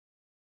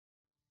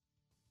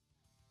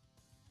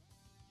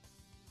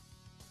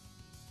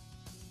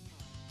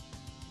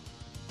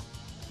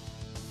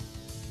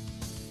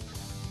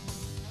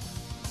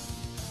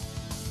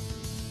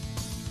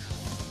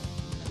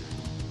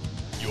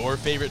Your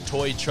favorite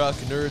toy truck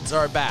nerds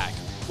are back.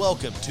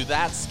 Welcome to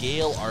That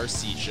Scale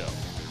RC Show.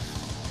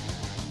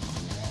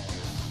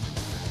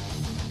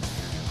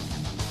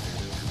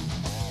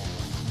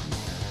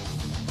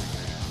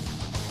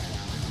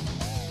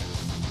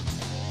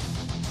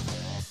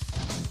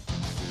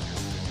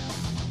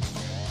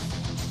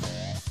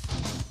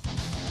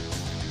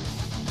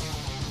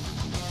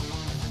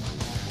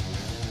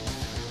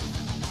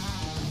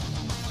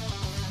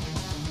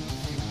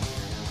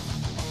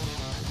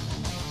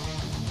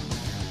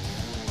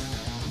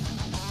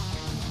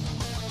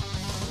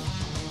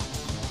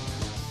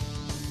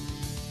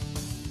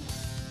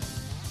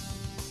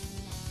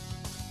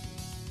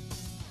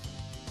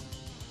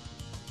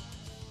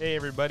 Hey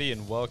everybody,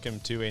 and welcome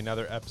to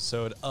another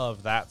episode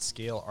of That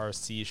Scale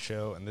RC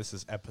Show, and this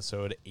is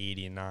episode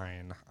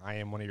 89. I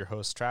am one of your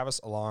hosts, Travis,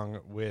 along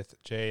with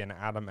Jay and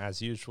Adam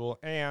as usual,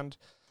 and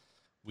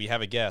we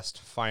have a guest,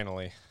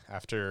 finally,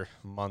 after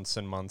months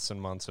and months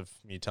and months of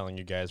me telling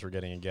you guys we're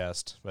getting a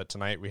guest. But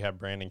tonight we have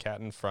Brandon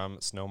Caton from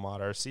Snowmod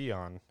RC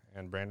on.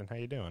 And Brandon, how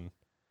you doing?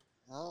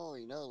 Oh,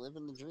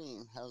 living the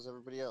dream. How's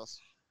everybody else?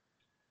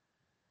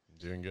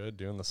 Doing good,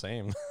 doing the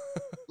same.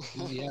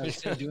 Yeah,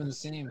 still doing the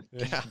same.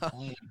 Yeah.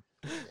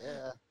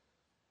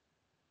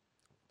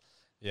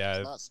 Yeah.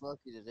 It's not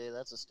smoky today.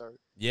 That's a start.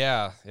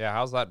 Yeah.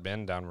 How's that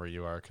been down where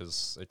you are?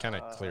 Because it kind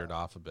of cleared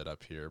off a bit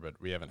up here, but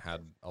we haven't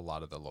had a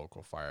lot of the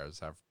local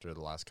fires after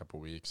the last couple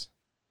weeks.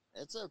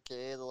 It's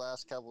okay. The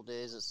last couple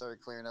days it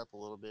started clearing up a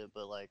little bit,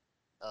 but like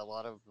a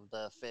lot of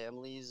the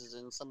families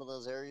in some of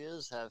those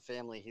areas have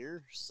family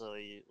here, so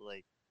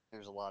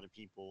there's a lot of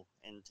people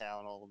in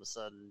town all of a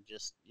sudden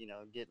just,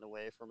 getting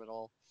away from it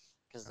all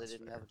because they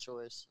didn't have a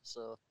choice.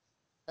 So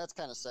that's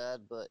kind of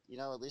sad, but,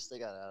 at least they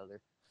got out of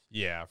there.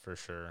 Yeah, for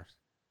sure.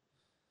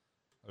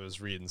 I was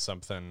reading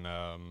something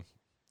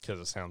because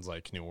it sounds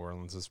like New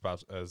Orleans is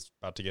about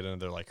to get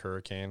into their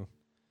hurricane.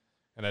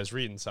 And I was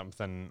reading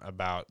something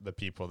about the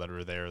people that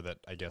were there that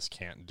I guess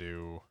can't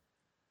do,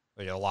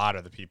 a lot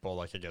of the people,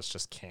 I guess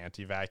just can't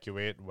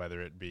evacuate,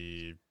 whether it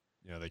be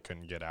they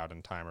couldn't get out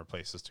in time or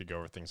places to go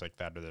or things like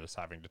that, or they're just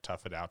having to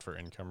tough it out for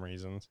income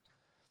reasons.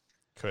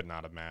 Could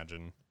not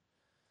imagine.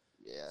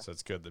 Yeah. So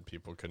it's good that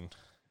people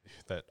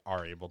that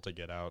are able to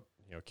get out,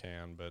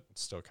 can, but it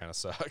still kind of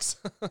sucks.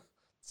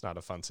 It's not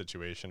a fun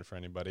situation for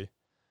anybody.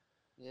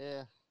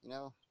 Yeah.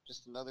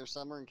 Just another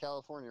summer in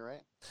California,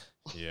 right?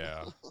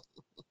 Yeah.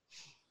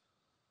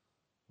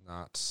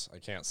 I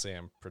can't say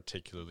I'm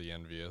particularly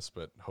envious,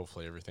 but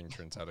hopefully everything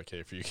turns out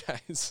okay for you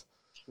guys.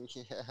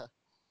 Yeah.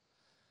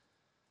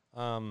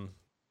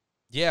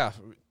 Yeah,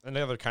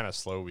 another kind of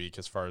slow week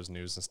as far as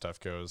news and stuff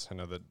goes. I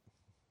know that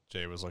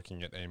Jay was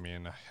looking at Amy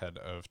ahead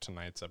of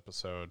tonight's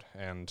episode,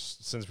 and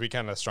since we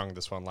kind of strung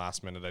this one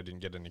last minute, I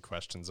didn't get any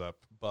questions up,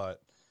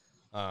 but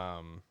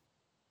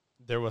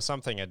there was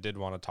something I did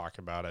want to talk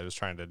about. I was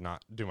trying to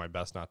not do my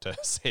best not to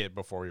say it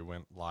before we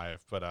went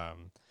live, but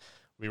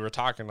we were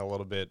talking a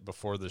little bit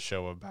before the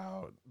show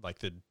about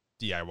the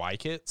DIY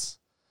kits.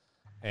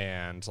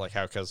 And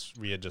how, because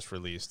we had just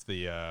released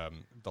the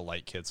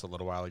light kits a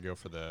little while ago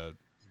for the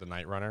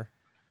Night Runner,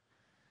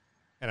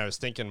 and I was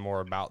thinking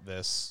more about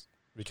this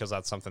because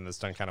that's something that's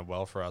done kind of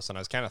well for us. And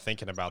I was kind of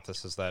thinking about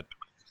this is that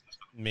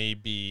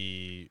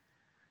maybe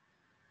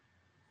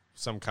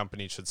some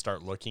companies should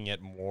start looking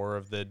at more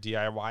of the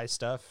DIY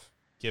stuff,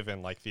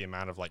 given the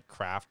amount of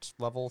craft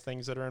level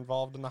things that are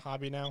involved in the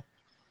hobby now.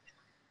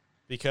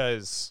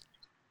 Because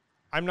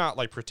I'm not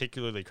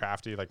particularly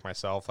crafty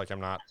myself. I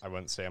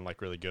wouldn't say I'm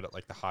really good at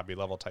the hobby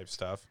level type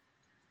stuff.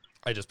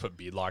 I just put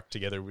beadlock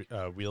together,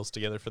 wheels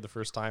together for the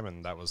first time,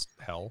 and that was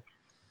hell.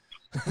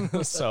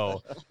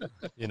 So,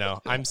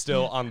 I'm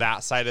still on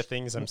that side of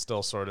things. I'm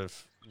still sort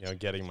of,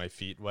 getting my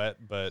feet wet,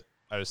 but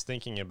I was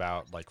thinking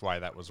about why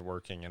that was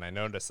working. And I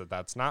noticed that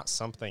that's not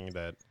something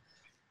that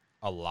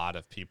a lot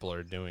of people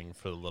are doing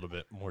for a little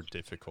bit more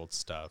difficult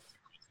stuff,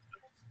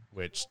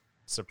 which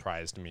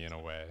surprised me in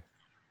a way.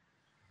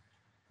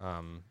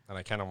 And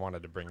I kind of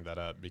wanted to bring that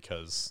up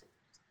because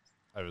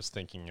I was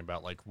thinking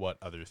about what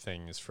other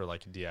things for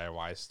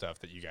DIY stuff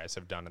that you guys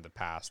have done in the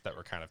past that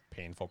were kind of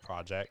painful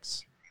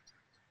projects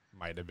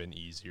might have been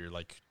easier,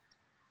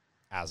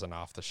 as an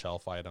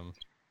off-the-shelf item.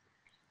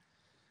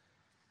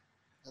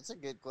 That's a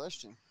good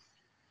question.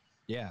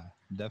 Yeah,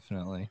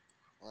 definitely.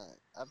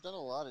 I've done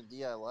a lot of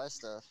DIY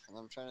stuff, and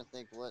I'm trying to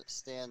think what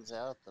stands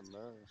out the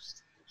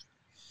most.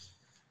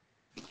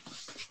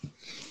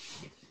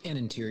 An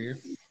interior.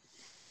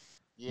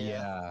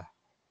 Yeah,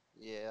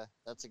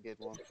 that's a good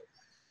one.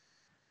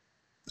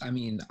 I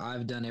mean,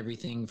 I've done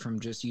everything from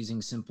just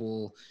using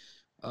simple,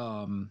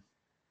 I'm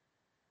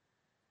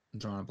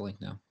drawing a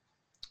blank now,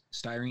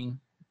 styrene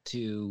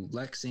to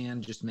Lexan,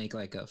 just make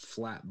a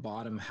flat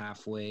bottom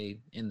halfway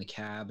in the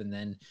cab and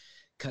then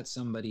cut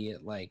somebody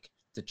at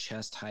the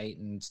chest height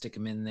and stick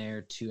them in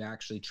there, to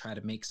actually try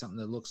to make something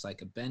that looks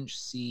like a bench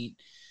seat,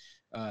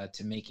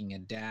 to making a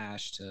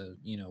dash, to,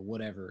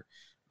 whatever.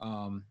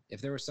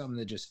 If there was something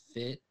that just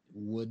fit,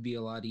 would be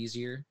a lot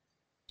easier.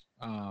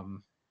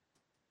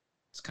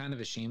 It's kind of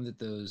a shame that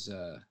those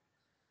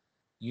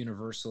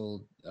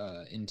universal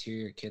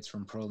interior kits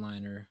from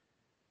Proline are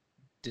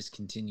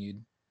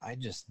discontinued. I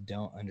just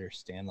don't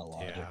understand the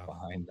logic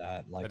behind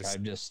that. Like,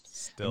 I've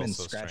been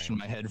scratching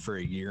my head for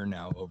a year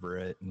now over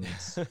it, and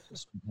it's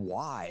just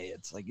why?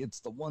 It's like,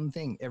 it's the one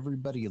thing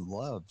everybody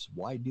loves.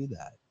 Why do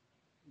that?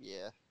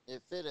 Yeah,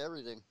 it fit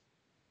everything.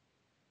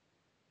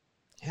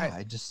 Yeah,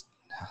 it's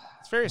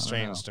very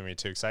strange to me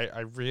too, because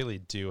I really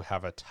do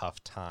have a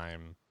tough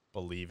time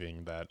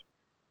believing that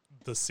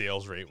the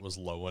sales rate was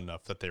low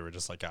enough that they were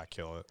just like,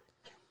 kill it.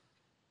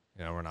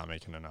 You know, we're not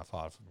making enough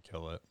off them,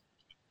 kill it.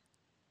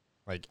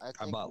 Like,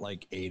 I bought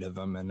like 8 of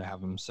them and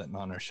have them sitting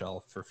on a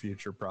shelf for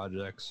future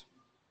projects.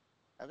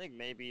 I think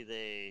maybe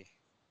they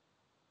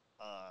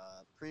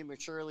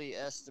prematurely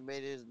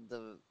estimated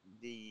the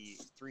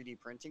 3D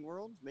printing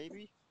world,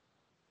 maybe.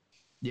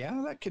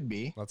 Yeah, that could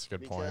be. That's a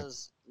good point.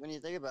 Because when you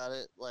think about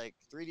it, like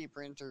 3D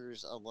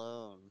printers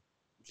alone,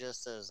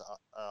 just as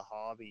a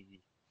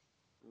hobby,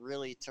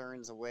 really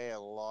turns away a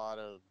lot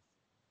of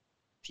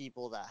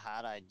people that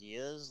had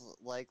ideas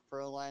like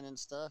Proline and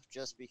stuff,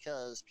 just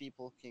because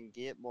people can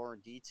get more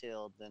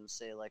detailed than,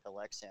 say, like a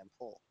Lexan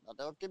pull. Now,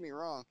 don't get me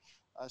wrong,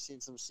 I've seen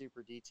some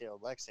super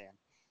detailed Lexan,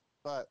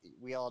 but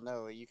we all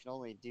know you can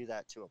only do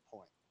that to a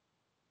point.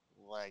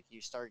 Like, you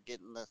start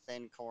getting the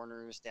thin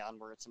corners down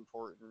where it's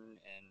important,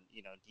 and,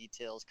 you know,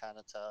 details kind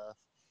of tough.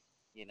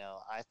 You know,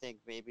 I think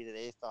maybe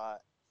they thought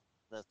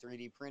the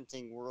 3D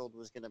printing world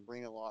was going to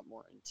bring a lot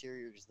more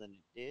interiors than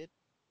it did,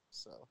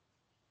 so...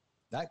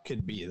 That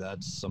could be.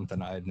 That's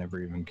something I had never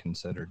even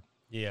considered.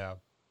 Yeah.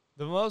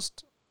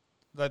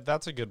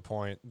 That's a good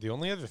point. The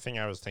only other thing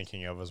I was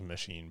thinking of was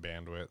machine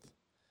bandwidth.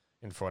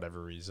 And for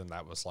whatever reason,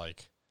 that was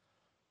like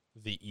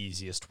the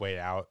easiest way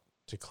out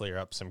to clear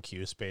up some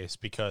queue space,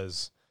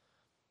 because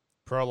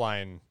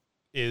Proline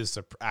is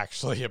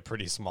actually a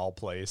pretty small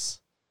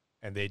place,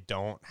 and they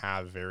don't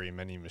have very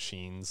many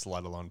machines,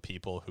 let alone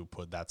people who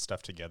put that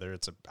stuff together.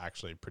 It's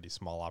actually a pretty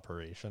small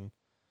operation.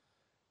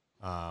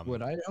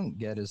 What I don't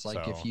get is,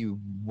 like, if you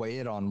weigh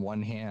it on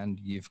one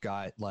hand, you've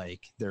got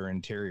like their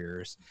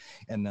interiors,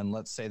 and then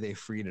let's say they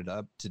freed it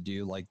up to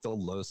do like the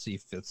low-C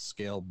 5th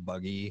scale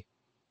buggy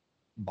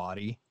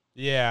body.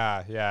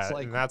 Yeah, It's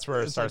like, and that's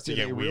where it starts to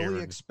get weird. Do they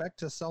really expect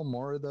to sell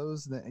more of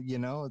those? You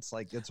know, it's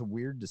like, it's a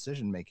weird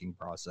decision-making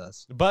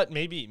process. But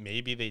maybe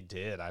they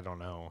did. I don't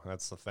know.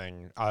 That's the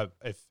thing.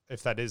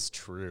 If that is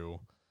true,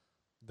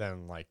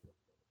 then like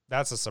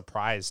that's a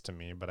surprise to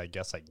me. But I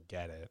guess I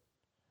get it.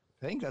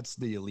 I think that's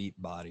the elite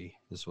body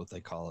is what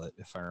they call it,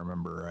 if I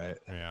remember right.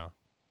 Yeah.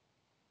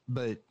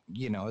 But,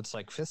 you know, it's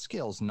like 5th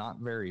scale's not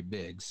very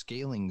big.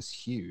 Scaling's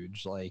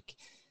huge. Like,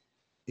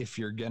 if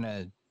you're going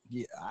to,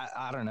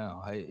 I don't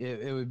know.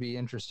 It would be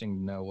interesting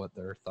to know what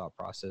their thought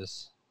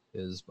process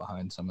is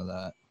behind some of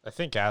that. I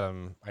think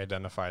Adam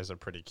identifies a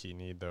pretty key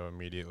need, though,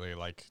 immediately.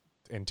 Like,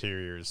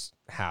 interiors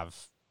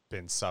have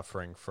been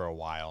suffering for a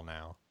while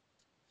now.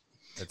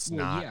 It's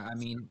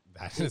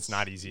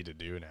not easy to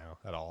do now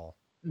at all.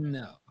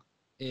 No.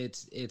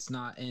 It's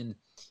not, and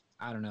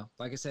I don't know.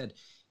 Like I said,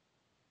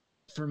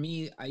 for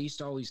me, I used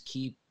to always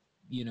keep,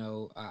 you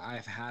know,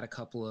 I've had a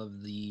couple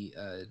of the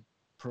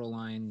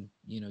Proline,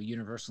 you know,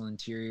 universal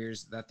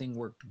interiors. That thing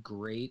worked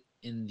great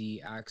in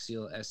the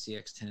Axial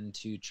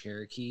SCX-10-2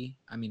 Cherokee.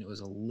 I mean, it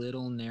was a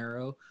little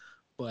narrow,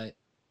 but,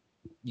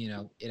 you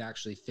know, it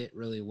actually fit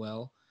really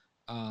well.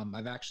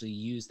 I've actually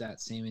used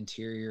that same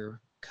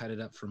interior, cut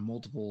it up for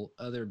multiple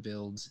other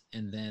builds,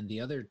 and then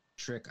the other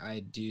trick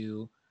I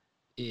do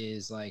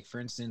is, like, for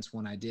instance,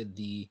 when I did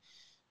the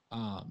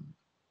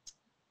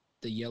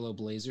yellow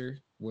blazer,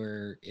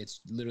 where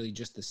it's literally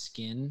just the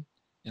skin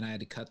and I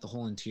had to cut the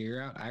whole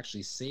interior out, I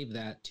actually saved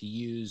that to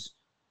use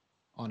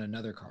on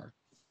another car.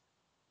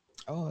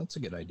 Oh, that's a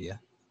good idea.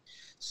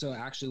 So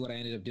actually what I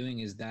ended up doing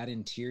is that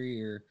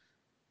interior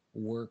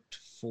worked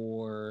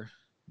for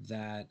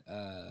that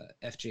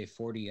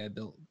FJ40 I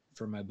built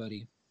for my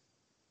buddy.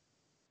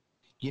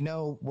 You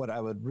know what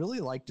I would really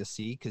like to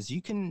see, because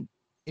you can,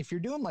 if you're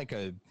doing like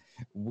a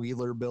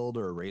wheeler build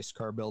or a race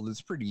car build,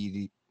 it's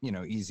pretty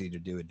easy to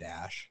do a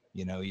dash,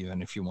 you know,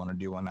 even if you want to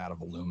do one out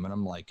of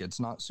aluminum, like, it's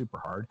not super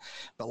hard.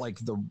 But like,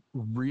 the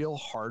real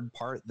hard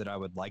part that I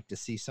would like to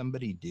see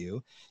somebody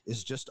do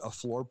is just a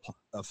floor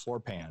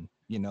pan,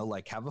 you know,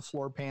 like, have a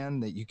floor pan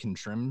that you can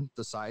trim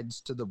the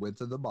sides to the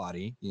width of the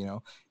body, you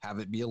know, have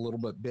it be a little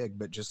bit big,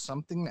 but just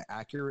something that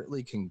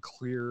accurately can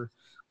clear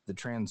the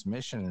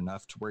transmission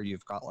enough to where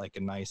you've got like a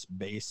nice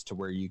base to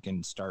where you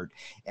can start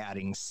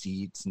adding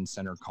seats and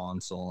center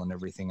console and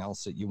everything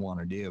else that you want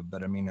to do.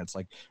 But I mean, it's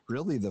like,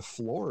 really the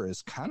floor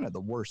is kind of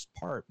the worst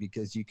part,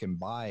 because you can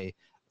buy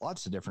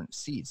lots of different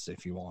seats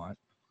if you want.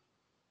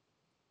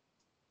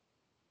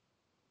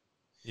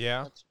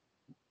 Yeah.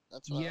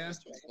 That's what I was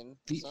thinking.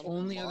 The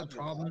only other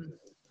problem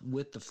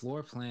with the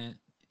floor plan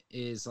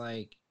is,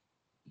 like,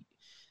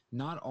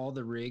 not all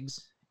the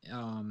rigs,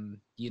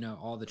 you know,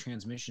 all the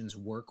transmissions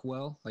work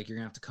well. Like, you're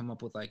gonna have to come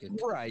up with like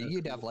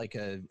you'd have like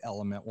a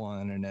Element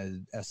one and a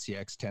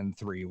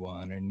SCX-10-3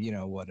 one, and, you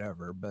know,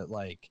 whatever. But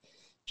like,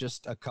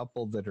 just a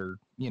couple that are,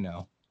 you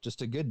know,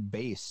 just a good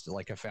base,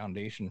 like a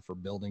foundation for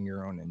building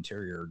your own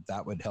interior,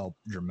 that would help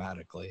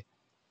dramatically.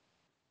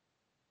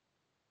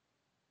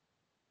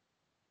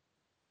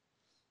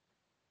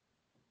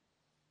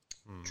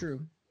 True.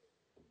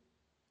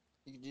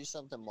 You can do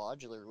something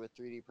modular with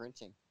 3D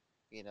printing,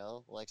 you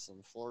know, like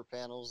some floor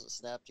panels that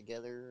snap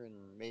together and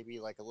maybe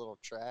like a little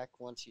track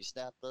once you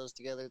snap those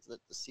together that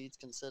the seats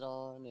can sit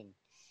on. And,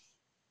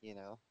 you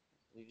know,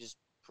 you just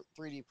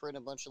 3D print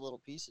a bunch of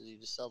little pieces. You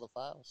just sell the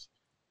files.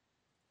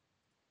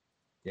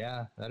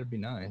 Yeah, that'd be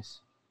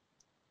nice.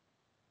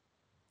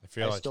 I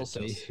feel like still it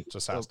say,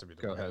 just has to be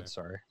the go way. ahead,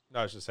 sorry. No,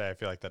 I was just say I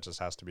feel like that just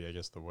has to be, I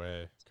guess, the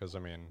way. Because, I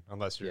mean,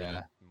 unless you're going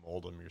to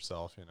mold them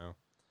yourself, you know.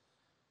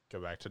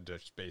 Go back to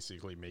just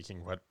basically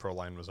making what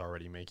Proline was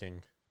already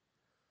making,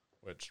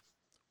 which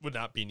would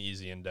not be an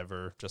easy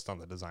endeavor just on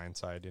the design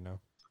side, you know.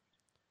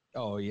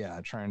 Oh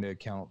yeah, trying to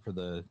account for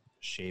the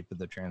shape of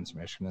the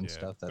transmission and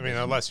stuff. I mean,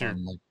 unless you're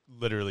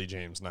literally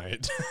James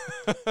Knight.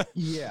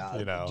 Yeah,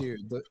 you know,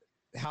 dude.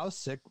 How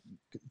sick!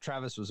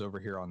 Travis was over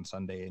here on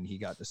Sunday, and he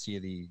got to see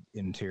the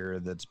interior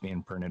that's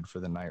being printed for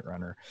the Night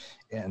Runner.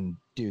 And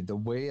dude, the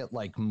way it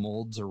like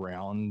molds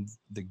around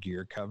the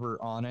gear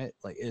cover on it,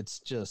 like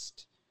it's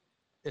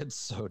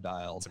so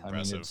dialed. It's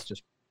impressive. I mean, it's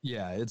just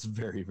it's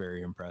very,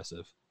 very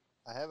impressive.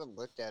 I haven't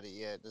looked at it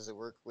yet. Does it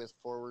work with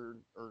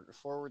forward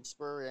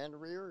spur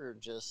and rear, or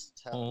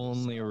just how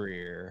only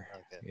rear?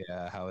 Okay.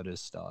 Yeah, how it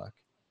is stock.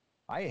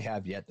 I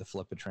have yet to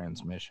flip a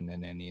transmission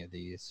in any of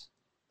these.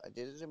 I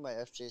did it in my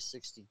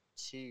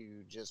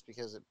FJ62 just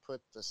because it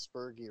put the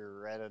spur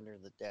gear right under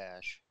the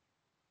dash.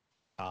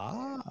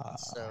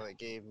 So it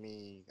gave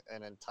me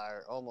an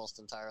almost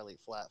entirely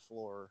flat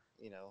floor,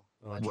 you know.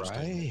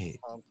 Right.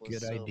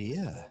 Good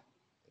idea.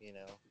 You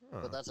know,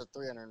 but that's a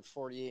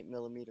 348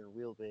 millimeter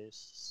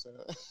wheelbase. So.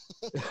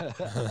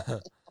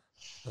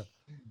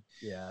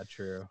 Yeah,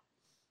 true.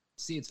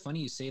 See, it's funny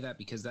you say that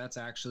because that's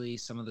actually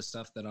some of the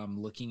stuff that I'm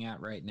looking at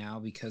right now.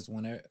 Because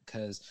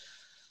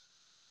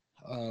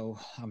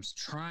I'm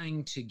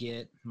trying to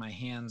get my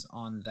hands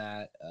on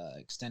that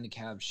extended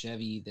cab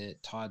Chevy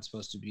that Todd's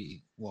supposed to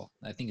be. Well,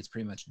 I think it's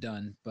pretty much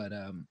done, but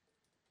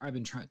I've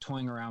been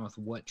toying around with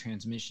what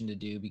transmission to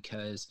do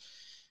because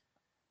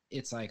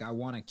it's like I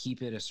want to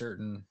keep it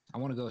I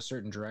want to go a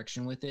certain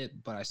direction with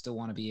it, but I still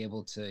want to be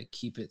able to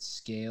keep it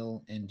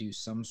scale and do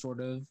some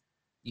sort of,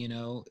 you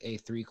know, a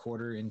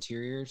 3/4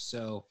 interior.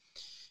 So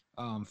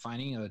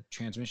finding a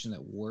transmission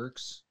that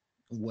works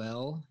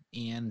well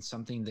and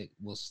something that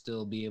will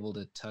still be able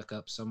to tuck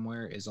up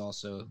somewhere is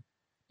also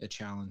a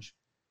challenge.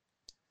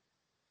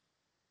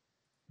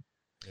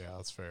 Yeah,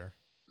 that's fair.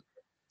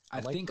 I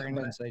like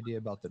Brandon's idea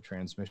about the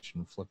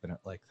transmission flipping it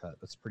like that.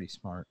 That's pretty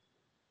smart.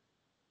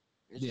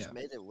 It just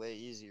made it way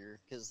easier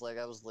because, like,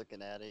 I was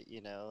looking at it, you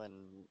know,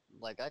 and,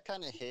 like, I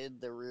kind of hid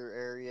the rear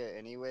area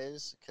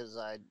anyways because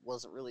I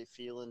wasn't really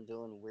feeling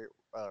doing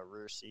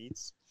rear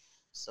seats.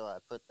 So I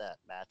put that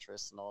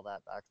mattress and all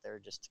that back there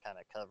just to kind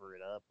of cover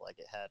it up. Like,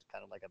 it had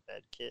kind of like a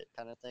bed kit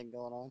kind of thing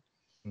going on.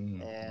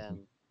 Mm-hmm.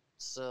 And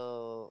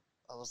so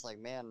I was like,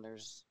 man,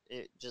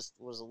 it just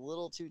was a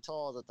little too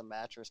tall that the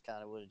mattress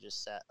kind of would have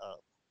just sat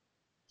up.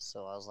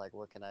 So I was like,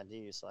 what can I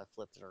do? So I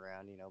flipped it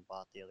around, you know,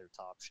 bought the other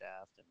top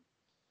shaft and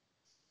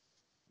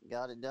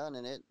got it done,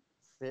 and it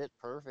fit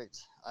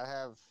perfect.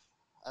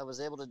 I was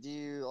able to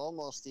do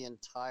almost the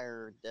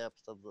entire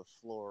depth of the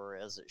floor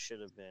as it should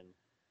have been.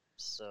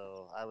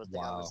 So I would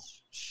think I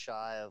was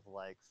shy of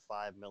like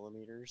 5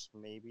 millimeters,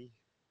 maybe.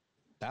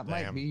 That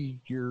might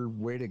be your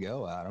way to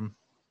go, Adam.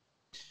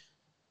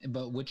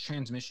 But which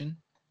transmission?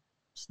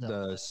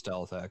 The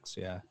Stealth X,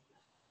 yeah.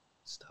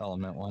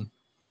 Element one.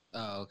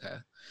 Oh, okay.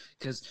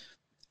 Because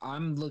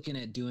I'm looking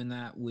at doing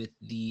that with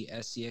the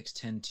SCX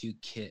 10.2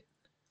 kit.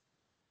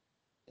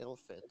 It'll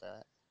fit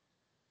that.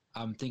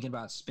 I'm thinking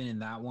about spinning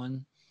that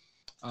one.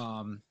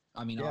 I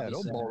mean, yeah,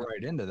 it'll bolt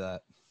right into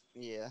that.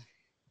 Yeah.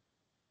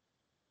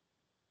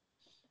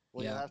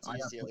 Well, you'll have to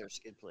use the other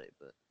skid plate,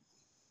 but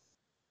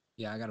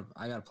yeah,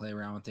 I gotta play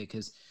around with it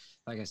because,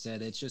 like I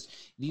said, it's just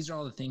these are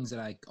all the things that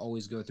I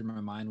always go through my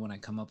mind when I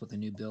come up with a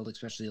new build,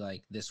 especially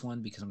like this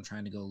one because I'm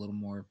trying to go a little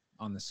more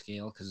on the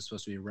scale because it's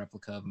supposed to be a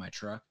replica of my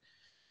truck.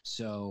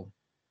 So,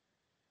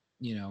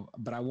 you know,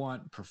 but I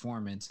want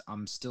performance.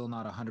 I'm still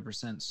not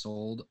 100%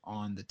 sold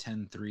on the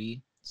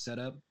 10.3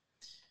 setup.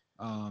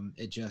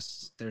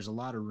 There's a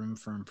lot of room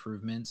for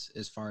improvements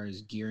as far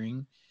as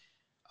gearing.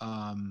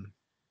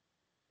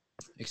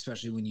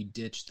 Especially when you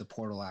ditch the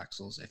portal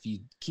axles. If you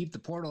keep the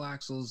portal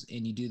axles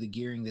and you do the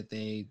gearing that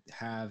they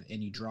have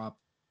and you drop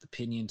the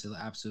pinion to the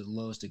absolute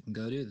lowest it can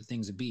go to, the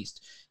thing's a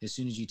beast. As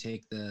soon as you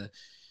take the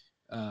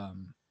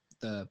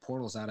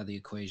portals out of the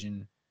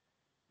equation,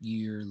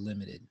 you're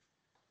limited.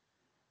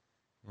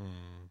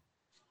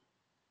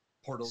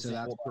 Portals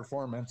equal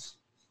performance.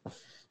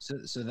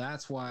 So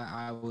that's why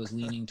I was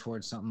leaning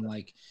towards something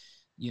like,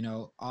 you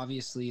know,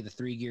 obviously the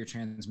 3-gear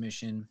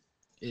transmission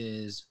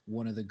is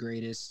one of the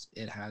greatest.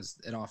 It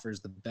offers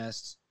the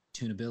best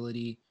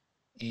tunability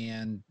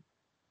and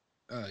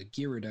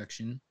gear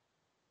reduction,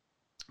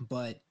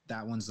 but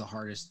that one's the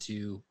hardest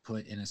to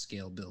put in a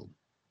scale build.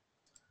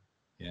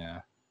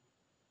 Yeah.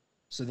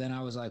 So then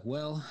I was like,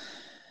 well,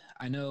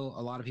 I know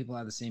a lot of people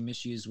have the same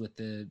issues with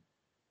the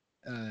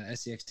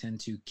SCX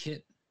 10.2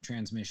 kit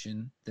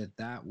transmission,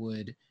 that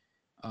would,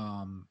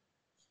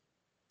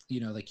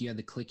 like you had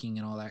the clicking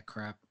and all that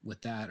crap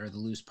with that, or the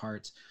loose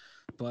parts.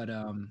 But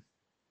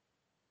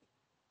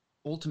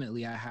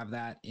ultimately, I have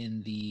that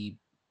in the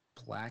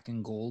black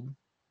and gold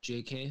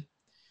JK,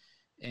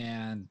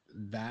 and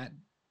that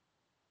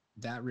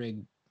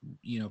rig,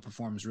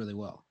 performs really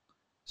well.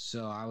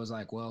 So I was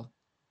like, well,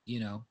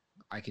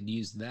 I could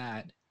use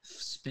that,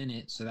 spin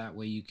it, so that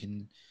way you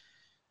can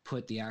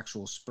put the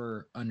actual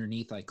spur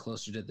underneath, like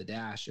closer to the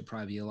dash. It'd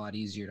probably be a lot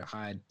easier to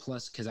hide.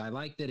 Plus, because I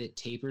like that it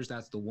tapers.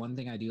 That's the one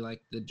thing I do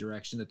like, the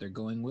direction that they're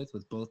going with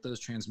both those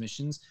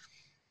transmissions,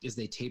 is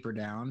they taper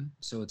down,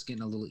 so it's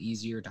getting a little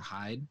easier to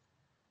hide.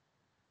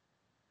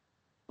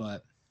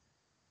 But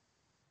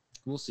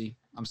we'll see.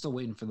 I'm still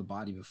waiting for the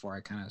body before I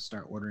kind of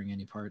start ordering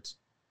any parts.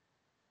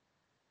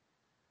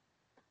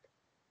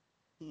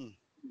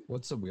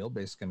 What's the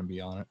wheelbase going to be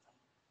on it?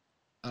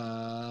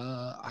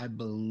 I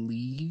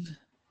believe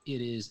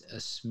it is a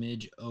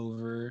smidge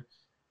over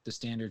the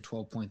standard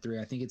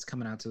 12.3. I think it's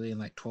coming out to be in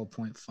like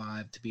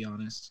 12.5, to be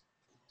honest.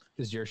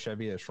 Is your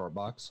Chevy a short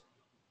box?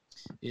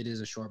 It is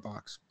a short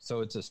box.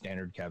 So it's a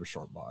standard cab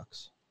short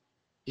box.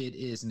 It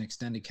is an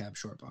extended cab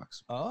short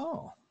box.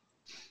 Oh,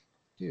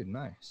 dude,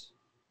 nice.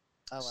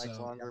 I like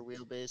longer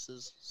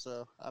wheelbases,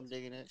 so I'm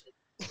digging it.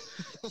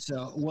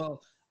 So,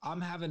 well,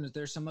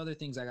 there's some other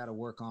things I got to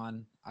work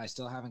on. I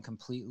still haven't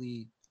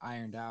completely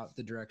ironed out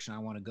the direction I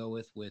want to go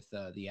with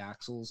the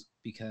axles,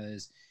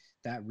 because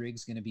that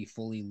rig's going to be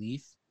fully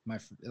leaf.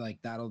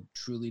 That'll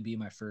truly be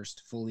my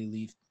first fully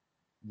leaf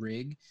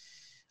rig.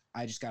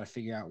 I just got to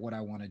figure out what I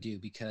want to do,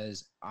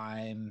 because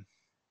I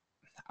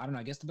don't know,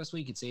 I guess the best way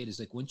you could say it is,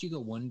 like, once you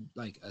go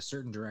a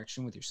certain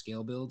direction with your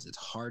scale builds, it's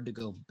hard to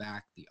go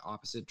back the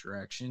opposite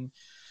direction.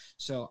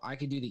 So I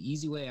could do the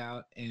easy way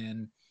out,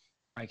 and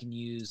I can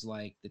use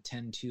like the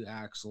 10.2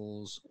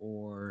 axles,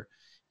 or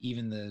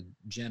even the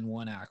Gen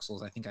 1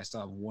 axles. I think I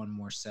still have one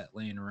more set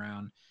laying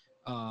around.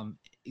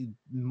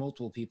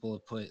 Multiple people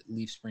have put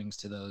leaf springs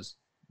to those,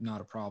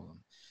 not a problem.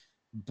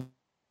 But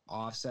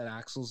offset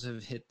axles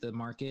have hit the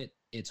market.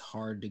 It's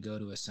hard to go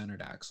to a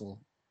centered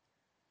axle,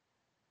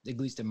 at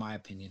least in my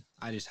opinion.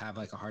 I just have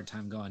like a hard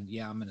time going,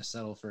 yeah, I'm going to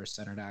settle for a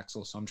centered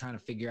axle. So I'm trying to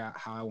figure out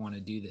how I want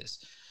to do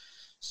this.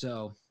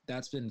 So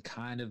that's been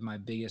kind of my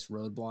biggest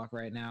roadblock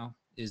right now,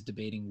 is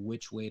debating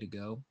which way to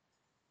go.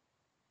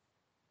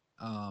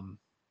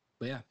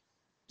 But yeah,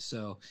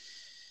 so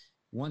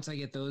once I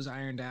get those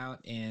ironed out,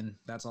 and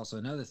that's also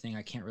another thing,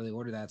 I can't really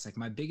order that. It's like,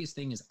 my biggest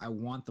thing is I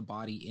want the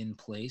body in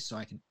place so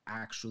I can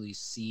actually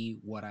see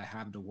what I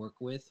have to work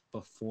with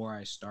before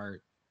I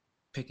start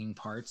picking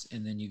parts.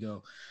 And then you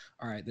go,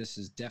 all right, this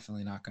is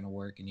definitely not going to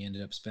work. And you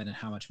ended up spending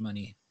how much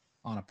money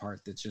on a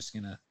part that's just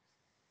going to,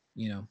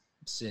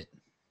 sit.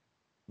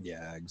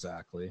 Yeah,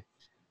 exactly.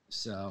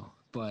 So,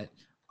 but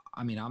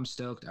I mean, I'm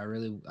stoked.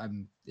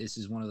 This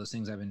is one of those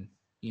things I've been,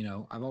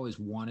 I've always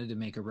wanted to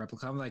make a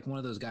replica. I'm like one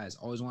of those guys,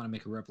 always want to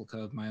make a replica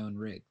of my own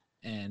rig.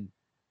 And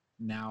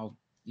now,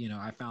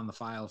 I found the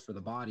file for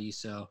the body.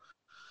 So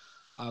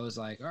I was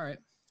like, all right,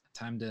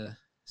 time to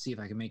see if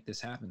I can make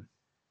this happen.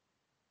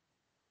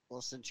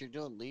 Well, since you're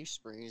doing leaf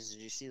springs,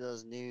 did you see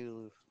those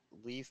new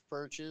leaf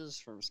perches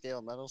from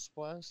Scale Metal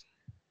Supplies?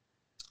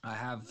 I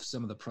have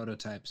some of the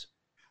prototypes.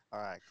 All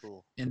right,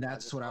 cool. And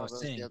that's what I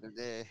was saying the other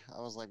day. I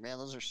was like, man,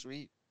 those are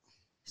sweet.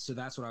 So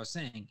that's what I was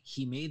saying.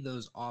 He made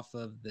those off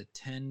of the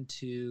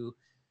 10.2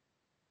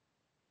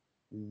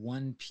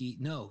 one piece.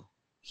 No,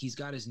 he's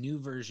got his new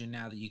version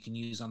now that you can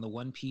use on the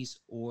 1 piece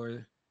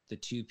or the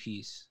 2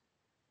 piece.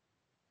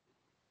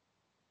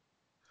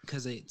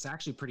 Because it's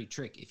actually pretty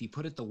trick. If you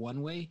put it the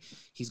one way,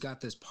 he's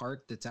got this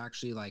part that's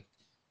actually like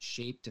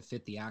shaped to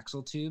fit the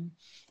axle tube.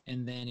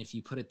 And then if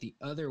you put it the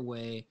other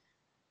way,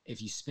 if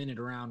you spin it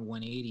around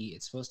 180,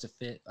 it's supposed to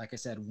fit. Like I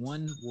said,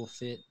 one will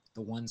fit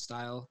the one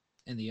style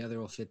and the other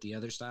will fit the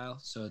other style.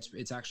 So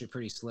it's actually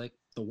pretty slick.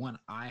 The one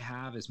I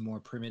have is more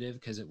primitive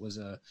because it was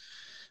it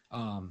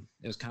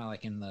was kind of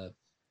like in the,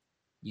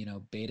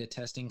 beta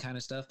testing kind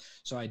of stuff.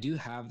 So I do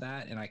have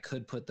that, and I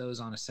could put those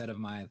on a set of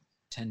my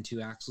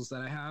 10.2 axles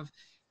that I have.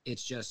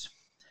 It's just,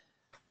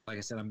 like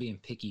I said, I'm being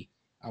picky.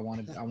 I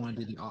want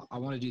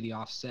to do the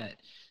offset.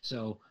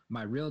 So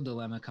my real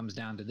dilemma comes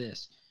down to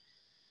this: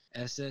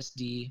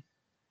 SSD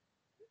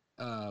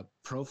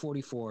Pro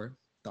 44,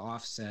 the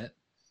offset,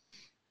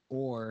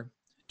 or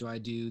do I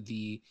do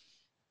the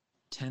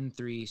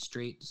 10.3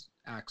 straight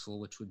axle,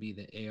 which would be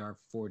the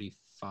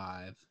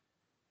AR45?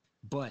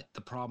 But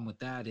the problem with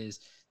that is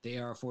the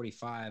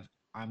AR45,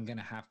 I'm going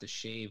to have to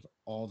shave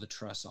all the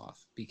truss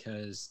off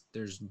because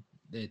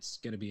it's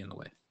going to be in the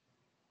way.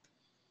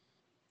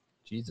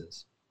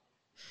 Jesus.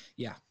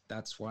 Yeah,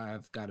 that's why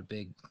I've got a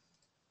big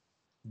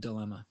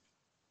dilemma.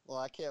 Well,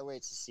 I can't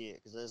wait to see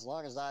it because as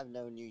long as I've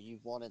known you,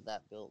 you've wanted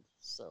that build.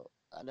 So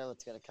I know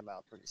it's going to come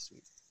out pretty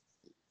sweet.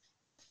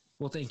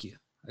 Well, thank you.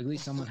 At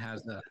least someone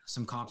has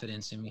some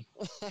confidence in me.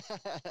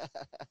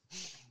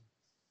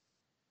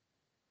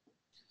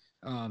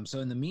 So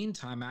in the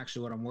meantime,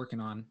 actually, what I'm working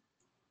on,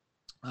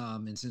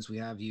 and since we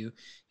have you,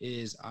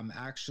 is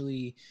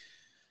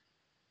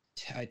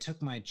I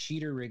took my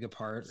cheater rig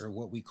apart, or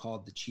what we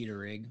called the cheater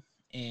rig,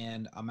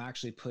 and I'm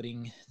actually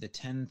putting the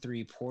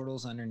 10.3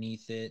 portals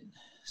underneath it.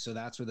 So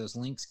that's where those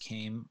links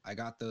came. I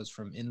got those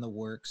from In the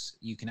Works.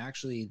 You can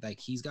actually, like,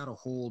 he's got a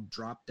whole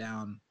drop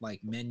down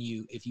like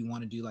menu if you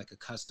want to do like a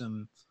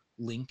custom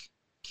link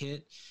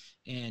kit,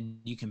 and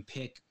you can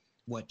pick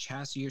what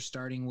chassis you're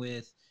starting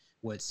with,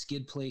 what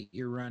skid plate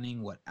you're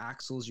running, what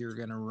axles you're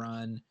going to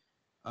run.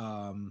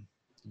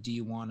 Do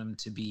you want them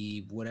to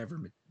be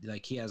whatever?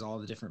 Like, he has all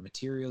the different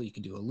material. You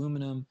can do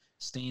aluminum,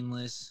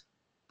 stainless,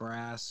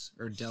 brass,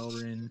 or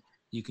Delrin.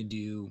 You can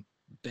do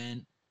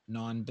bent,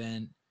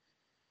 non-bent.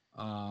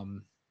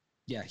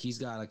 Yeah, he's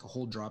got like a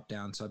whole drop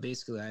down. So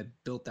basically I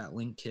built that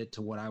link kit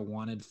to what I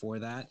wanted for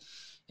that.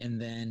 And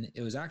then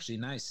it was actually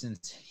nice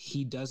since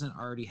he doesn't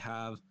already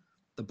have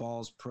the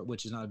balls,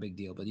 which is not a big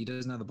deal, but he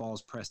doesn't have the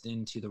balls pressed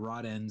into the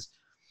rod ends.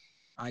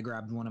 I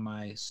grabbed one of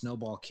my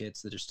snowball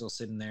kits that are still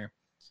sitting there,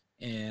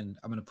 and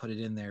I'm going to put it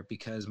in there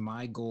because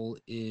my goal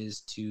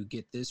is to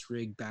get this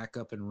rig back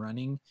up and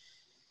running.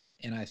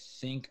 And I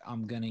think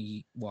I'm going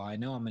to, well, I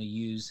know I'm going to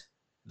use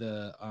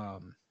the,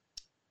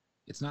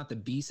 it's not the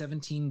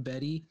B17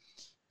 Betty,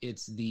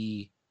 it's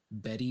the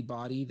Betty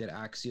body that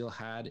Axial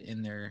had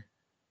in their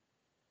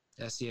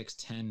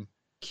SCX10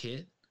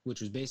 kit, which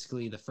was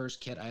basically the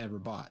first kit I ever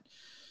bought.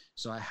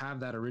 So I have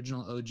that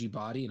original OG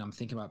body, and I'm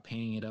thinking about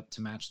painting it up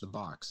to match the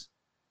box.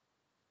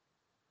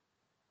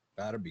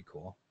 That'd be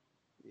cool.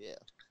 Yeah.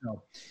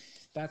 So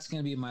that's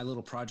going to be my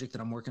little project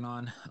that I'm working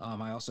on.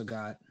 I also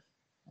got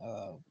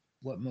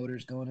what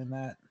motor's going in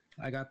that.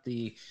 I got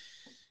the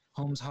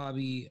Holmes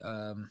Hobby,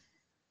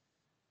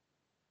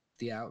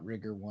 the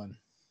Outrigger one.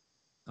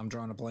 I'm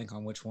drawing a blank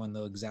on which one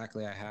though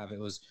exactly I have. It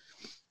was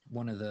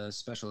one of the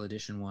special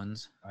edition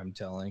ones. I'm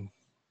telling.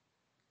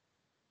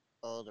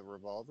 Oh, the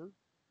revolver?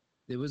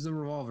 It was the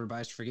revolver, but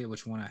I forget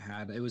which one I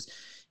had. It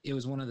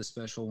was one of the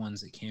special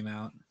ones that came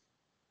out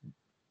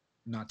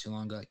not too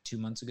long ago, like 2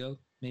 months ago,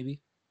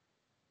 maybe.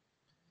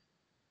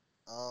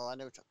 Oh, I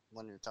know which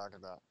one you're talking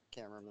about.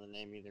 Can't remember the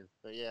name either.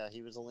 But yeah,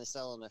 he was only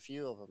selling a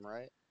few of them,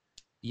 right?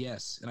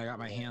 Yes, and I got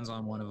my hands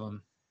on one of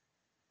them.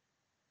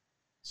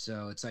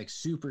 So it's like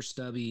super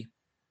stubby.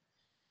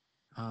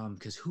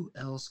 Because who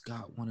else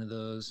got one of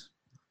those?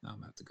 I'm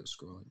gonna have to go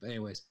scrolling. But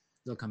anyways,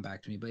 they'll come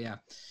back to me. But yeah,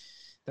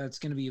 that's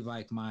gonna be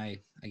like my,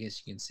 I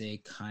guess you can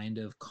say, kind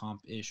of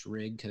comp-ish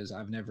rig, because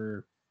I've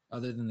never,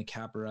 other than the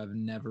capper, I've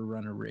never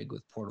run a rig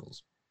with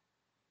portals.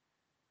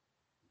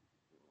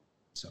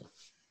 So.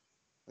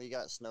 Well, you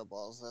got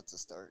snowballs. That's a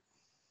start.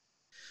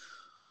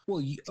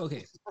 Well,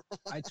 okay.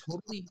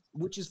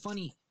 Which is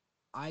funny,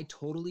 I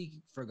totally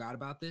forgot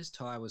about this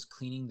till I was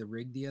cleaning the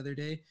rig the other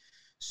day.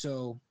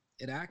 So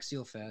at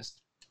Axial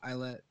Fest, I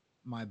let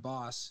my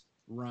boss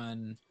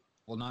run,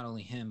 well, not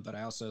only him, but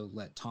I also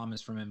let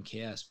Thomas from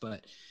MKS,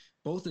 but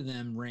both of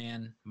them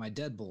ran my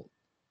deadbolt.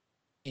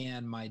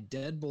 And my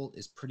deadbolt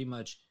is pretty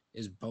much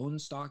as bone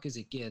stock as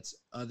it gets,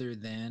 other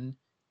than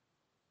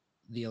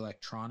the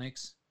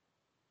electronics.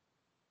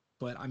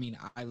 But I mean,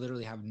 I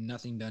literally have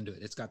nothing done to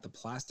it. It's got the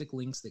plastic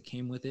links that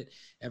came with it,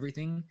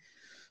 everything.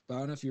 But I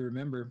don't know if you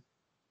remember,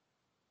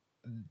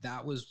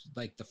 that was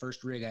like the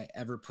first rig I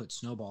ever put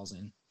snowballs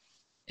in.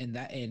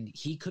 And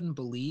he couldn't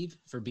believe,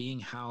 for being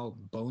how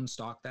bone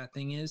stock that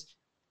thing is,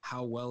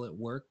 how well it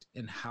worked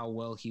and how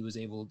well he was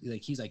able,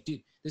 like, he's like,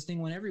 dude, this thing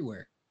went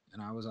everywhere.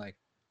 And I was like,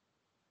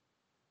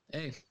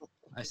 hey,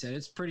 I said,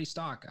 it's pretty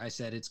stock. I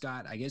said, it's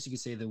got, I guess you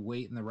could say, the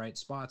weight in the right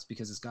spots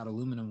because it's got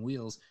aluminum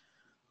wheels,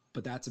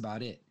 but that's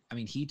about it. I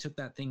mean, he took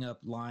that thing up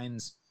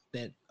lines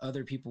that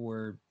other people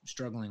were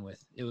struggling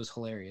with. It was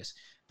hilarious.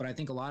 But I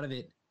think a lot of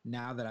it,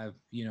 now that I've,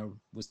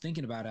 was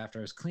thinking about it after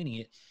I was cleaning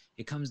it,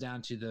 it comes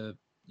down to the,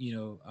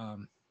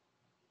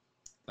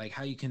 like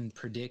how you can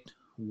predict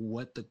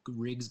what the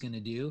rig's going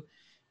to do.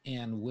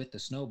 And with the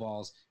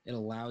snowballs, it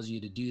allows you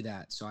to do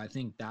that. So I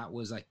think that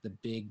was like the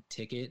big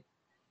ticket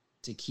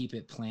to keep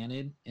it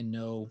planted and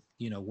know,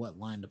 what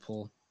line to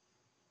pull.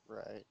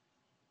 Right.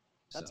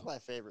 That's my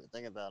favorite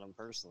thing about them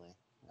personally.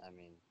 I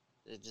mean,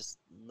 it just,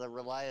 the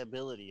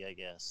reliability, I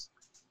guess.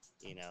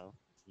 You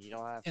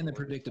don't have to. And the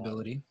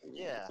predictability.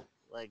 Yeah.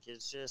 Like,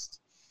 it's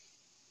just,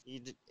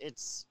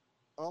 it's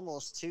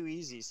almost too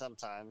easy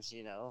sometimes,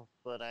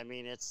 but I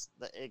mean,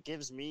 it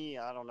gives me,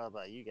 I don't know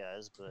about you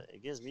guys, but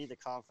it gives me the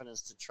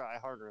confidence to try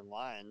harder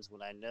lines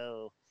when I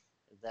know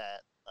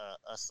that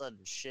a sudden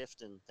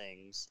shift in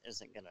things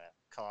isn't going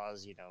to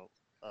cause,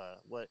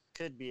 what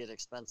could be an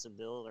expensive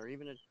build or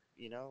even a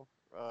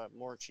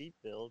more cheap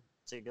build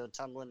to go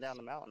tumbling down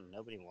the mountain.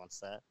 Nobody wants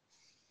that.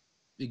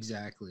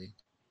 Exactly.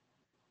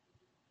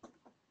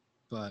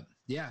 But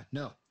yeah,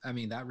 no, I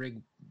mean, that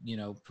rig,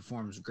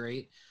 performs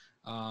great.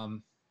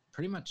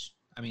 Pretty much,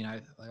 I mean,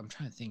 I'm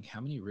trying to think, how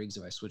many rigs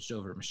have I switched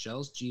over?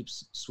 Michelle's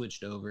Jeep's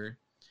switched over.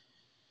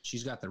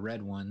 She's got the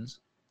red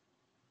ones.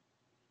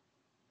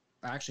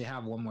 I actually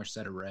have one more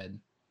set of red.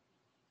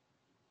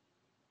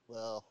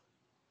 Well,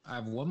 I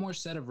have one more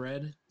set of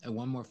red and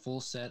one more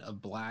full set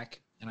of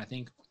black, and I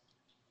think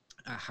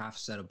a half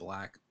set of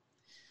black.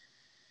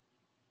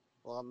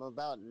 Well, I'm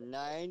about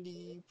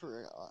 90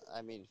 per.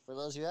 I mean, for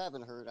those who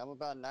haven't heard, I'm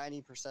about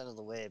 90% of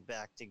the way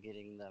back to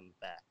getting them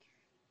back.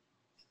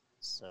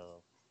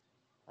 So,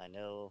 I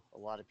know a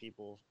lot of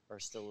people are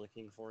still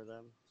looking for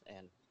them,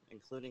 and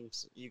including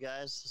you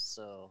guys.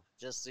 So,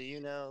 just so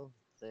you know,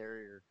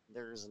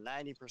 there's a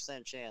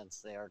 90%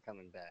 chance they are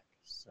coming back.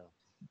 So,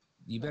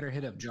 You better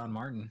hit up John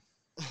Martin.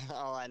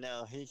 oh, I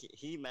know.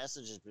 He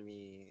messages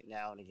me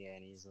now and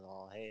again. He's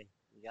all, "Hey,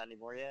 you got any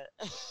more yet?"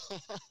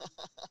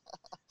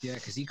 Yeah,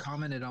 because he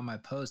commented on my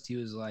post. He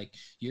was like,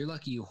 "You're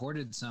lucky you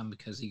hoarded some,"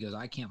 because he goes,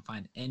 "I can't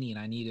find any, and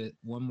I need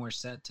one more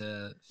set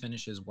to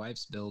finish his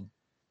wife's build."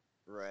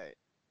 Right.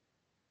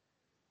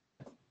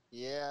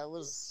 Yeah, it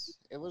was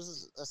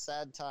a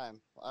sad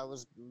time. I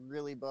was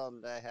really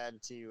bummed I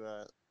had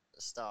to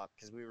stop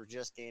because we were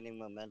just gaining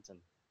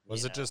momentum.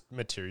 Was it just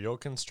material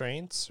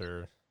constraints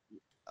or?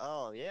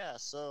 Oh yeah,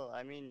 so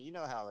I mean, you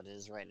know how it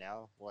is right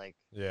now. Like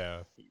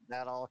Yeah.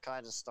 that all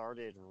kind of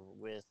started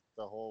with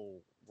the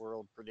whole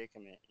world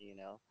predicament,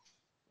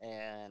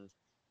 and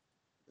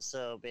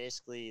so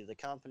basically the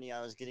company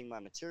I was getting my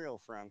material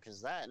from,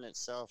 because that in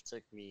itself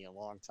took me a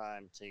long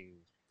time to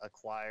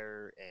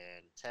acquire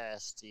and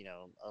test.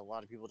 A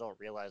lot of people don't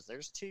realize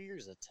there's 2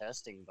 years of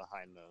testing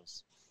behind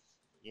those.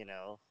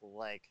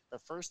 Like the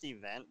first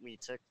event we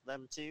took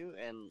them to,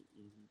 and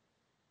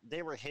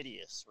they were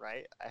hideous,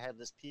 right? I had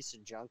this piece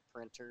of junk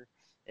printer.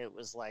 It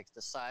was like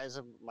the size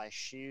of my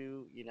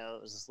shoe. It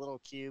was this little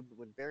cube,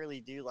 would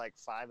barely do like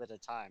 5 at a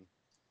time.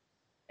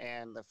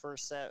 And the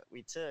first set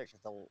we took,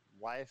 the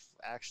wife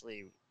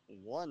actually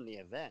won the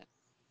event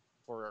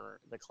for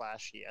the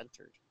class she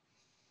entered.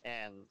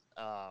 And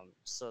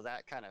so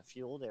that kind of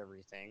fueled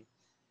everything.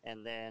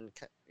 And then,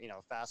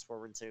 fast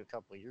forward to a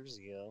couple of years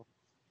ago,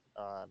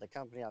 the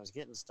company I was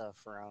getting stuff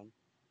from,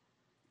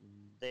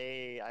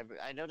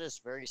 I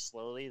noticed very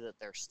slowly that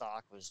their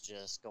stock was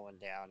just going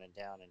down and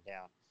down and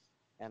down.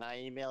 And I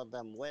emailed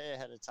them way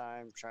ahead of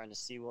time, trying to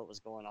see what was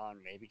going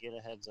on, maybe get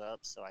a heads up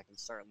so I can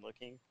start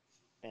looking.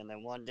 And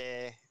then one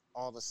day,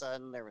 all of a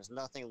sudden, there was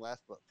nothing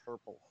left but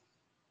purple.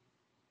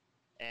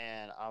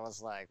 And I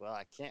was like, well,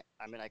 I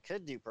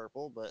could do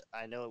purple, but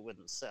I know it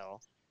wouldn't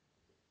sell.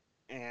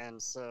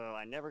 And so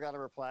I never got a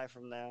reply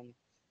from them.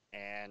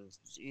 And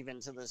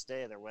even to this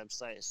day, their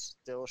website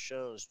still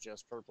shows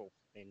just purple.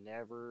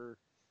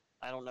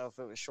 I don't know if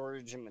it was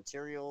shortage in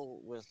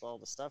material with all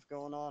the stuff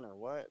going on or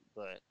what,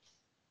 but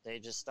they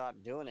just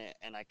stopped doing it.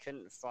 And I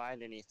couldn't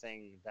find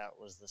anything that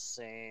was the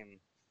same,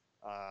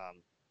 I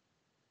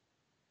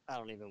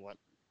don't even what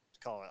to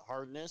call it,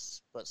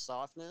 hardness, but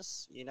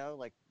softness,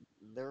 like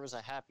there was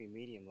a happy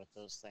medium with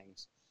those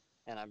things.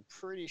 And I'm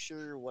pretty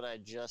sure what I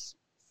just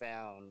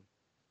found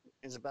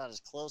is about as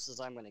close as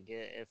I'm going to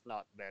get, if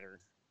not better.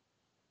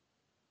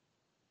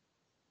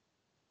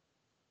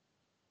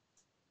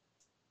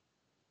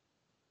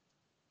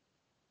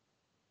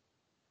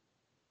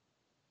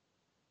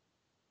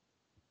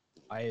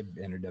 I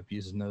ended up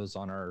using those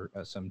on our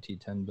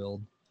SMT10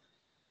 build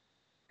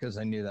because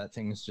I knew that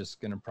thing's just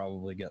going to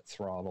probably get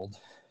throttled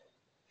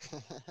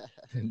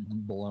and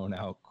blown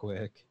out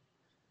quick.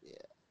 Yeah.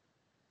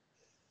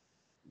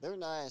 They're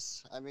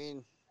nice. I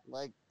mean,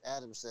 like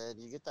Adam said,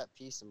 you get that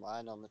peace of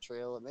mind on the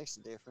trail. It makes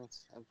a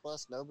difference. And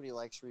plus, nobody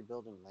likes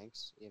rebuilding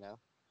links,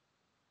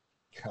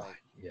 God,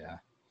 Like, yeah.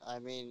 I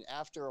mean,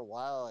 after a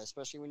while,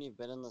 especially when you've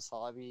been in this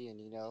hobby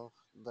and,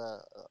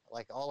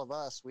 like all of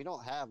us, we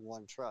don't have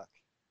one truck.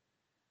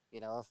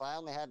 If I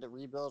only had to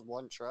rebuild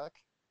one truck,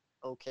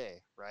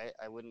 okay, right?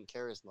 I wouldn't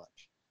care as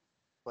much.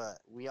 But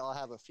we all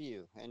have a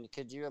few. And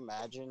could you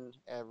imagine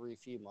every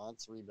few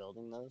months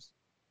rebuilding those?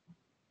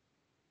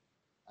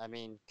 I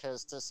mean,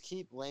 because to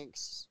keep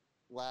links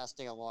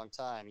lasting a long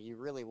time, you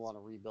really want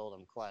to rebuild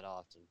them quite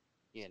often,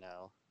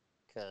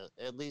 because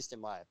at least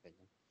in my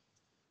opinion.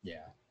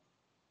 Yeah.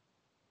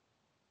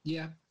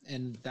 Yeah,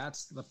 and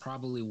that's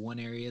probably one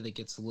area that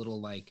gets a little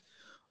like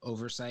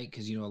oversight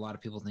because a lot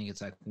of people think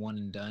it's like one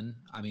and done.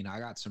 I mean, I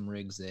got some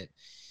rigs that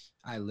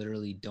I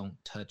literally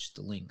don't touch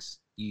the links.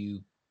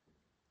 You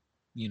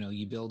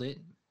build it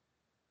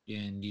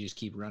and you just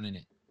keep running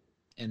it,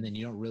 and then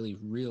you don't really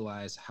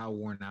realize how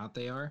worn out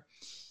they are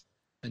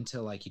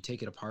until like you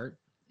take it apart,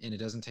 and it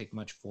doesn't take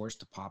much force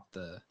to pop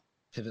the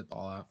pivot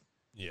ball out.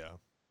 Yeah.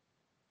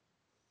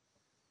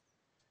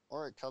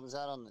 Or it comes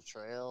out on the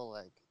trail.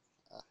 Like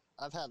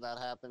I've had that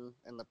happen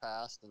in the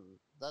past, and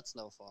that's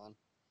no fun.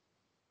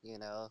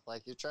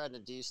 Like you're trying to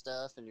do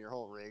stuff and your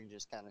whole rig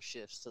just kind of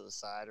shifts to the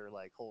side, or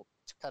like whole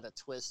kind of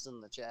twists in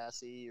the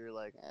chassis. You're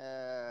like,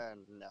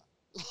 no.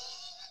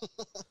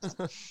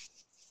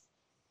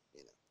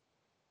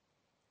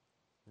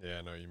 Yeah,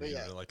 I know what you mean.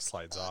 Yeah, It like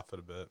slides off it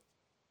a bit.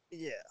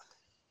 Yeah.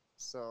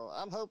 So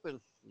I'm hoping,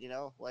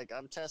 like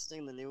I'm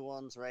testing the new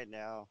ones right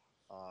now.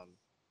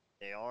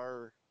 They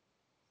are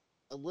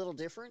a little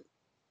different.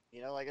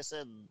 Like I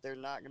said, they're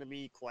not going to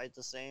be quite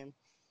the same.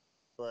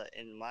 But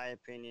in my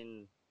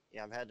opinion,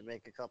 Yeah, I've had to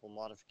make a couple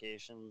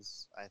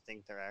modifications. I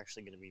think they're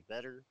actually going to be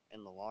better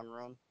in the long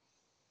run.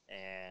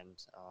 And,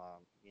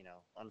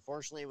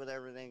 unfortunately with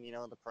everything,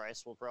 the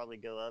price will probably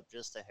go up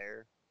just a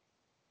hair,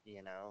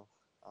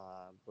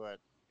 but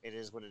it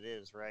is what it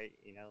is, right?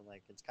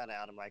 Like it's kind of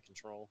out of my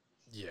control.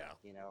 Yeah.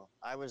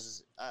 I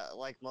was,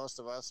 like most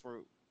of us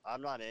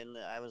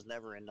I was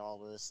never into all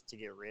this to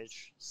get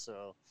rich.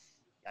 So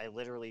I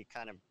literally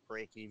kind of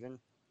break even,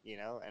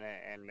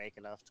 and make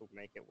enough to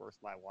make it worth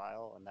my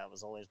while. And that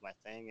was always my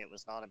thing. It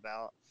was not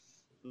about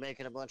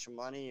making a bunch of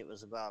money. It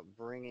was about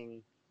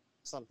bringing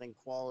something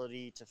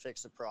quality to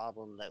fix a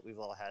problem that we've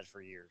all had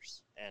for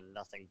years and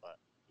nothing but,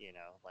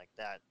 like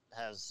that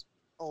has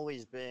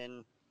always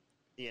been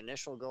the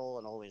initial goal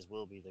and always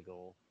will be the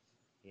goal,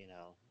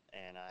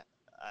 and I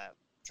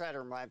try to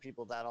remind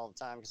people that all the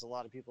time because a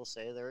lot of people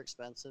say they're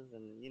expensive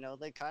and,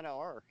 they kind of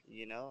are,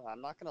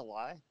 I'm not going to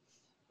lie,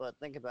 but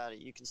think about it.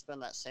 You can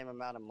spend that same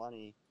amount of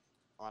money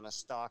on a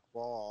stock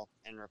ball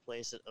and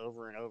replace it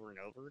over and over and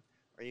over,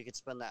 or you could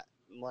spend that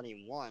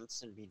money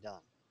once and be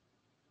done.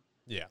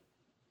 Yeah.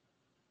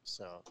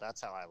 So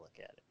that's how I look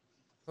at it.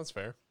 That's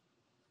fair.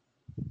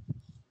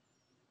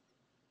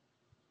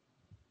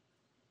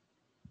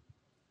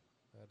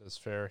 That is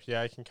fair.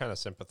 Yeah, I can kind of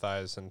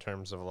sympathize in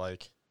terms of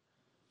like,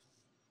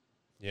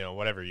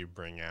 whatever you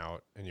bring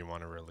out and you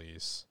want to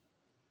release,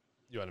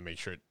 you want to make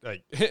sure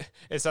like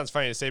it sounds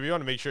funny to say, but you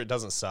want to make sure it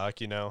doesn't suck,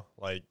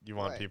 like you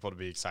want people to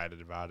be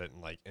excited about it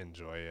and like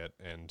enjoy it.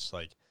 And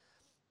like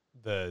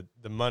the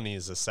money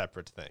is a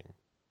separate thing,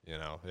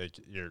 like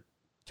you're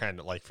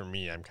kind of like, for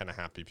me, I'm kind of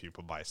happy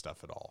people buy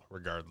stuff at all,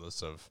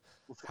 regardless of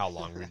how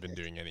long we've been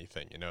doing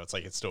anything, it's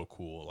like, it's still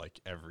cool. Like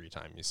every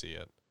time you see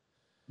it.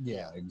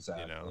 Yeah,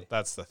 exactly.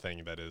 That's the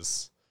thing that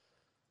is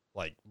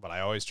like what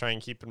I always try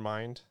and keep in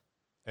mind.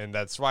 And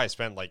that's why I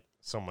spend like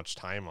so much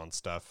time on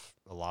stuff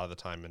a lot of the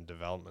time in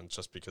development,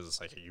 just because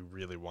it's like, you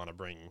really want to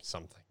bring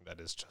something that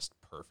is just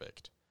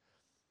perfect.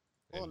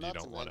 Well, and not you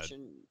don't to want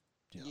mention,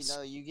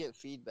 to, you get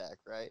feedback,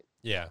 right?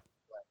 Yeah.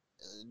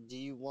 Do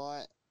you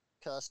want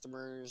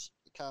customers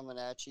coming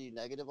at you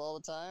negative all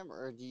the time,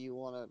 or do you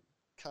want to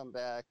come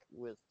back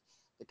with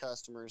the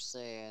customers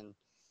saying,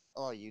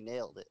 oh, you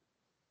nailed it,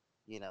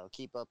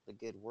 keep up the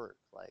good work?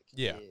 Like,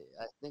 yeah,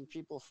 I think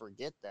people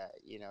forget that,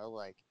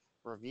 like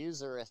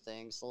reviews are a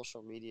thing,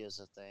 social media is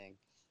a thing,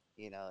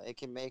 it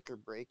can make or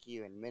break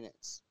you in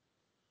minutes.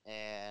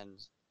 And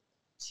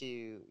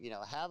to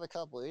have a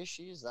couple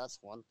issues, that's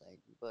one thing,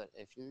 but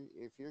if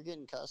you're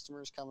getting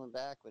customers coming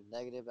back with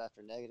negative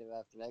after negative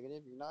after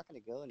negative, you're not going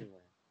to go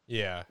anywhere.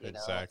 Yeah,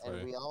 exactly.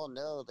 And we all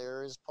know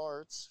there is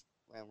parts,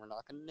 and we're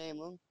not going to name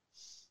them,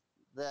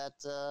 that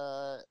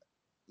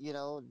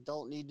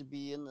don't need to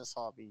be in this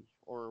hobby,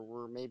 or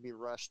were maybe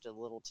rushed a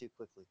little too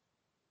quickly.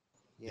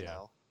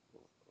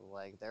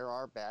 Like there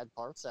are bad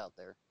parts out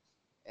there,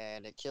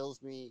 and it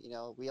kills me.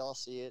 We all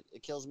see it.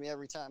 It kills me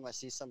every time I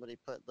see somebody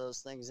put those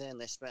things in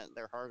they spent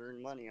their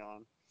hard-earned money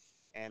on,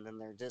 and then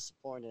they're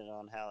disappointed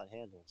on how it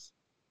handles.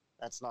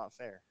 That's not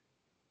fair.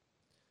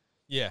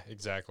 Yeah,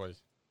 exactly.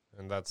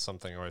 And that's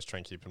something I always try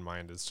and keep in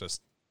mind. It's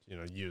just,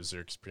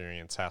 user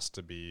experience has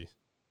to be,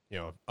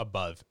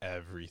 above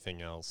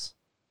everything else.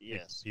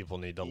 Yes. People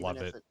need to love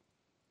it.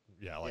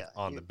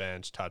 On the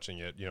bench, touching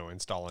it,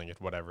 installing it,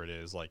 whatever it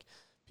is. Like,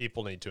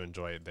 people need to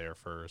enjoy it there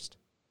first.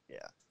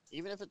 Yeah.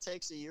 Even if it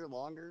takes a year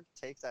longer,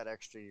 take that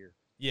extra year.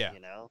 Yeah.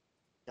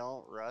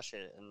 Don't rush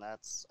it. And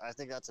I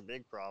think that's a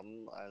big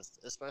problem,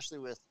 especially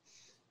with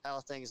how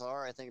things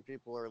are. I think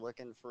people are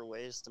looking for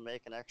ways to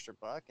make an extra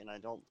buck, and I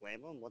don't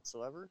blame them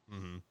whatsoever.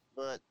 Mm-hmm.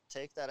 But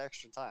take that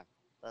extra time.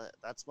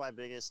 That's my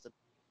biggest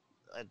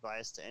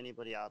advice to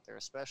anybody out there,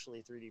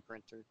 especially 3D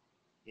printer,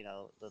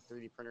 the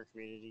 3D printer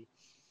community.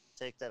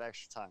 Take that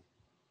extra time,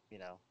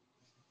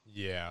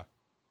 Yeah.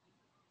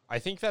 I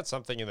think that's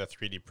something in the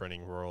 3D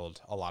printing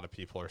world a lot of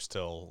people are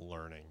still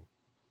learning.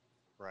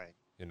 Right.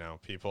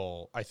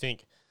 People, I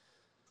think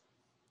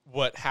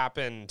what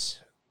happened,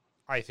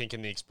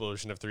 in the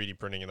explosion of 3D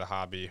printing in the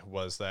hobby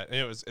was that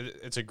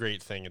it's a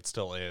great thing. It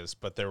still is,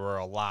 but there were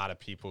a lot of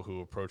people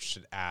who approached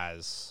it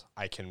as,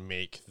 I can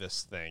make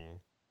this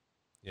thing,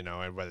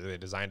 and whether they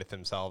designed it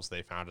themselves,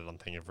 they found it on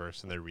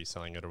Thingiverse and they're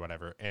reselling it or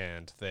whatever.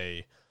 And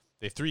they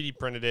 3D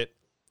printed it.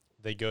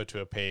 They go to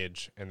a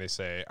page and they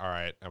say, all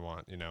right, I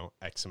want,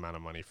 X amount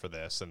of money for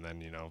this. And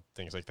then,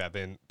 things like that.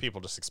 Then people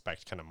just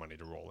expect kind of money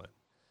to roll in.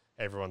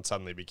 Everyone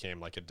suddenly became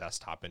like a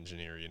desktop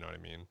engineer. You know what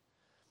I mean?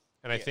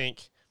 And I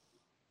think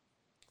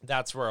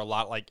that's where a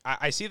lot, like,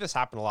 I see this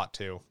happen a lot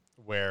too,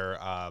 where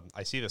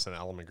I see this in an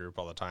element group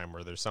all the time,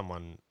 where there's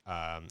someone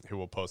who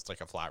will post like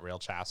a flat rail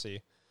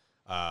chassis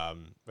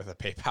with a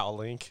PayPal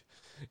link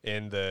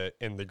in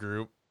the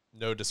group,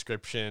 no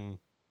description,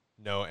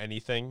 no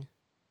anything.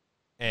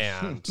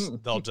 And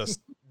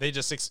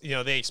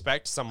they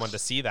expect someone to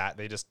see that.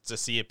 They just to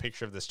see a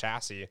picture of this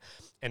chassis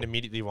and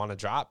immediately want to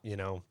drop,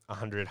 $100,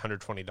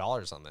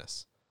 $120 on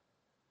this.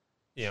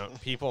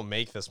 People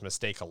make this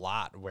mistake a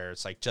lot, where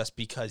it's like, just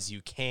because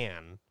you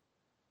can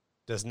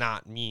does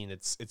not mean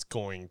it's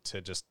going to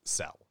just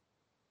sell.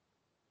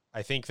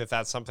 I think that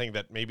that's something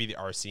that maybe the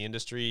RC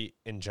industry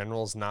in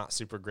general is not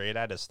super great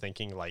at, is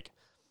thinking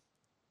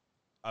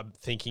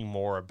thinking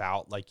more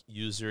about like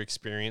user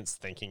experience,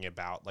 thinking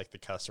about like the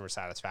customer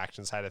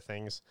satisfaction side of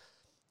things.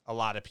 A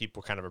lot of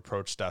people kind of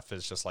approach stuff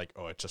as just like,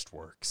 oh, it just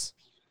works.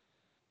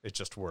 It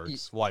just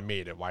works. Well, I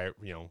made it. Why,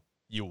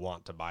 you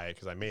want to buy it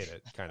because I made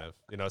it, kind of,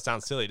 it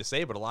sounds silly to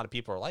say, but a lot of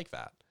people are like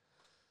that.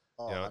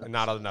 And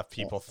not enough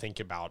people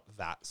think about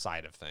that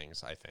side of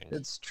things, I think.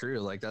 It's true.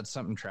 Like, that's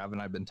something Trav and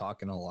I've been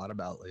talking a lot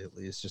about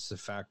lately. It's just the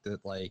fact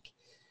that, like,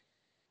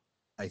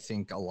 I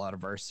think a lot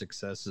of our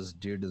success is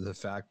due to the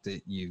fact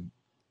that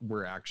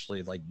we're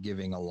actually like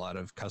giving a lot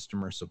of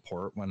customer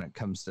support when it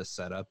comes to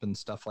setup and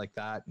stuff like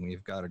that. And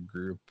we've got a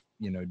group,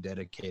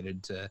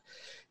 dedicated to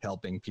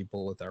helping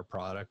people with our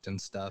product and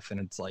stuff. And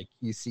it's like,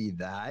 you see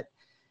that,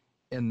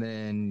 and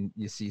then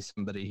you see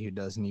somebody who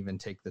doesn't even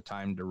take the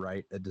time to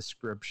write a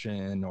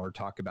description or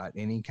talk about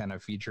any kind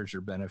of features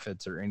or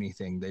benefits or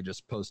anything. They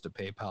just post a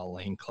PayPal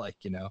link, like,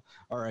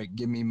 all right,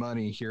 give me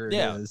money. Here it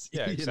is.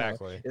 Yeah,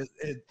 exactly.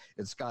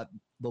 It's got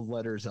the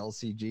letters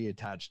LCG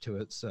attached to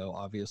it, so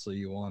obviously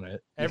you want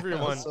it.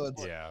 Everyone,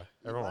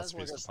 everyone wants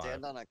to go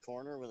stand on a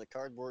corner with a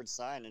cardboard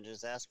sign and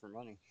just ask for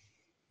money.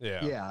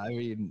 Yeah. I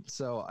mean,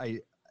 so I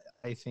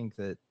think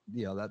that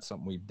that's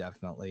something we've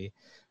definitely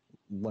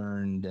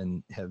learned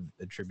and have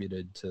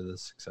attributed to the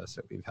success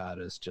that we've had,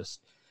 is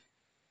just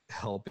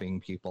helping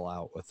people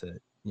out with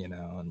it,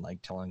 and like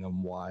telling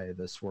them why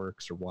this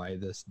works or why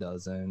this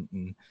doesn't,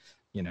 and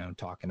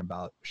talking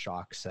about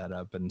shock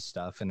setup and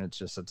stuff. And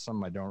it's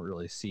something I don't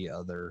really see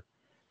other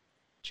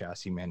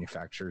chassis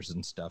manufacturers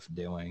and stuff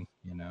doing,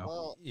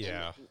 Well,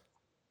 yeah,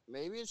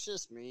 maybe it's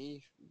just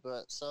me,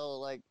 but so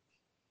like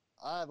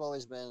I've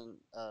always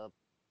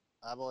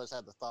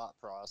had the thought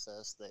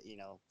process that,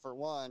 for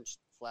one,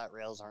 flat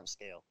rails aren't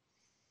scale,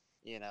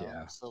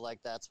 Yeah. So like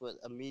that's what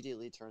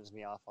immediately turns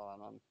me off on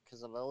them,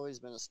 because I've always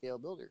been a scale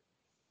builder,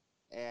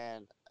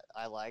 and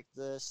I like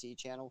the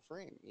C-channel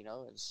frame.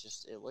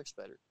 It looks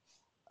better.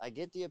 I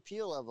get the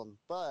appeal of them,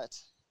 but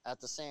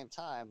at the same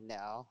time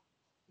now,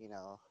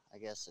 I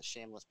guess a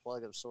shameless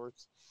plug of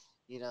sorts,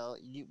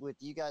 with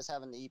you guys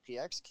having the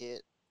EPX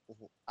kit,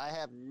 I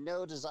have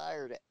no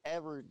desire to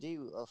ever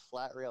do a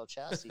flat rail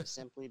chassis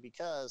simply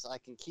because I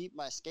can keep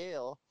my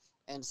scale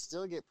and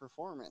still get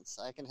performance.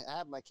 I can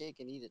have my cake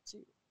and eat it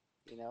too,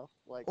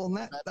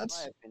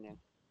 that's my opinion.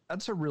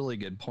 That's a really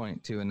good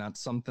point too. And that's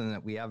something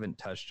that we haven't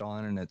touched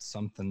on. And it's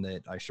something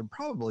that I should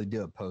probably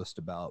do a post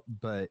about,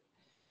 but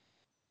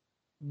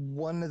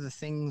one of the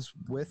things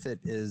with it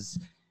is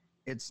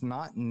it's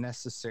not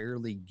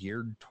necessarily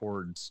geared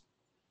towards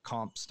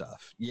comp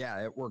stuff.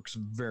 Yeah, it works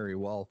very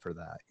well for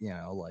that.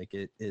 Like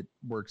it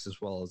works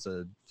as well as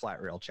a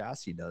flat rail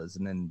chassis does,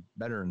 and then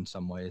better in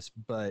some ways.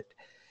 But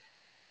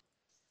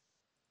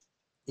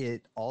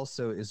it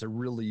also is a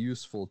really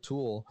useful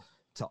tool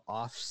to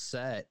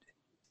offset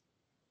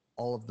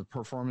all of the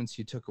performance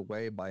you took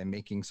away by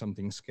making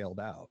something scaled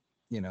out.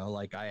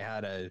 Like I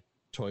had a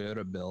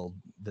Toyota build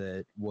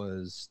that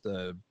was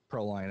the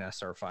Proline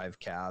SR5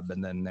 cab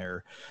and then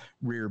their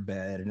rear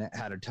bed, and it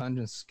had a ton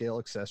of scale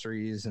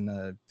accessories and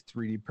a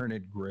 3D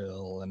printed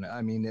grill. And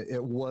I mean,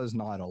 it was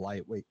not a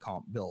lightweight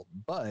comp build,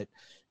 but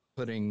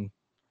putting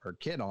our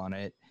kit on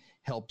it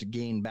helped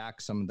gain back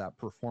some of that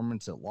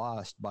performance it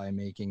lost by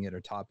making it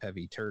a top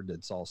heavy turd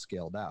that's all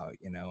scaled out,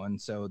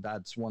 And so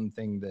that's one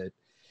thing that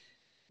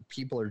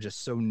people are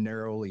just so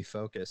narrowly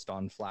focused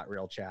on flat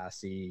rail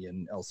chassis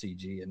and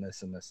LCG and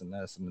this and this and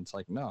this. And it's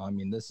like, no, I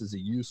mean, this is a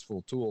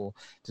useful tool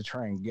to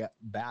try and get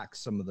back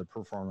some of the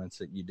performance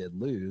that you did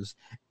lose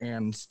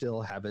and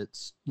still have it,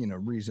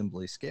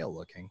 reasonably scale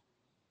looking.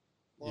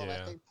 Well,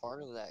 yeah. I think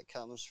part of that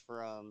comes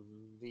from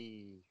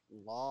the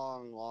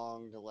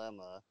long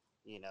dilemma,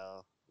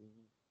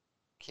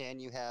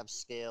 can you have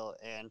scale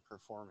and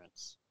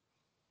performance?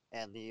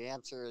 And the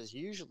answer is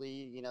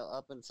usually,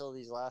 up until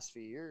these last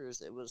few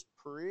years, it was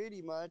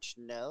pretty much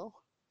no.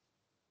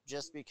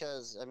 Just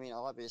because, I mean,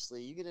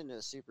 obviously, you get into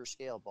a super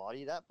scale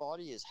body, that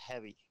body is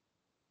heavy.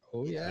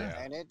 Oh,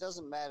 yeah. And it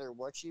doesn't matter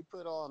what you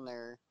put on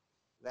there,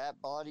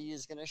 that body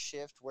is going to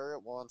shift where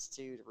it wants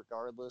to,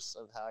 regardless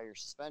of how your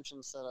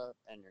suspension's set up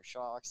and your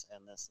shocks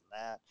and this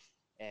and that.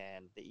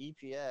 And the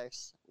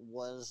EPX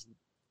was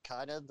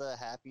kind of the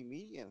happy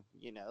medium,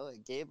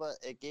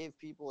 it gave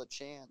people a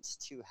chance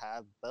to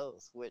have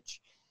both, which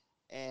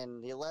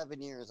in the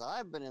 11 years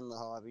I've been in the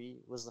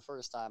hobby was the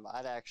first time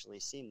I'd actually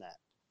seen that.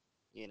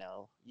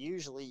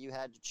 Usually you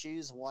had to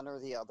choose one or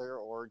the other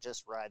or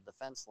just ride the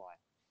fence line,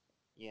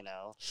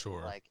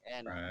 Sure.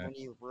 When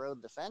you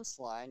rode the fence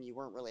line, you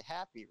weren't really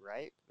happy,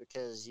 right?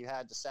 Because you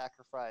had to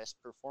sacrifice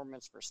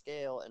performance for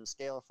scale and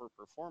scale for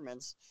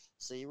performance,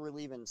 so you were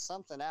leaving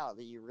something out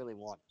that you really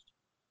wanted.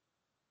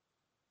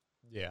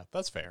 Yeah,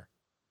 that's fair.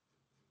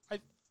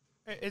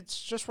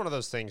 It's just one of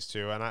those things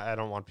too, and I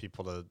don't want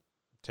people to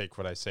take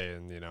what I say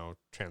and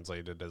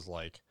translate it as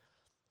like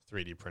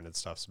 3D printed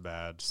stuff's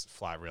bad,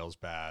 flat rail's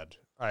bad.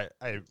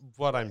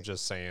 I'm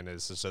just saying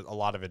is that a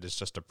lot of it is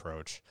just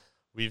approach.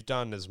 We've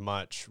done as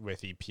much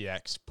with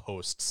EPX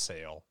post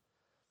sale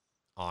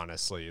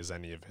honestly, as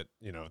any of it,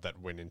 that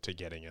went into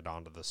getting it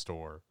onto the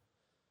store,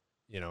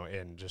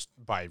 and just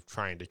by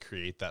trying to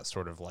create that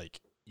sort of like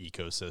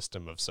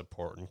ecosystem of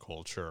support and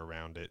culture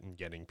around it and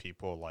getting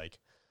people like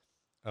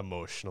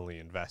emotionally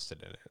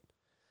invested in it.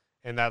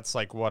 And that's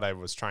like what I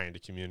was trying to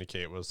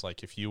communicate was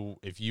like, if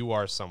you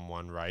are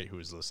someone, right, who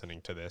is listening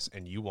to this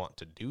and you want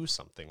to do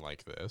something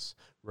like this,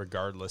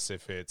 regardless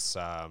if it's,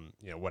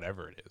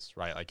 whatever it is,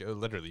 right? Like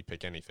literally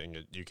pick anything.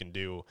 You can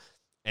do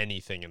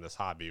anything in this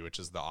hobby, which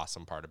is the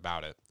awesome part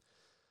about it.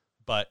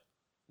 But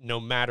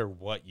no matter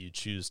what you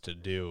choose to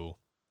do,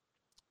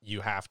 you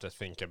have to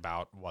think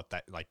about what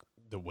that, like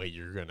the way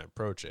you're going to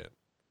approach it.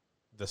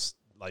 This,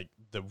 like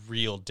the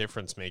real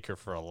difference maker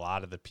for a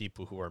lot of the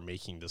people who are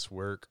making this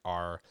work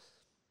are,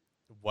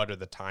 what are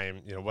the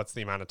time, what's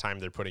the amount of time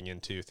they're putting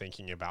into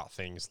thinking about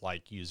things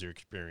like user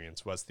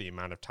experience? What's the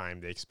amount of time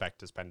they expect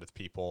to spend with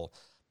people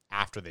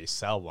after they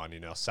sell one?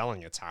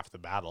 Selling it's half the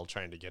battle.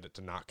 Trying to get it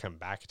to not come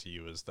back to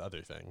you is the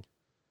other thing.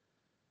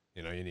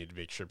 You need to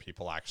make sure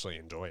people actually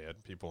enjoy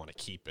it. People want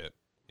to keep it.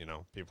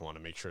 People want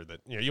to make sure that,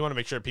 you want to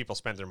make sure people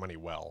spend their money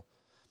well.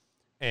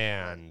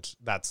 And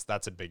that's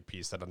a big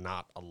piece that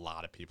not a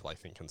lot of people, I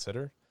think,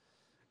 consider.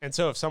 And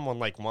so if someone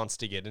like wants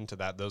to get into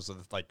that, those are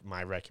like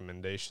my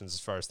recommendations as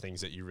far as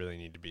things that you really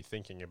need to be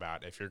thinking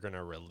about. If you're going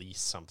to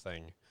release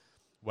something,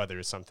 whether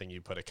it's something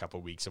you put a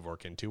couple weeks of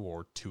work into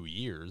or 2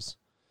 years,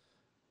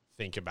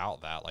 think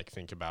about that. Like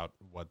think about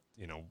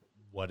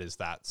what is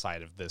that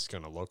side of this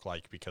going to look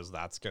like? Because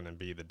that's going to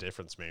be the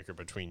difference maker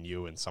between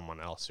you and someone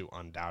else who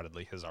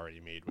undoubtedly has already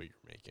made what you're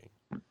making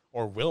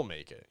or will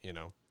make it.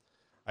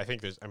 I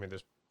think there's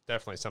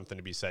definitely something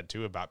to be said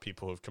too about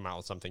people who've come out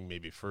with something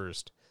maybe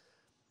first.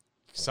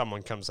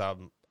 Someone comes out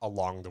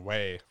along the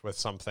way with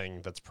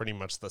something that's pretty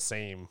much the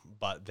same,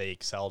 but they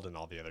excelled in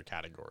all the other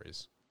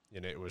categories.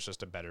 It was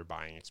just a better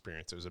buying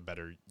experience. It was a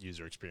better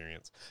user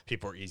experience.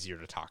 People are easier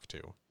to talk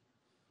to.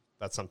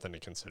 That's something to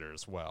consider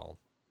as well.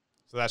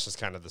 So that's just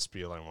kind of the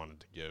spiel I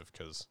wanted to give,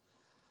 because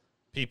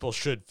people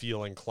should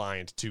feel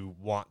inclined to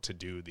want to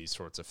do these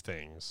sorts of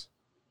things.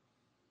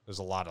 There's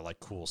a lot of like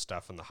cool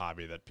stuff in the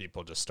hobby that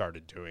people just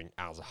started doing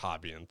as a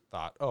hobby and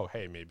thought, oh,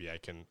 hey, maybe I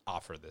can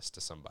offer this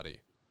to somebody.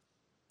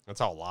 That's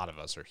how a lot of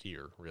us are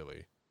here,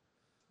 really.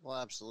 Well,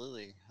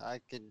 absolutely. I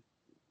could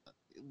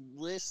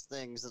list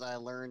things that I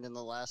learned in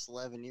the last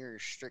 11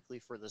 years strictly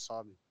for this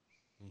hobby.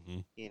 Mm-hmm.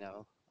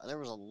 There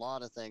was a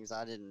lot of things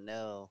I didn't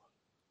know,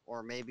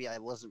 or maybe I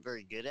wasn't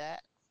very good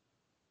at,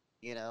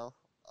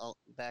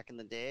 back in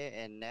the day.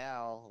 And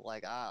now,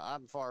 like,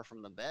 I'm far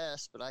from the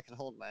best, but I can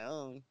hold my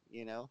own,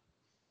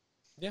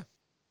 Yeah.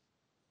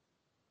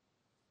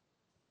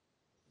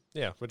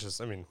 Yeah, which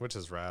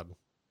is rad.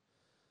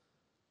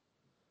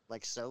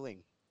 Like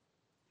sewing.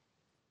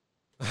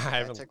 I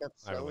haven't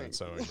been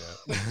sewing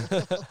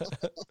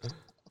yet.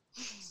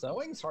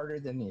 Sewing's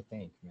harder than you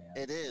think, man.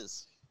 It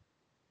is.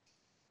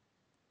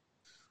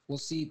 Well,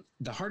 see,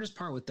 the hardest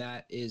part with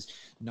that is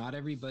not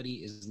everybody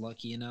is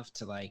lucky enough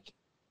to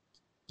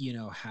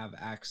have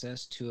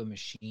access to a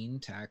machine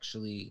to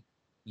actually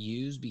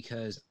use,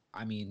 because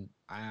I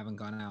haven't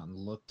gone out and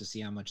looked to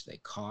see how much they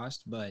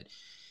cost, but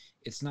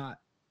it's not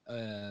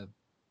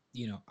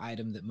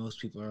item that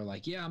most people are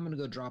like, yeah, I'm going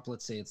to go drop,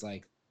 let's say it's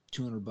like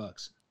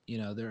 $200.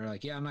 They're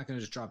like, yeah, I'm not going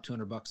to just drop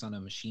 $200 on a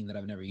machine that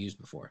I've never used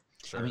before.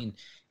 Sure.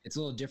 It's a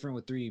little different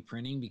with 3D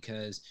printing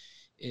because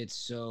it's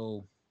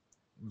so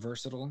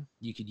versatile.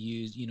 You could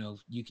use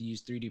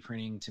 3D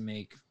printing to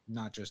make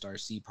not just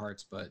RC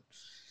parts, but,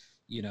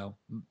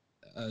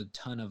 a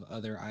ton of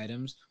other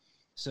items.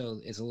 So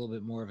it's a little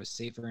bit more of a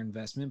safer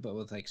investment. But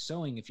with like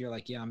sewing, if you're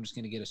like, yeah, I'm just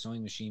going to get a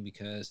sewing machine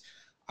because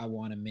I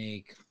want to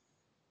make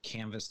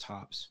canvas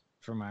tops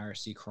for my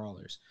RC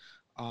crawlers,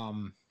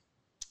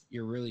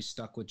 you're really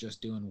stuck with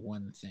just doing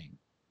one thing,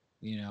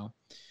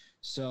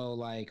 so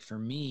like for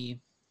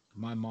me,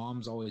 my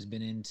mom's always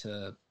been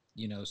into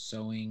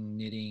sewing,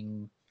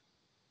 knitting,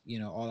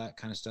 all that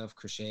kind of stuff,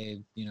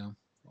 crochet,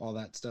 all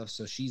that stuff.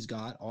 So she's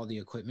got all the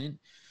equipment.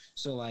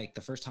 So like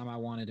the first time I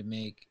wanted to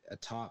make a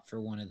top for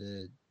one of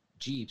the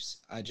Jeeps,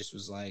 I just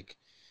was like,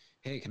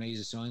 hey, can I use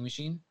a sewing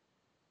machine?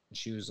 And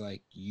she was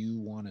like, you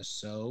want to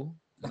sew?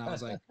 And I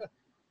was like,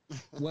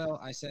 well,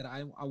 I said,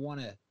 I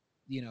want to,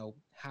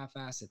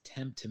 half-ass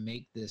attempt to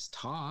make this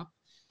top.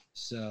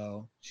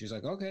 So she was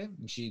like, okay.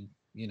 And she,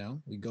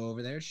 we go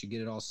over there, she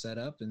get it all set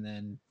up and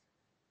then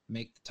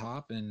make the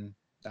top, and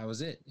that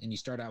was it. And you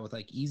start out with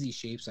like easy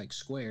shapes like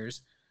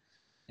squares,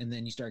 and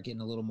then you start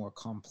getting a little more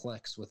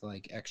complex with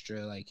like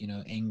extra like,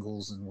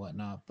 angles and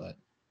whatnot. But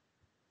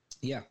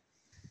yeah.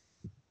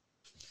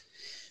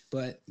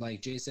 But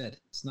like Jay said,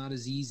 it's not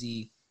as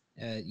easy,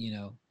 as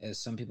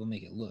some people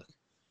make it look.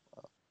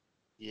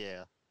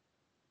 Yeah,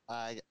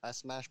 I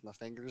smash my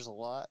fingers a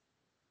lot.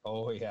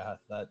 Oh yeah,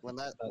 when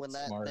that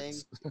thing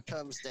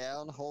comes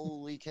down,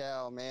 holy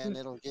cow, man,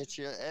 it'll get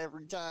you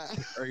every time.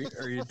 Are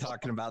you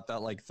talking about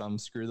that like thumb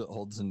screw that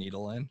holds the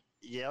needle in?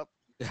 Yep,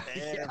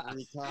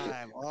 every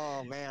time.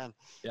 Oh man.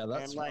 Yeah,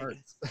 that's smart.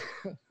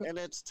 And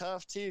it's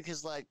tough too,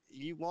 because like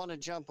you want to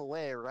jump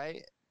away,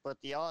 right? but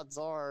the odds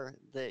are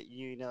that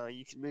you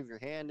can move your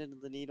hand into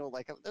the needle.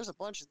 Like there's a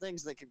bunch of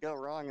things that could go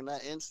wrong in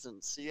that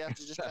instance. So you have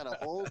to just kind of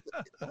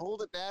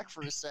hold it back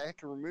for a sec,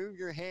 remove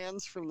your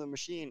hands from the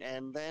machine,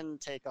 and then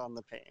take on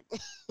the pain.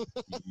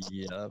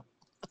 Yep.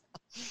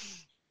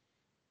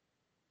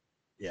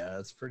 Yeah,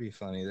 it's pretty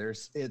funny.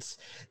 It's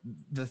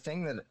the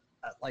thing that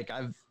like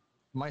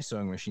my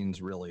sewing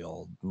machine's really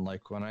old.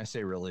 Like when I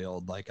say really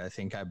old, like I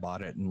think I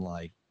bought it in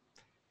like,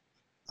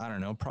 I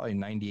don't know, probably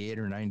 98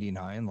 or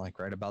 99, like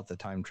right about the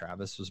time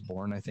Travis was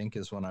born, I think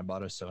is when I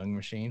bought a sewing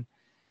machine.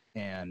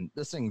 And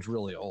this thing's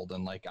really old.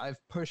 And like I've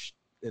pushed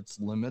its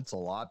limits a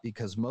lot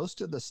because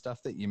most of the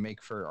stuff that you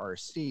make for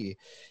RC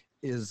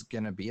is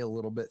going to be a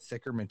little bit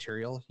thicker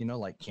material,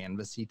 like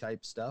canvasy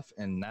type stuff.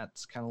 And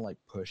that's kind of like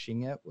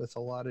pushing it with a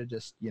lot of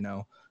just,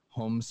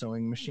 home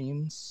sewing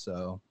machines.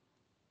 So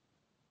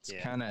it's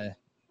kind of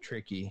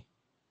tricky,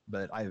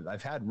 but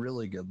I've had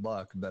really good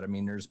luck. But I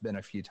mean, there's been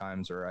a few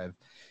times where I've,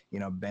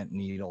 bent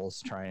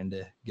needles trying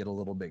to get a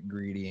little bit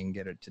greedy and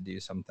get it to do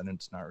something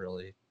it's not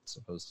really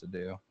supposed to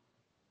do.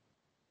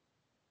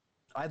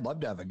 I'd love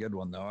to have a good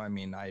one though. I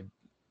mean,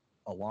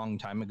 a long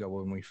time ago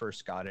when we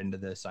first got into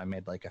this, I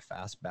made like a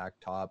fast back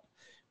top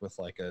with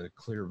like a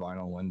clear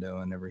vinyl window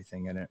and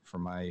everything in it for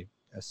my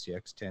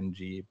SCX 10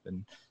 Jeep.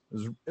 And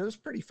it was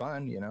pretty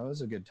fun, it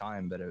was a good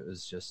time, but it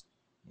was just,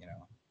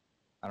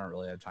 I don't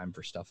really have time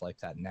for stuff like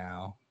that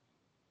now.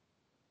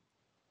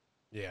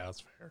 Yeah,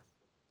 that's fair.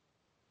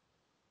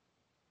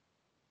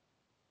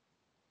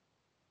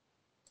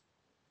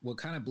 What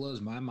kind of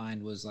blows my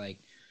mind was like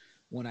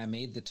when I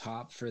made the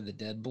top for the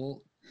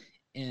deadbolt,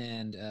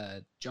 and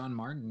John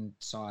Martin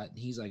saw it, and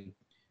he's like,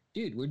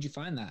 dude, where'd you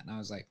find that? And I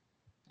was like,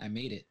 I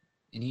made it.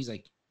 And he's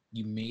like,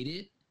 you made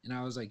it? And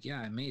I was like, yeah,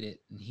 I made it.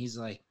 And he's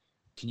like,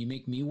 can you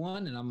make me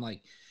one? And I'm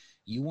like,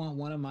 you want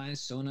one of my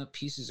sewn up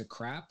pieces of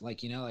crap? Like,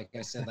 like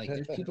I said, like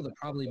there's people that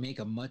probably make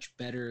a much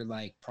better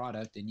like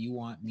product, and you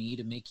want me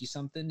to make you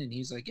something? And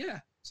he's like, yeah.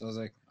 So I was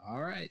like,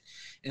 all right.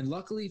 And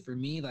luckily for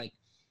me, like,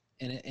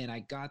 and I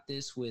got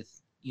this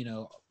with,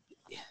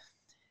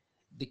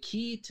 the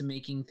key to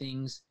making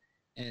things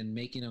and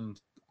making them,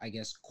 I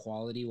guess,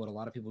 quality, what a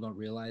lot of people don't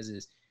realize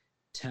is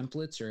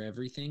templates are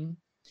everything.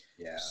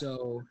 Yeah.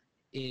 So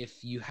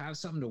if you have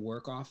something to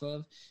work off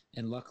of,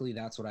 and luckily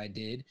that's what I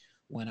did,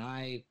 when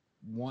I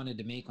wanted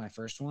to make my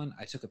first one,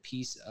 I took a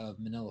piece of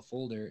manila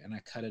folder and I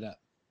cut it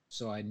up.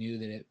 So I knew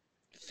that it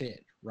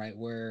fit right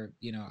where,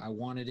 I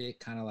wanted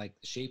it, kind of like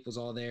the shape was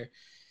all there.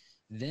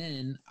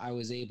 Then I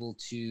was able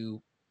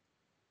to,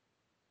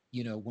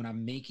 when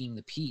I'm making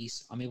the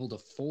piece, I'm able to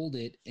fold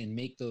it and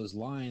make those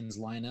lines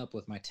line up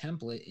with my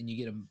template, and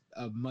you get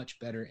a much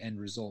better end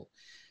result.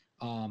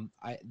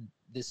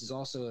 This is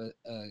also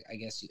I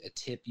guess a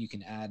tip you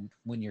can add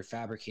when you're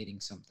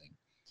fabricating something.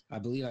 I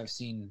believe I've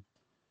seen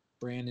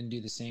Brandon do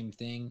the same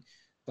thing,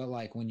 but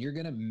like when you're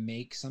going to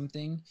make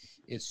something,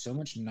 it's so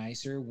much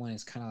nicer when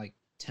it's kind of like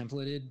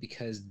templated,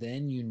 because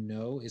then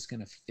it's going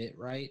to fit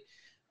right.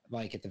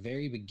 Like at the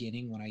very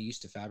beginning when I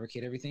used to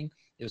fabricate everything,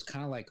 it was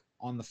kind of like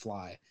on the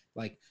fly,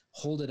 like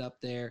hold it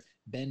up there,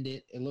 bend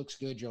it, it looks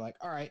good, you're like,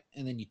 all right,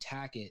 and then you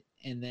tack it.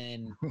 And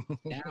then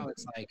now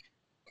it's like,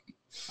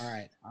 all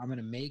right, I'm going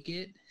to make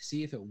it,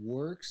 see if it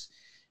works.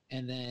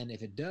 And then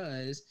if it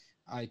does,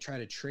 I try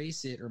to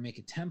trace it or make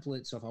a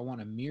template. So if I want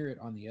to mirror it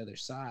on the other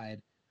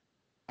side,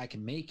 I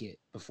can make it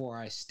before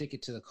I stick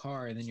it to the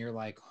car. And then you're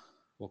like,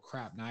 well,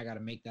 crap, now I got to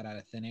make that out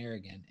of thin air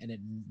again. And it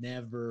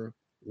never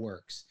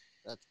works.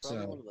 That's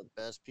probably one of the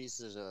best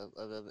pieces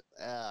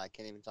I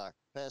can't even talk.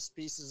 Best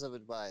pieces of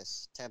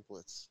advice,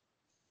 templates.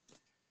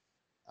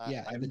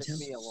 Yeah, it took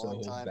me a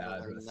long time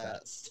to learn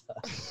that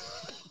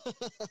stuff.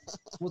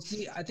 Well,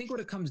 see, I think what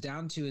it comes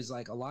down to is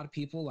like a lot of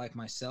people like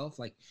myself,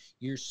 like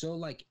you're so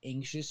like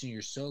anxious and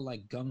you're so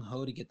like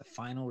gung-ho to get the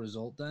final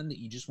result done that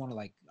you just want to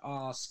like,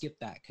 I'll skip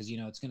that because,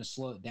 it's going to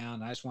slow it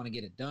down. I just want to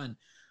get it done.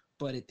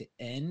 But at the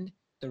end,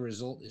 the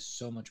result is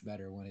so much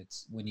better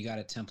when you got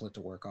a template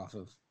to work off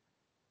of.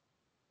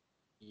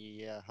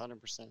 Yeah,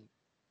 100%.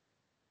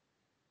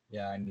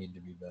 Yeah, I need to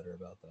be better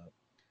about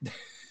that.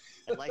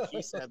 And like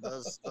he said,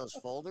 those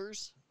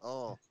folders,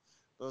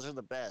 those are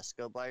the best.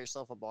 Go buy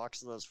yourself a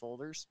box of those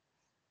folders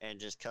and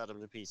just cut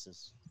them to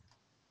pieces.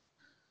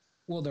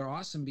 Well, they're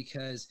awesome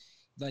because,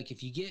 like,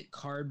 if you get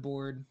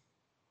cardboard,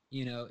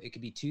 it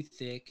could be too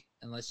thick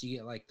unless you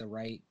get, like, the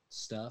right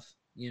stuff,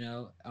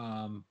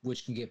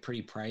 which can get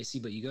pretty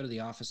pricey. But you go to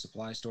the office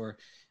supply store,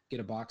 get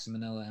a box of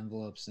manila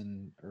envelopes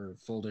or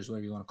folders,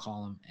 whatever you want to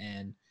call them,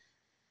 and,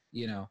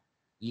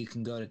 you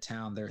can go to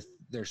town.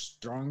 They're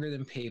stronger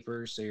than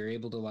paper, so you're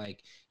able to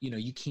like,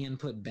 you can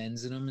put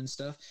bends in them and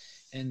stuff.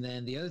 And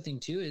then the other thing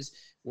too is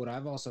what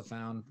I've also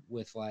found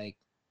with like,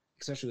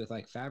 especially with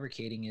like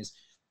fabricating, is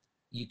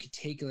you could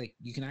take like,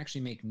 you can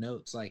actually make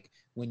notes. Like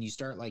when you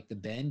start like the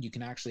bend, you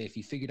can actually, if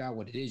you figured out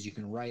what it is, you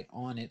can write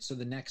on it. So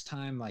the next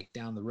time, like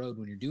down the road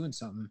when you're doing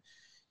something,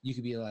 you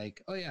could be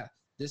like, oh yeah,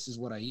 this is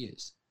what I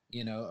use,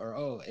 or,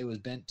 oh, it was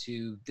bent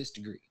to this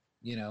degree,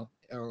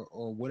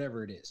 or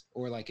whatever it is.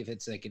 Or like if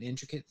it's like an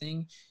intricate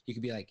thing, you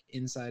could be like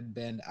inside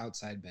bend,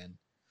 outside bend.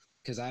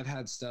 Because I've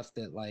had stuff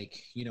that,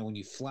 like, when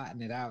you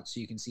flatten it out so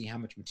you can see how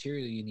much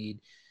material you need,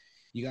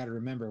 you got to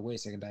remember, wait a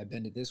second, did I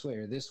bend it this way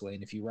or this way?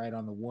 And if you write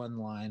on the one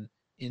line,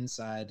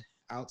 inside,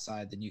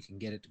 outside, then you can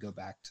get it to go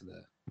back to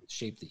the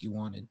shape that you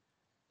wanted.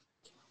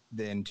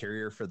 The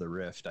interior for the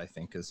Rift, I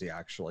think, is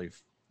actually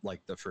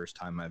like the first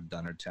time I've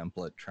done a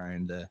template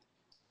trying to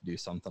do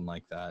something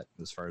like that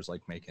as far as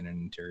like making an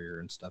interior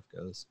and stuff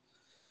goes.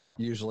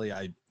 Usually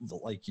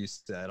like you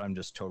said, I'm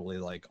just totally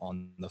like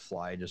on the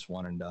fly, just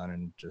one and done,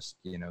 and just,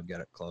 get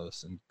it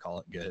close and call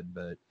it good.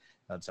 But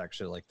that's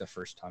actually like the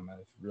first time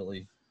I've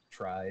really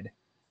tried.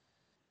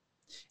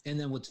 And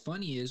then what's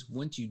funny is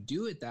once you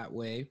do it that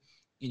way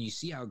and you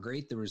see how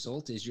great the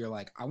result is, you're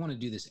like, I want to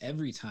do this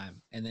every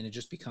time. And then it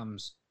just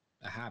becomes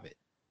a habit.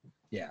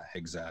 Yeah,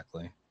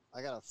 exactly.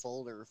 I got a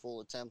folder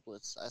full of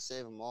templates. I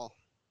save them all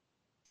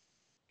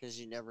because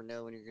you never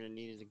know when you're going to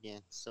need it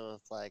again. So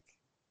if like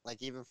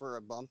even for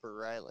a bumper,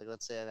 right? Like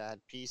let's say I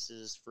had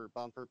pieces for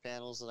bumper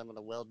panels that I'm going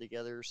to weld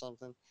together or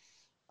something,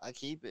 I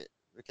keep it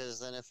because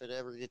then if it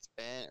ever gets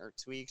bent or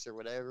tweaks or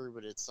whatever,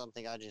 but it's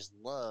something I just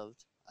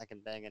loved, I can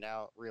bang it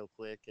out real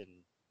quick and,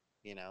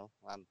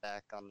 I'm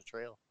back on the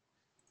trail.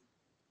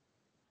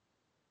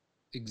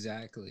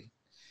 Exactly.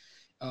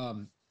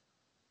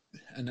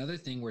 Another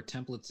thing where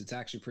templates, it's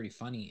actually pretty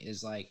funny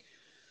is like,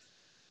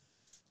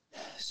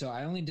 so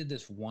I only did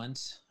this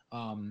once.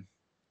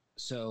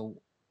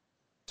 So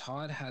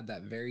Todd had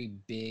that very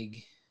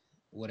big,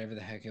 whatever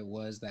the heck it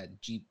was,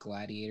 that Jeep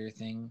Gladiator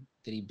thing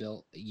that he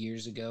built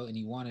years ago, and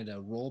he wanted a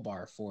roll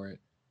bar for it.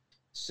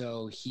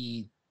 So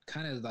he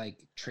kind of like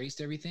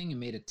traced everything and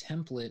made a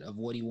template of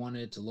what he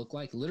wanted it to look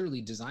like,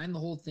 literally designed the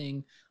whole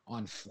thing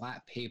on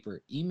flat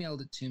paper,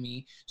 emailed it to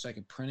me so I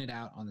could print it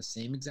out on the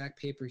same exact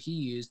paper he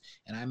used.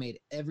 And I made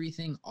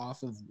everything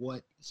off of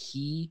what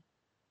he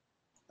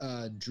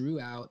drew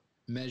out,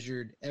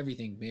 measured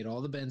everything, made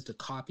all the bends to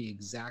copy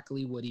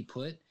exactly what he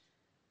put.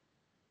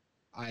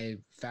 I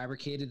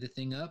fabricated the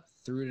thing up,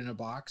 threw it in a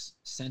box,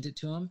 sent it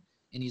to him.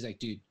 And he's like,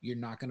 dude, you're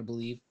not going to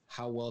believe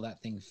how well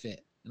that thing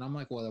fit. And I'm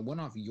like, well, it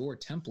went off your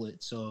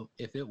template. So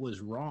if it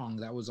was wrong,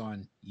 that was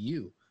on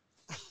you.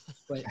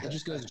 But it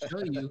just goes to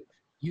show you,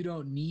 you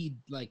don't need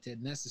like to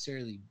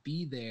necessarily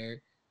be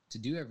there to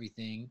do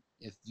everything.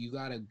 If you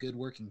got a good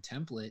working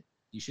template,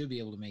 you should be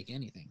able to make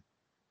anything.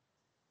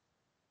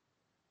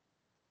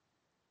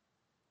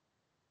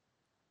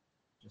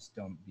 Just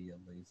don't be a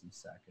lazy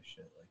sack of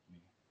shit like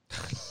me.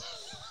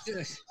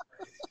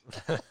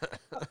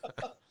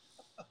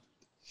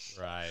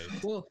 Right.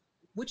 Well,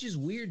 which is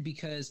weird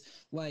because,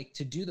 like,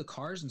 to do the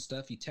cars and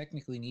stuff, you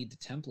technically need to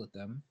template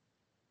them.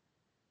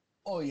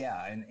 Oh,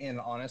 yeah. And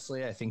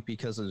honestly, I think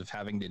because of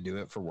having to do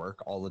it for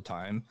work all the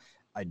time,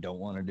 I don't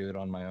want to do it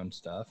on my own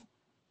stuff.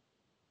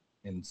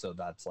 And so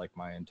that's like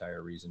my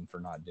entire reason for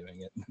not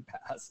doing it in the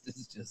past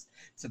is just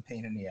it's a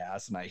pain in the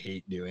ass and I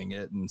hate doing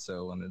it. And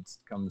so when it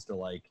comes to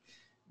like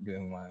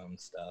doing my own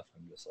stuff,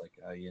 I'm just like,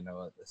 oh, you know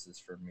what? This is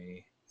for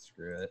me.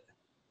 Screw it.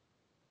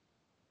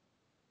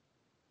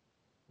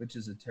 Which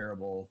is a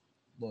terrible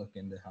look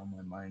into how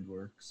my mind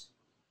works.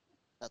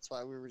 That's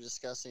why we were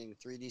discussing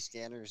 3D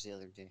scanners the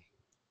other day.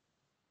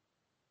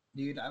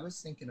 Dude, I was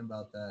thinking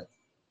about that.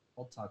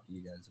 I'll talk to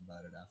you guys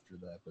about it after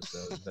the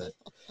episode, but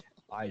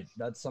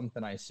that's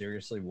something I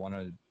seriously want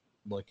to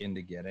look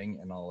into getting,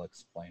 and I'll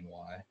explain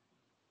why.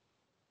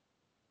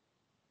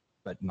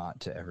 But not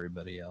to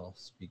everybody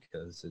else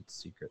because it's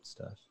secret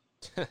stuff.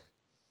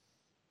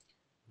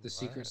 The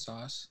secret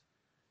sauce?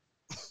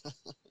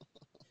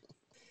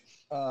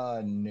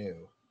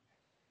 No.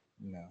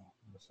 No,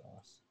 the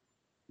sauce.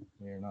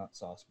 We're not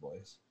sauce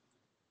boys.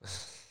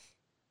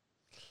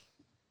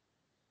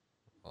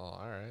 Oh,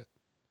 all right.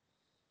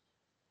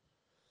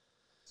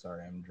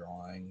 Sorry, I'm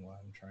drawing while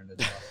I'm trying to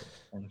drop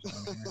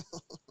it.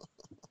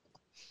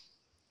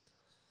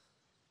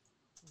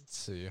 Let's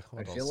see.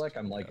 I feel like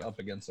I'm like up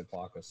against the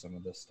clock with some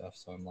of this stuff,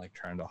 so I'm like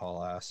trying to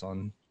haul ass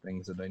on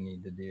things that I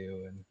need to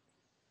do and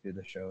do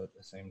the show at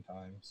the same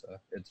time. So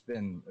it's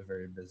been a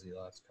very busy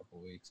last couple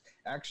of weeks.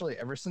 Actually,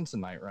 ever since the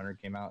Night Runner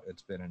came out,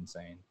 it's been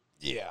insane.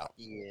 Yeah.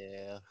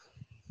 Yeah.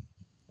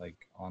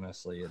 Like,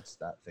 honestly, it's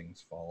that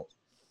thing's fault.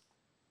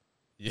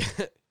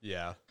 Yeah.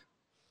 Yeah.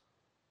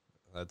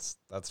 That's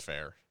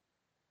fair.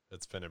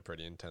 It's been a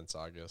pretty intense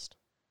August.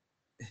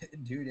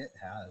 Dude, it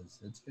has.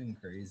 It's been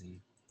crazy.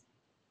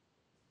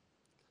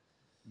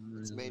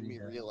 It's made me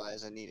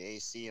realize I need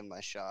AC in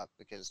my shop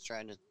because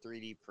trying to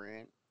 3D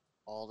print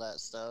all that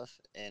stuff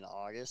in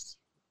August,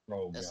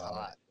 it's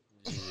hot.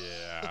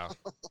 Yeah.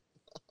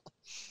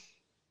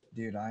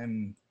 Dude,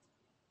 I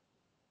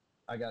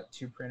got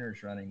two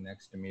printers running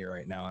next to me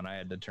right now, and I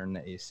had to turn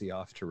the AC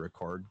off to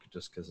record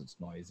just because it's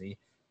noisy.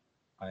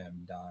 I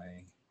am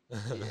dying.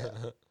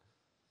 Yeah.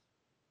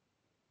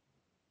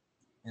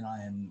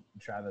 And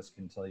Travis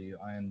can tell you,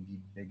 I am the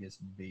biggest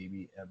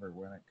baby ever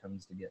when it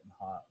comes to getting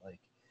hot. Like,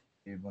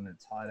 dude, when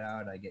it's hot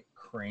out, I get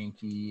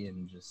cranky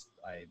and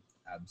I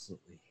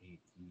absolutely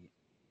hate heat.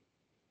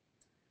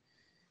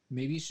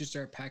 Maybe you should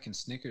start packing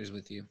Snickers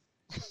with you.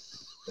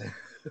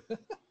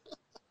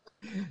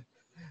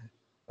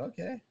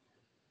 Okay.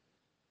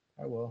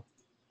 I will.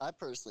 I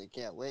personally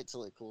can't wait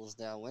till it cools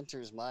down.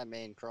 Winter's my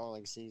main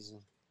crawling season.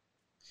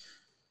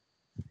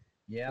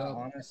 Yeah, Well-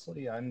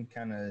 honestly, I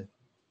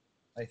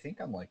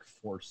think I'm like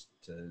forced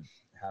to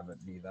have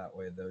it be that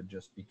way though,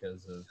 just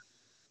because of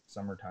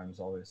summertime's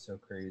always so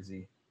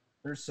crazy.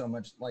 There's so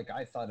much, like,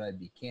 I thought I'd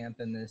be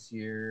camping this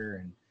year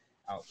and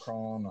out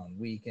crawling on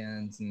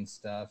weekends and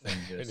stuff, and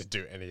I didn't just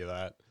do any of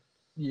that.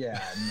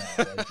 yeah,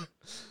 no, like,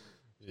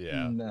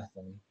 Yeah.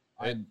 nothing.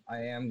 I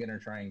am gonna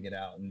try and get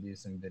out and do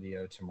some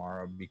video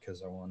tomorrow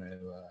because I want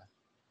to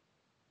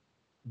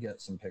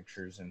get some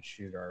pictures and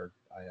shoot our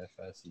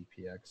IFS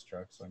EPX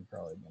truck. So I'm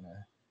probably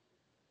gonna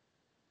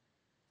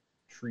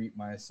treat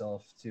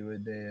myself to a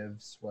day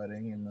of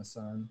sweating in the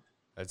sun.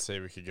 I'd say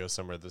we could go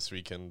somewhere this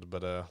weekend,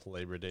 but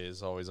Labor Day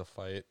is always a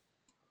fight.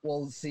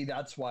 Well, see,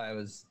 that's why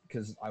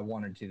because I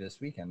wanted to this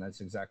weekend.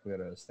 That's exactly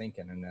what I was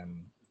thinking. And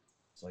then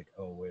it's like,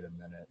 oh, wait a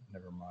minute.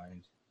 Never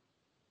mind.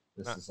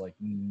 This is like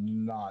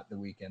not the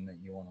weekend that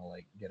you want to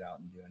like get out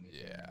and do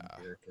anything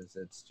here, because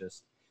it's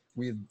just,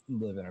 we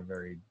live in a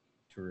very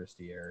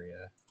touristy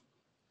area.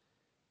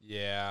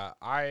 Yeah,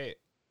 I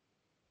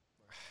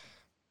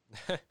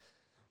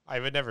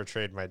would never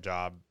trade my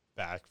job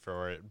back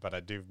for it, but I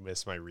do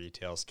miss my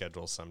retail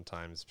schedule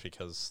sometimes,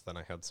 because then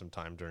I had some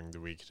time during the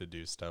week to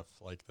do stuff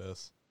like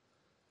this.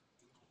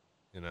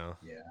 You know?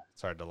 Yeah.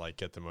 It's hard to like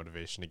get the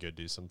motivation to go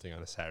do something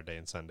on a Saturday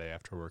and Sunday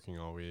after working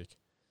all week.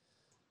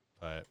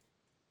 But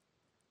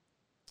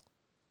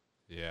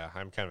yeah,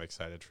 I'm kind of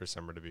excited for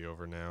summer to be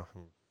over now.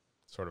 I'm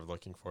sort of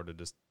looking forward to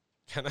just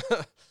kind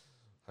of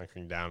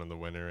hunkering down in the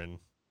winter and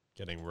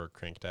getting work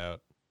cranked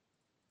out.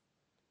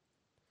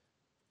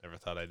 Never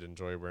thought I'd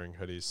enjoy wearing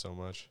hoodies so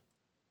much.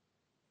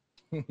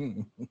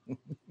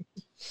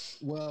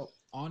 Well,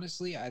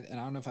 honestly, and I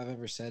don't know if I've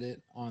ever said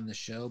it on the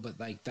show, but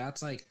like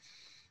that's like,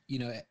 you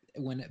know,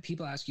 when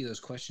people ask you those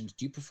questions,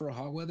 do you prefer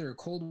hot weather or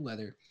cold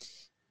weather?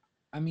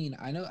 I mean,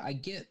 I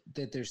get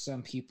that there's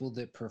some people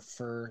that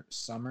prefer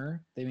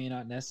summer. They may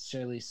not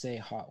necessarily say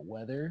hot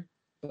weather,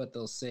 but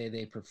they'll say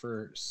they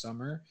prefer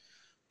summer.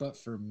 But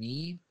for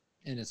me,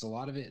 and it's a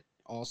lot of it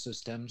also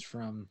stems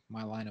from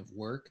my line of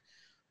work,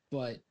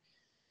 but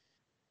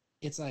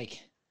it's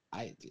like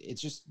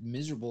it's just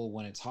miserable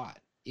when it's hot.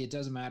 It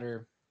doesn't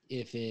matter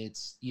if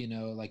it's, you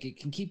know, like it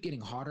can keep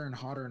getting hotter and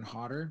hotter and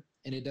hotter,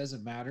 and it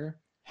doesn't matter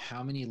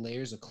how many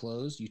layers of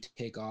clothes you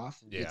take off,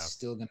 it's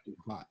still going to be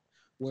hot.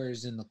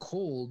 Whereas in the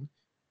cold,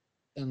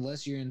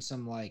 unless you're in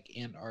some like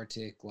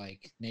Antarctic,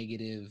 like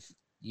negative,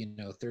 you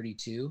know,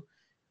 32,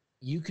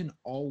 you can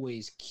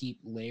always keep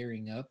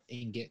layering up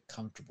and get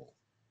comfortable.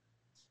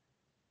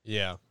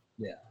 Yeah.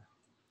 Yeah.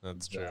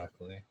 That's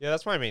exactly. true. Yeah,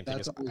 that's my main thing.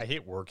 That's Is I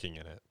hate working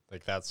in it.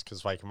 Like that's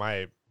because like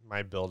my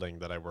building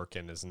that I work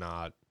in is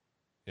not,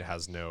 it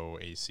has no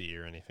AC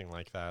or anything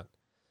like that.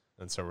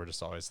 And so we're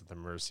just always at the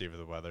mercy of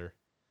the weather.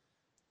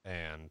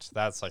 And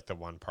that's like the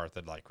one part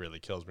that like really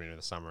kills me in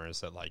the summer,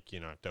 is that like, you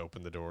know, I have to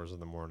open the doors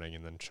in the morning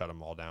and then shut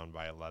them all down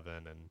by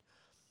 11 and,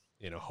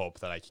 you know, hope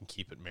that I can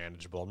keep it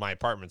manageable. And my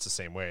apartment's the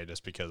same way,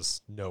 just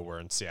because nowhere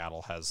in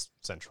Seattle has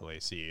central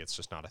AC. It's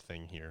just not a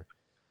thing here.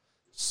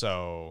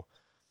 So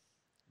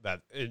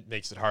that it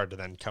makes it hard to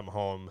then come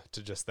home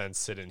to just then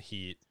sit in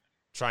heat,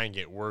 try and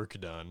get work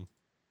done.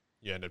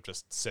 You end up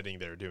just sitting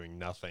there doing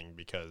nothing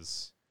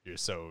because you're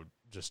so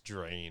just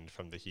drained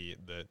from the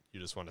heat that you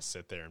just want to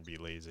sit there and be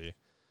lazy.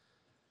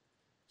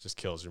 Just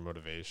kills your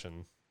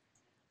motivation.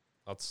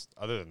 That's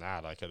other than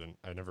that,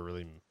 I never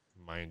really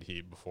mind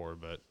heat before,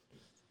 but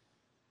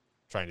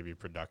trying to be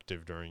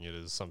productive during it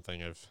is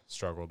something I've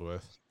struggled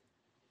with.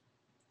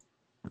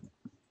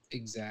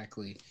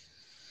 Exactly.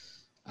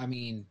 I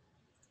mean,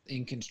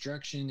 in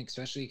construction,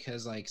 especially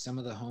because like some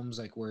of the homes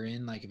like we're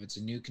in, like if it's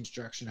a new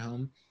construction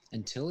home,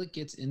 until it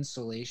gets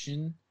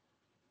insulation,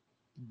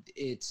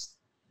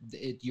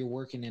 you're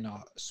working in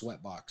a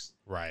sweat box,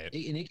 Right?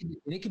 and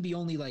it can be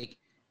only like,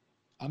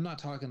 I'm not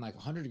talking like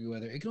 100-degree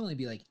weather. It can only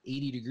be like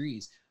 80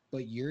 degrees,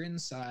 but you're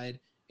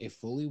inside a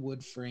fully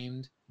wood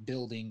framed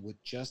building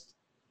with just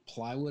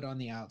plywood on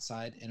the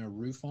outside and a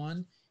roof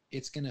on.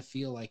 It's gonna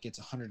feel like it's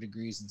 100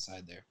 degrees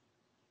inside there.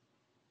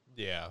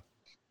 Yeah,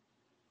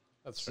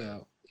 that's fair.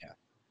 So yeah,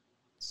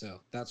 so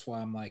that's why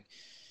I'm like,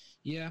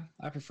 yeah,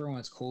 I prefer when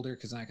it's colder,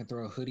 because I can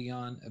throw a hoodie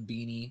on, a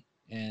beanie,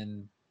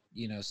 and,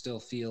 you know, still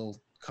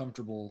feel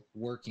comfortable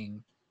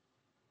working.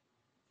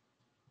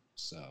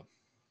 So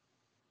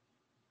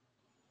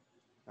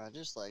I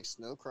just like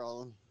snow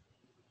crawling.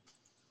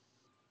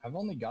 I've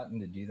only gotten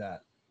to do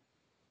that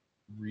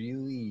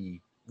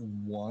really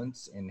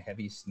once in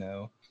heavy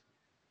snow,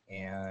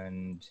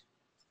 and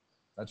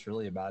that's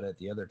really about it.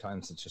 The other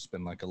times it's just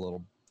been like a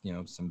little, you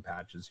know, some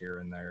patches here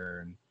and there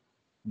and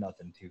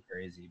nothing too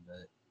crazy.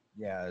 But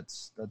yeah,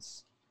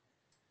 that's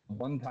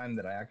one time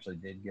that I actually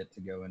did get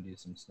to go and do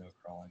some snow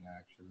crawling. I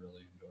actually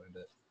really enjoyed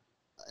it.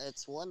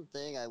 It's one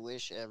thing I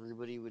wish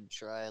everybody would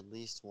try at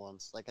least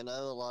once. Like, I know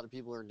a lot of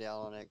people are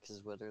down on it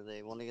because whether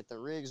they want to get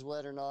their rigs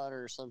wet or not,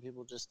 or some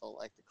people just don't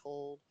like the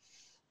cold.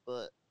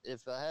 But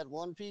if I had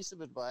one piece of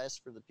advice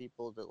for the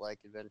people that like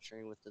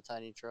adventuring with the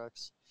tiny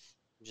trucks,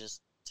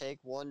 just take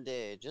one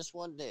day, just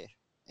one day,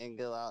 and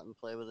go out and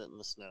play with it in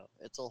the snow.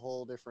 It's a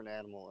whole different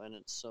animal, and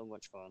it's so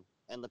much fun.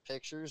 And the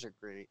pictures are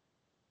great.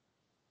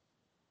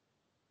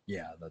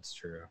 Yeah, that's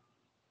true.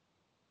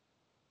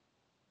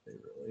 They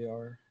really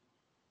are.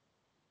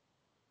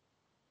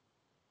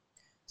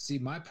 See,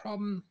 my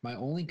problem, my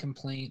only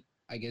complaint,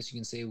 I guess you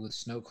can say, with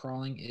snow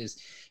crawling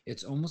is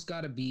it's almost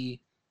got to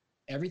be,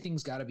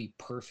 everything's got to be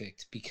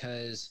perfect,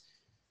 because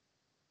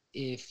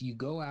if you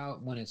go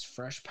out when it's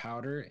fresh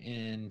powder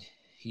and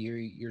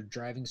you're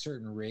driving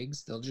certain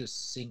rigs, they'll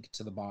just sink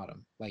to the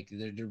bottom. Like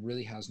there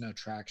really has no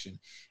traction.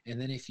 And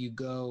then if you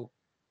go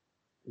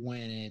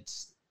when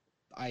it's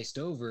iced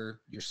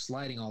over, you're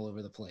sliding all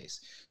over the place.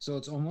 So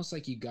it's almost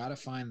like you got to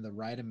find the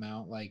right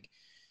amount, like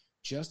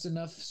just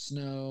enough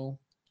snow,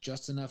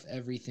 just enough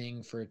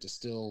everything for it to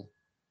still,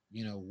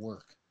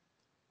 work.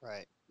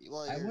 Right.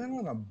 Well, I went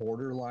on a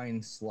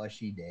borderline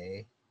slushy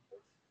day,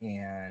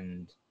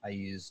 and I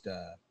used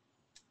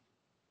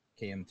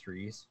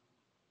KM3s,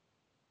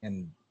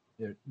 and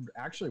it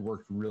actually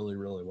worked really,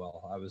 really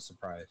well. I was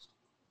surprised.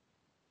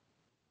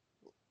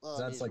 well,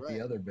 That's he's like right.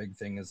 the other big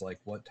thing is like,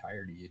 what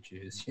tire do you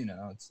choose?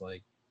 It's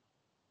like,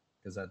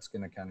 because that's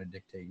going to kind of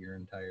dictate your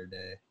entire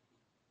day.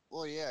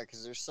 Well, yeah,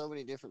 because there's so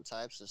many different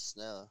types of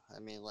snow. I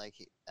mean, like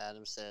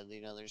Adam said,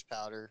 there's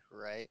powder,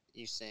 right?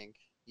 You sink.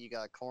 You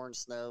got corn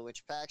snow,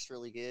 which packs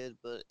really good,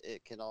 but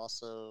it can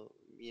also,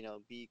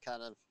 be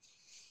kind of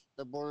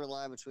the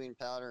borderline between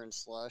powder and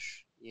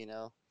slush,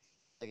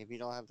 Like if you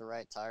don't have the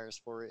right tires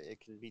for it, it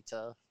can be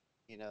tough,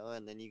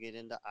 and then you get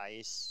into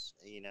ice,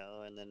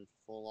 and then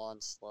full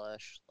on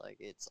slush. Like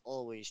it's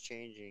always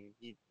changing.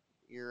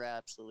 You're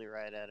absolutely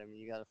right, Adam.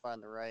 You got to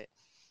find the right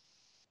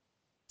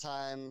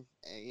time.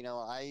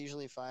 I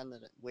usually find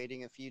that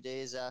waiting a few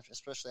days after,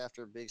 especially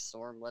after a big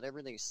storm, let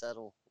everything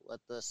settle, let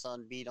the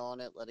sun beat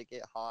on it, let it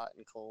get hot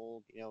and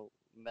cold,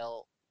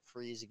 melt,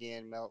 freeze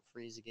again, melt,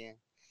 freeze again,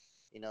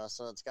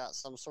 so it's got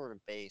some sort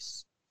of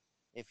base.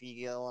 If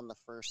you go on the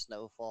first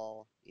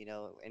snowfall,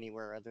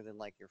 anywhere other than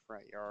like your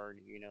front yard,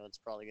 it's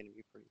probably going to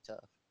be pretty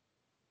tough.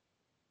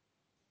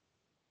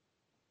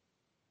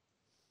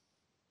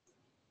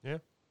 Yeah.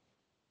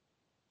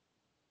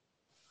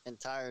 And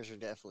tires are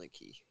definitely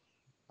key.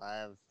 I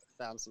have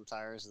found some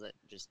tires that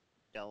just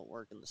don't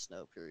work in the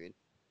snow period.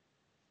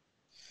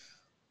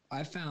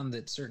 I found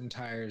that certain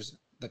tires,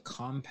 the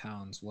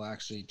compounds will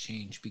actually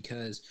change,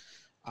 because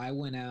I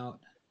went out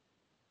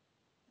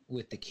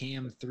with the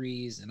Cam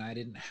 3s and I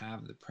didn't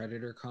have the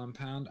Predator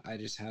compound. I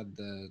just had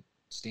the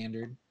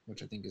standard,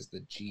 which I think is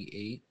the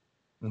G8.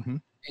 Mm-hmm.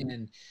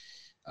 And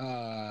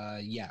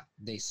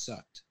they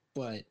sucked.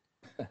 But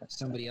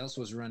somebody else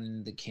was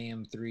running the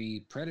Cam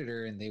 3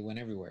 Predator and they went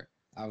everywhere.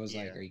 I was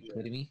like, are you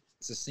kidding me?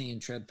 It's the same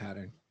tread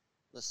pattern.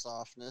 The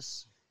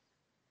softness.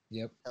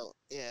 Yep.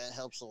 Yeah, it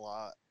helps a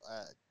lot.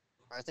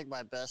 I think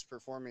my best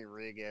performing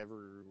rig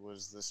ever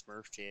was the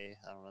Smurf J.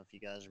 I don't know if you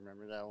guys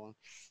remember that one.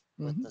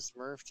 But the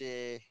Smurf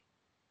J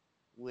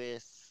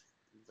with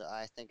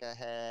I think I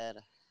had,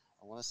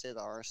 I want to say the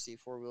RC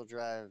 4-wheel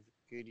drive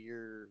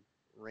Goodyear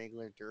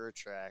Wrangler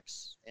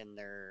Duratrax in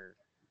their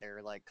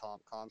like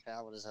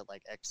compound. What is that,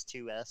 like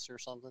X2S or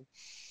something?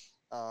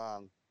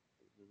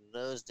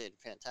 Those did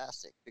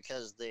fantastic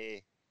because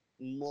they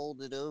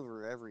molded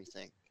over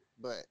everything,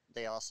 but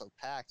they also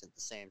packed at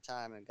the same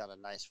time and got a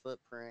nice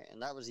footprint,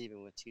 and that was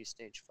even with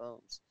 2-stage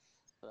foams.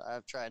 But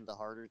I've tried the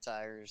harder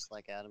tires,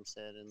 like Adam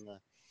said,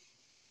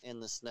 in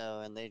the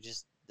snow, and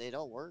they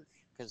don't work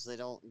because they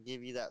don't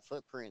give you that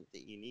footprint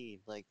that you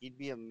need. Like, you'd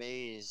be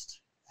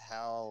amazed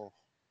how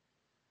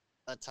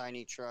a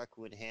tiny truck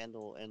would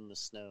handle in the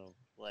snow.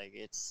 Like,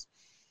 it's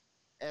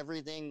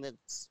everything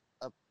that's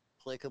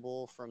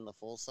applicable from the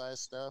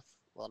full-size stuff.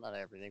 Well, not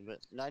everything, but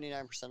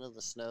 99% of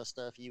the snow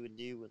stuff you would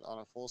do on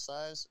a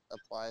full-size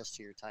applies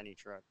to your tiny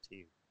truck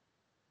too.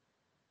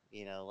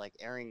 Like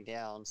airing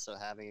down, so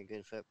having a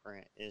good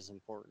footprint is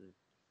important.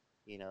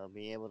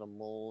 Being able to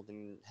mold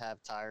and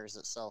have tires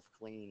that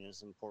self-clean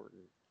is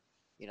important.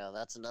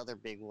 That's another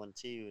big one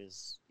too,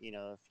 is,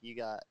 if you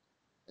got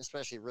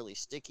especially really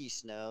sticky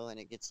snow and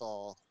it gets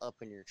all up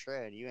in your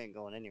tread, you ain't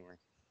going anywhere.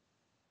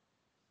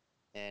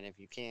 And if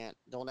you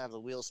don't have the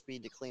wheel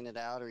speed to clean it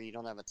out, or you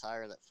don't have a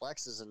tire that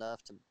flexes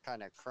enough to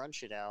kind of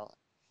crunch it out,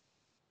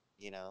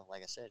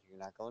 like I said, you're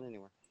not going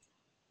anywhere.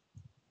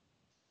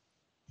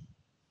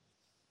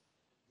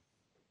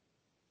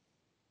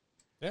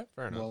 Yeah,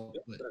 fair enough. Well,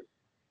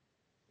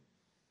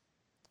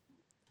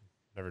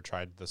 Never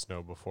tried the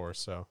snow before,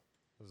 so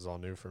this is all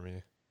new for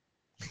me.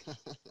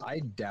 I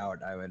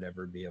doubt I would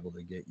ever be able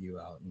to get you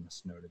out in the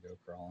snow to go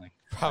crawling.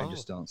 Probably, I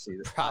just don't see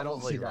that. Probably I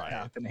don't see right. that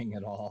happening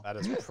at all. That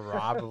is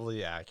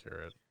probably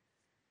accurate.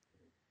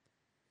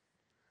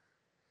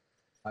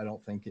 I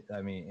don't think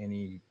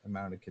any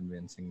amount of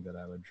convincing that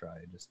I would try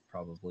just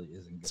probably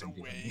isn't going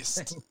to do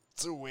anything.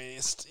 It's a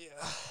waste.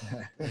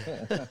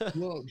 Yeah.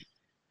 well,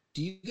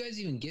 do you guys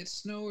even get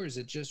snow, or is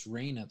it just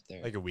rain up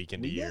there? Like a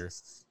weekend a year.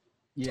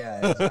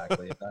 Yeah,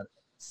 exactly.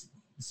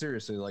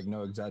 Seriously, like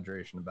no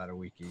exaggeration, about a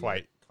week a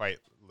year. Quite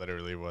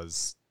literally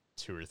was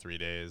 2 or 3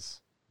 days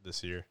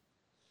this year.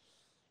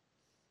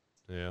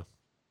 Yeah.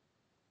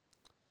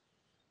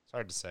 It's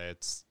hard to say.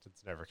 It's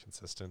never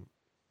consistent.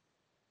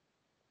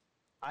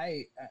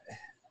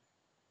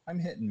 I'm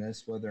hit and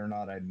miss whether or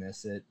not I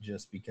miss it,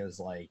 just because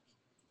like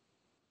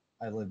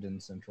I lived in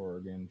Central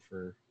Oregon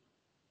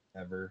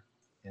forever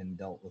and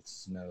dealt with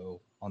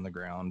snow on the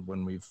ground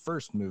when we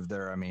first moved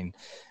there. I mean,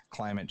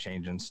 climate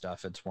change and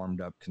stuff, it's warmed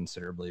up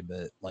considerably,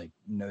 but like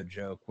no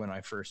joke, when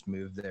I first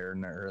moved there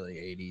in the early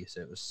 80s,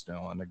 it was snow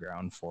on the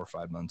ground 4 or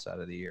 5 months out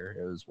of the year.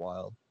 It was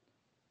wild.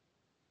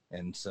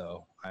 And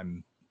so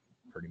I'm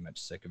pretty much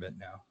sick of it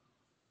now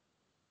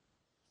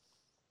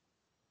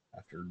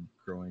after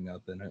growing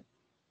up in it.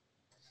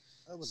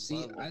 I would See,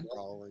 love to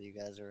call where you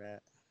guys are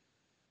at.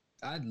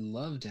 I'd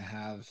love to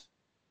have,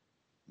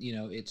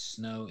 it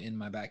snow in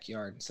my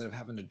backyard instead of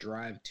having to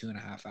drive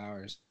 2.5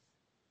 hours.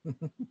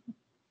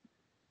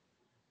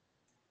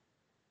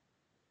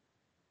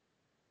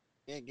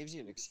 Yeah, it gives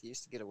you an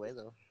excuse to get away,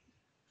 though.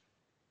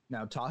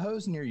 Now,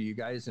 Tahoe's near you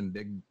guys in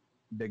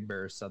Big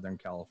Bear, Southern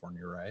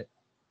California, right?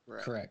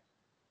 Right. Correct.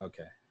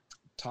 Okay.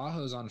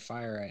 Tahoe's on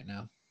fire right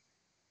now.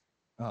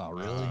 Oh,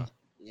 really?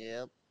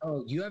 Yep.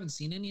 Oh, you haven't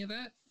seen any of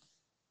that?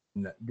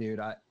 No, dude,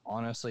 I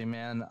honestly,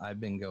 man, I've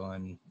been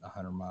going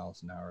 100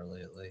 miles an hour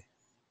lately.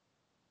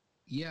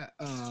 Yeah.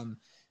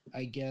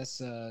 I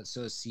guess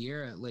so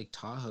Sierra at Lake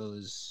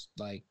Tahoe's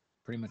like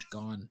pretty much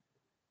gone.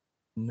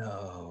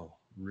 No,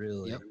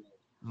 really? Yep.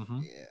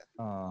 Mm-hmm.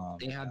 Yeah.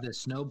 They had the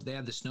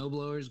snow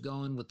blowers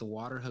going with the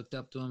water hooked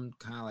up to them,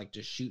 kind of like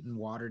just shooting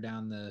water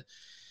down the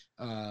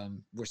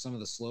where some of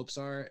the slopes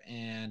are,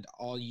 and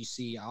all you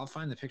see, I'll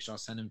find the picture, I'll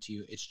send them to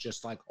you. It's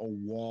just like a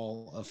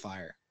wall of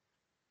fire.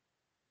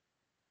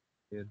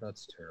 Dude,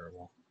 that's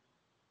terrible.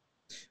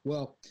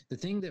 Well, the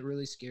thing that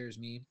really scares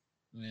me,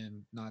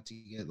 and not to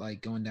get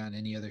like going down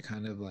any other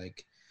kind of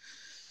like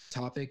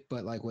topic,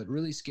 but like what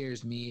really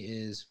scares me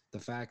is the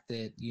fact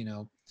that,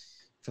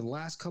 for the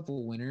last couple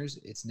of winters,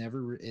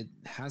 it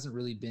hasn't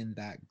really been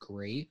that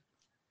great.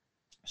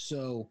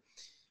 So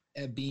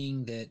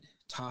being that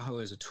Tahoe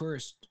is a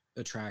tourist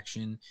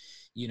attraction,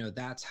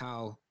 that's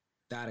how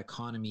that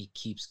economy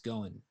keeps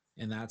going.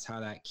 And that's how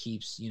that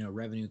keeps,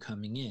 revenue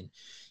coming in.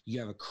 You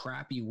have a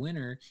crappy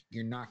winter,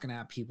 you're not going to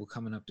have people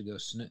coming up to go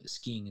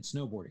skiing and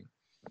snowboarding.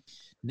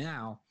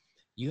 Now,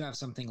 you have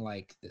something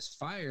like this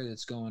fire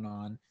that's going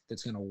on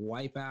that's going to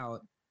wipe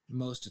out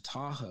most of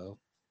Tahoe.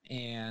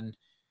 And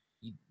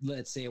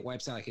let's say it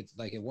wipes out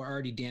like it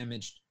already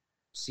damaged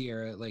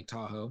Sierra Lake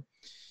Tahoe.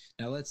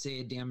 Now, let's say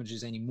it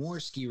damages any more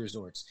ski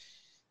resorts.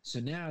 So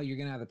now you're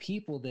going to have the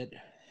people that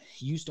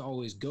used to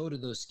always go to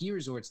those ski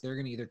resorts. They're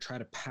going to either try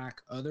to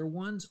pack other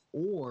ones,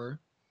 or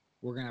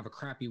we're going to have a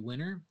crappy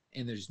winter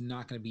and there's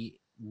not going to be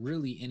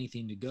really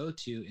anything to go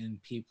to,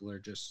 and people are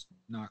just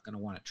not going to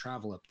want to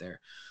travel up there,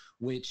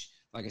 which,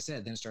 like I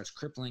said, then starts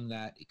crippling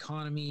that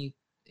economy,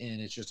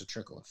 and it's just a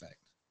trickle effect.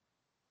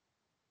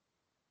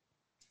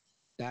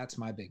 That's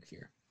my big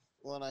fear.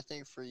 Well, and I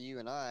think for you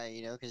and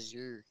I, because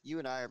you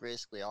and I are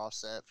basically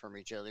offset from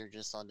each other,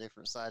 just on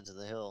different sides of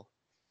the hill.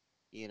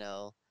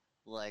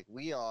 Like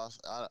we all,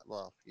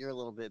 well, you're a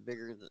little bit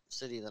bigger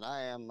city than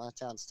I am. My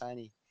town's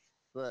tiny,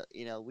 but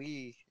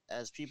we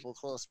as people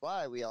close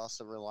by, we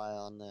also rely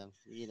on them.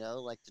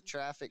 Like the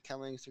traffic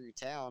coming through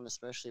town,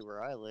 especially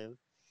where I live.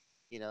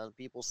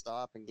 People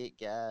stop and get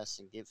gas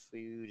and get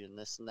food and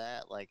this and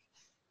that. Like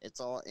it's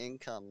all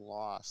income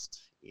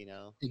lost.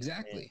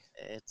 Exactly.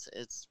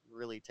 It's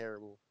really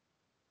terrible.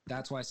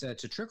 That's why I said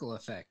it's a trickle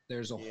effect.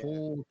 There's a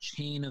whole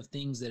chain of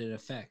things that it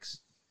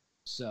affects.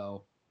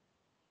 So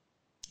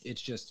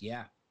it's just,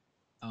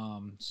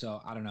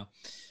 so I don't know.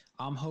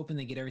 I'm hoping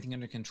they get everything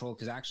under control,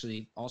 because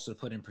actually, also to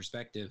put in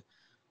perspective,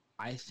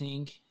 I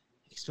think,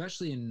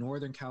 especially in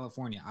Northern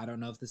California, I don't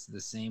know if this is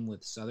the same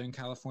with Southern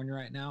California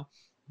right now,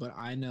 but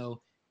I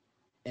know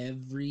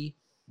every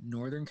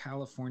Northern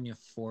California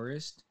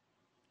forest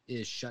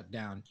is shut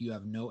down. You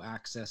have no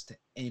access to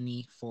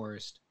any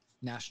forest,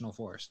 national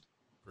forest.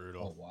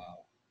 Brutal. Oh,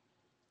 wow.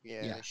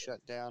 Yeah, they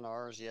shut down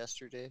ours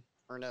yesterday.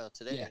 Or no,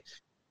 today. Yeah.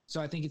 So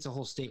I think it's a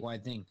whole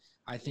statewide thing.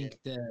 I think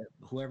that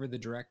whoever the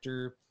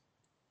director,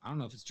 I don't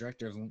know if it's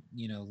director of,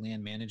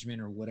 land management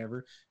or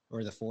whatever,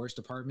 or the forest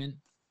department,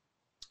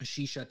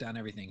 she shut down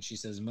everything. She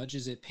says, as much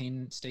as it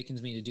painstakes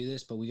me to do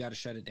this, but we got to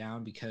shut it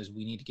down because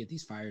we need to get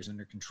these fires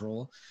under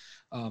control.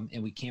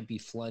 And we can't be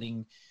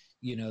flooding,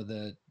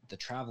 the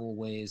travel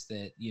ways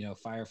that,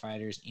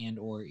 firefighters and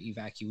or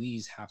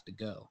evacuees have to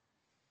go.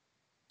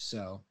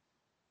 So,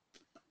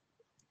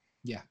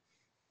 yeah.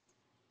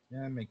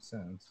 Yeah, it makes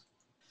sense.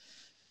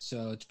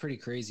 So it's pretty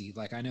crazy.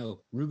 Like I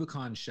know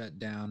Rubicon shut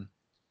down.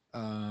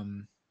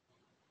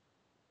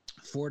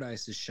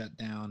 Fordyce is shut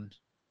down.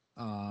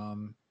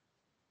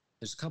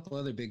 There's a couple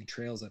other big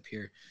trails up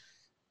here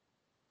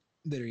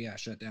that are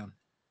shut down.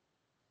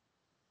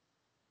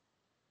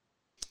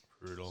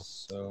 Brutal.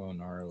 So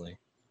gnarly.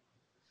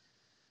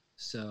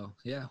 So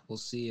yeah, we'll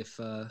see if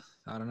I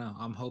don't know.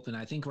 I'm hoping.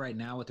 I think right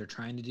now what they're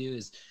trying to do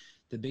is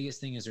the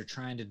biggest thing is they're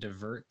trying to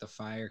divert the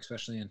fire,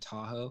 especially in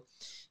Tahoe.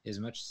 As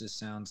much as this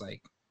sounds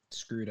like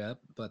screwed up,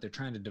 but they're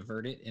trying to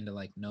divert it into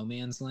like no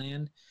man's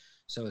land.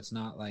 so it's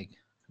not like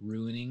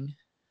ruining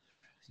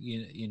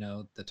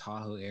the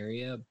Tahoe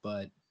area,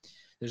 but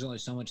there's only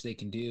so much they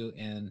can do.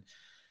 And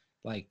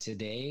like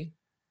today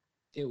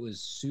it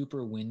was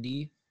super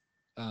windy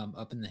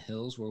up in the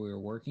hills where we were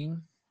working,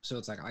 so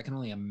it's like I can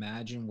only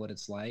imagine what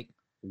it's like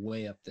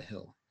way up the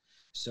hill.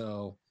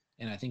 So,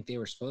 and I think they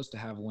were supposed to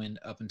have wind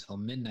up until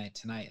midnight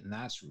tonight, and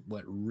that's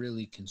what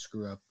really can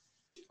screw up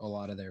a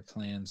lot of their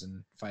plans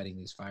in fighting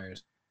these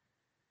fires.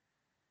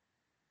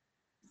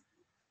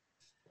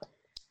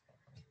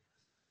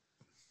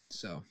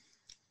 So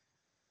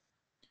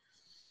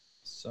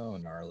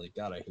gnarly.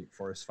 God, I hate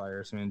forest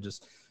fires. I mean,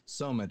 just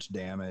so much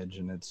damage,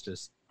 and it's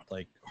just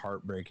like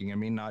heartbreaking. I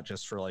mean, not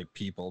just for like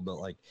people, but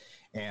like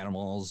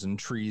animals and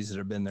trees that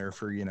have been there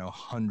for,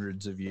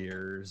 hundreds of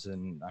years.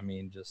 And I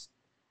mean, just,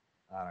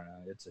 I don't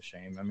know. It's a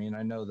shame. I mean,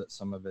 I know that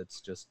some of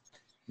it's just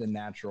the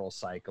natural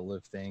cycle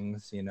of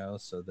things,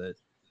 so that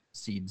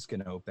seeds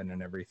can open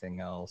and everything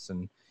else,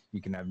 and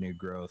you can have new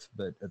growth.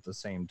 But at the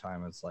same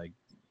time, it's like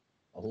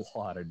a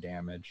lot of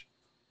damage.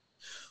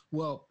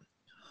 Well,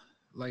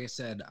 like I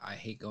said, I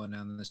hate going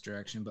down this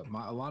direction, but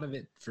a lot of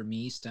it for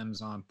me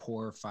stems on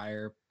poor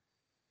fire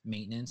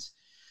maintenance.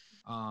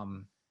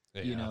 Per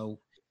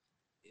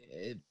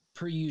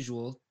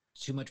usual,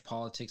 too much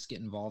politics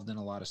get involved in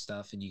a lot of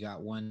stuff, and you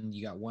got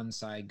one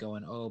side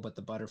going, oh, but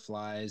the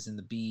butterflies and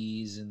the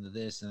bees and the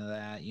this and the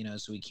that,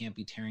 so we can't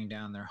be tearing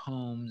down their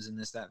homes and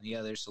this, that, and the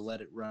other, so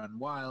let it run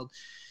wild.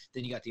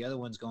 Then you got the other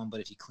ones going,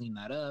 but if you clean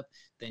that up,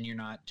 then you're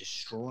not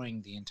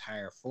destroying the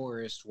entire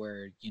forest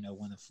where,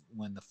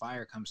 when the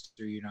fire comes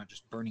through, you're not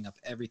just burning up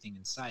everything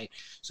in sight.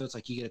 So it's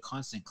like you get a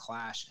constant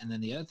clash. And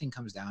then the other thing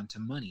comes down to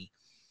money.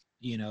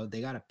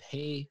 They got to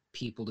pay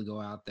people to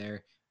go out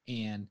there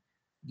and,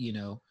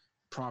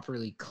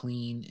 properly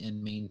clean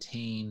and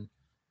maintain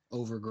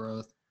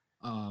overgrowth.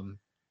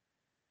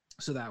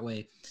 So that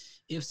way,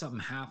 if something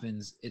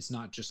happens, it's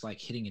not just like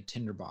hitting a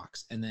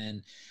tinderbox. And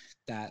then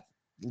that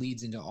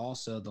leads into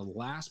also the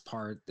last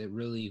part that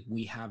really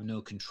we have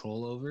no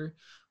control over.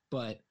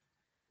 But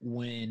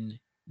when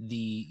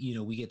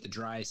we get the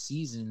dry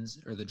seasons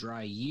or the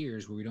dry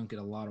years where we don't get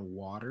a lot of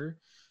water,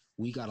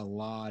 we got a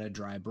lot of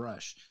dry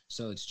brush.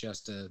 So it's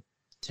just a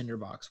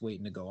tinderbox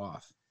waiting to go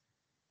off.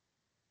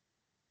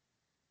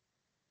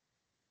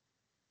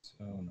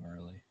 So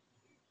gnarly.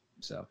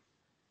 So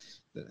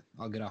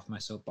I'll get off my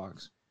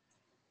soapbox.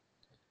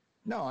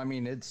 No, I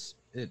mean, I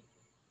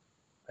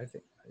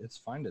think it's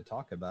fine to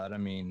talk about. I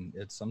mean,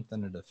 it's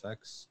something that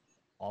affects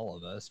all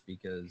of us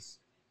because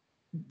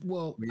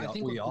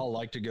we all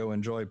like to go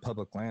enjoy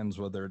public lands,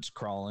 whether it's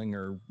crawling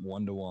or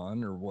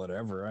 1-to-1 or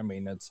whatever. I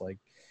mean, it's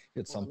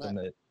something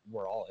that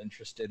we're all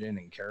interested in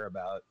and care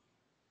about.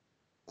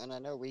 And I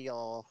know we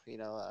all,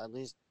 at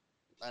least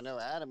I know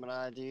Adam and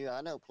I do.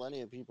 I know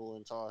plenty of people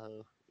in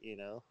Tahoe,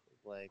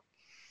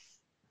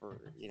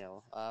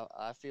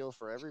 I feel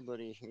for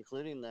everybody,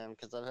 including them,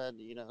 because I've had,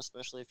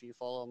 especially if you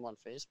follow them on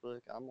Facebook,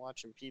 I'm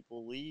watching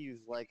people leave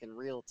like in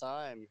real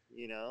time,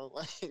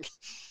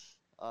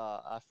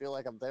 I feel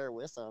like I'm there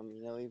with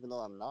them, even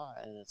though I'm not,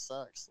 and it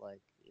sucks.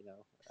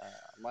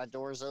 My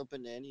door's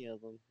open to any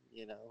of them,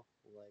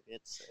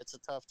 it's a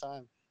tough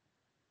time.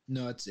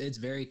 No, it's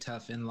very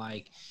tough. And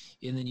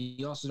then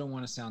you also don't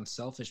want to sound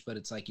selfish, but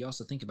it's like, you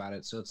also think about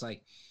it. So it's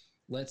like,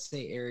 let's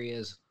say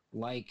areas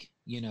like,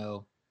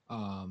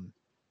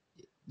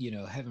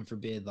 heaven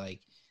forbid, like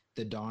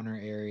the Donner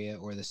area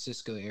or the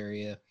Cisco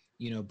area,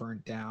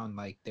 burnt down,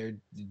 like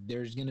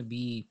there's going to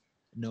be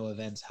no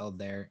events held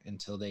there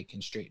until they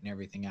can straighten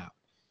everything out,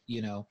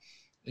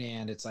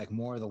 and it's like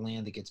more of the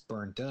land that gets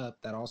burnt up.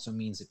 That also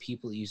means that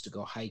people that used to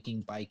go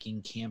hiking,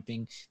 biking,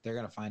 camping, they're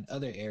going to find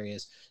other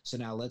areas. So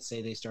now let's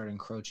say they start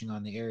encroaching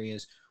on the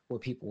areas where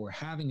people were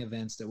having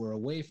events that were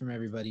away from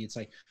everybody. It's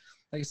like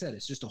I said,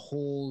 it's just a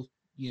whole,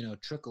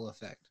 trickle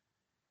effect.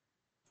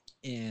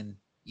 And,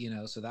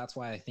 so that's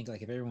why I think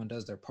like if everyone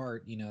does their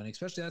part, and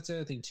especially that's the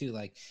other thing too,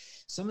 like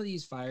some of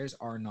these fires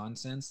are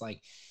nonsense.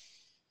 Like,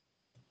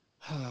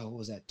 what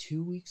was that?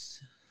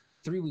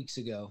 3 weeks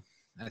ago,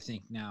 I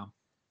think now,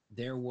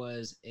 there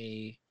was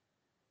a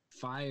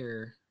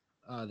fire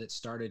that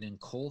started in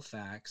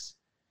Colfax,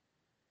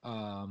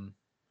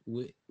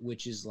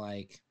 which is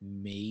like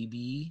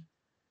maybe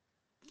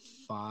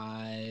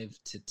 5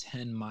 to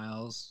 10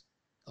 miles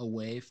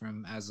away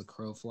from, as the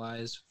crow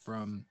flies,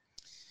 from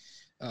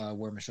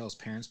where Michelle's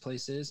parents'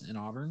 place is in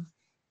Auburn.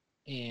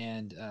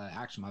 And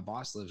actually, my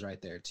boss lives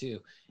right there too.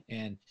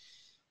 And,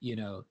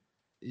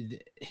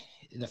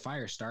 the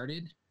fire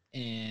started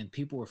and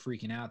people were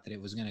freaking out that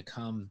it was going to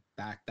come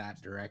back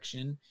that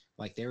direction.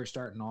 Like they were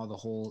starting all the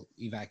whole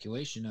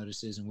evacuation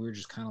notices, and we were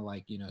just kind of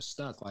like,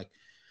 stuck, like,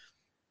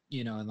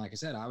 and like I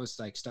said, I was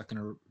like stuck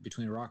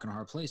between a rock and a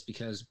hard place,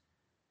 because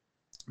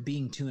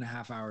being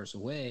 2.5 hours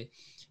away,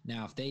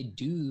 now if they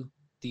do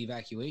the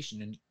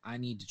evacuation and I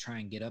need to try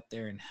and get up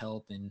there and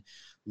help and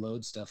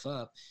load stuff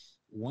up,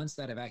 once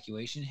that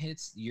evacuation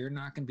hits, you're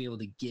not going to be able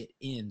to get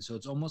in. So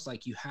it's almost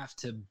like you have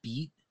to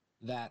beat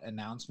that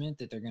announcement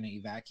that they're going to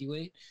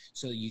evacuate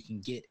so you can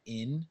get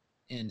in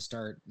and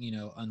start,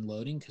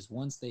 unloading. Because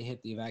once they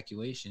hit the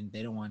evacuation,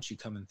 they don't want you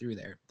coming through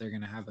there. They're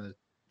going to have a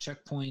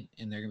checkpoint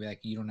and they're going to be like,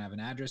 you don't have an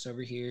address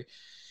over here.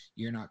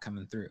 You're not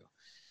coming through.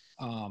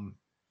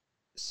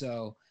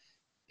 So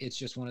it's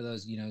just one of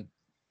those,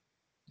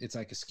 it's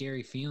like a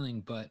scary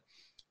feeling, but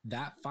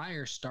that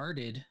fire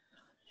started,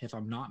 if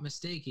I'm not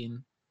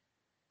mistaken,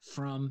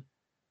 from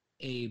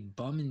a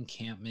bum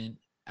encampment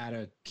at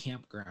a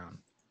campground.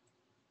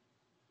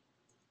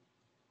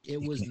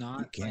 It was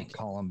not. You can't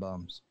call them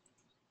bums.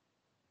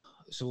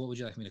 So what would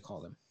you like me to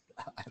call them?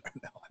 I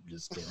don't know. I'm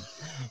just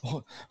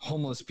kidding.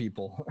 Homeless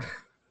people.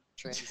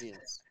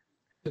 Transients.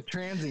 The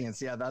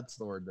transients. Yeah, that's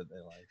the word that they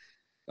like.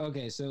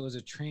 Okay, so it was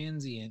a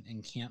transient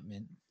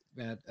encampment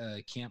at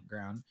a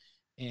campground.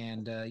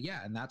 And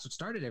and that's what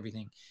started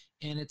everything.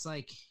 And it's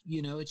like,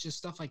 it's just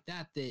stuff like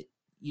that,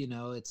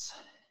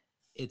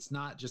 it's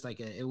not just like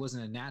it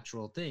wasn't a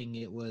natural thing.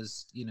 It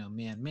was,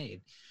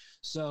 man-made.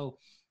 So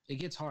it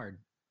gets hard,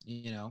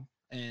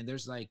 and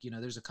there's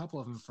there's a couple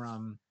of them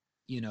from,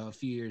 a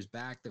few years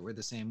back that were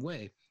the same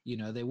way.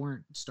 They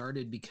weren't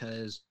started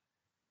because,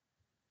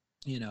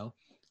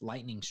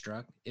 lightning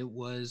struck. It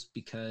was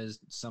because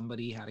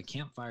somebody had a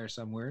campfire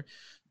somewhere,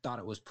 thought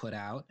it was put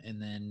out,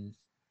 and then,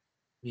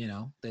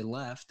 they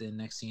left, and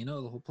next thing you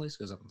know, the whole place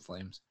goes up in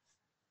flames.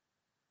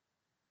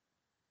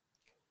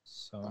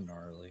 So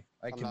gnarly.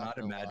 I cannot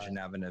imagine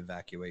having to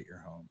evacuate your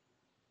home.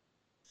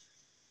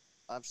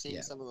 I've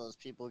seen some of those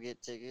people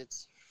get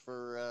tickets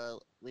for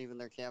leaving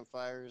their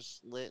campfires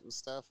lit and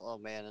stuff. Oh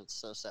man, it's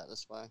so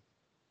satisfying.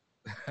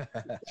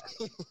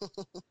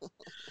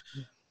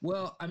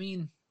 Well, I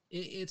mean,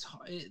 it's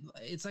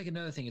like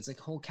another thing. It's like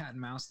a whole cat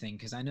and mouse thing,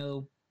 because I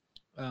know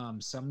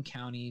some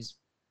counties,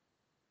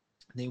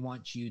 they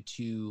want you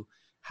to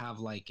have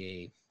like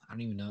I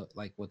don't even know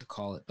like what to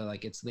call it, but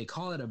like they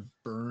call it a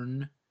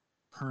burn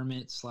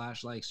permit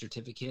 / like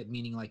certificate,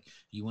 meaning like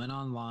you went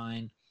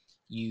online,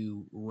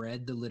 you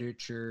read the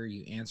literature,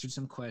 you answered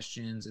some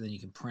questions, and then you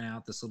can print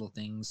out this little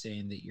thing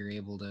saying that you're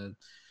able to,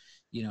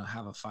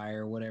 have a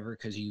fire or whatever,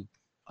 because you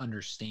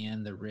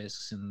understand the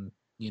risks and,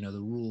 the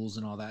rules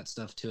and all that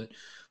stuff to it.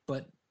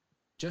 But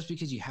just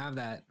because you have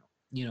that,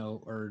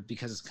 or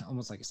because it's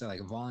almost like I said, like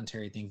a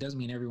voluntary thing, doesn't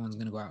mean everyone's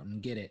going to go out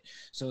and get it.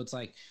 So it's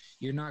like,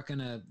 you're not going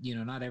to,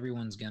 not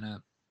everyone's going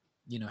to,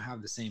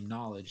 have the same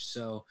knowledge.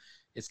 So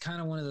it's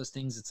kind of one of those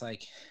things. It's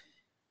like,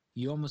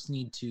 you almost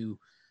need to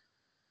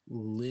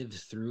live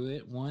through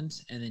it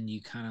once, and then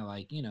you kind of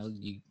like,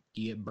 you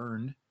get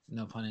burned,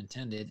 no pun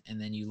intended.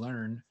 And then you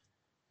learn,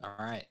 all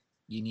right,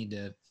 you need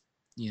to,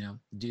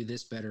 do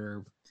this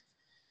better,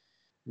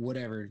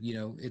 whatever,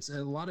 it's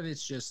a lot of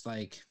it's just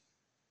like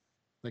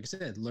I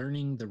said,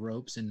 learning the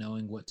ropes and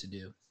knowing what to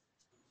do.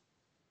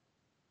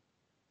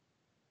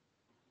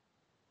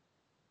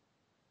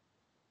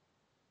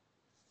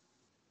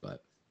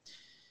 But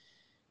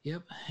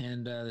yep.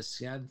 And the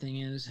sad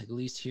thing is, at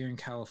least here in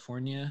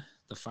California,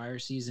 the fire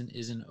season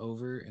isn't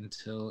over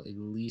until at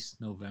least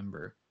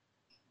November,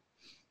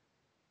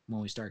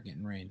 when we start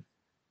getting rain.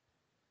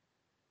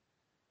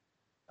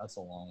 That's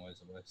a long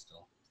ways away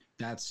still.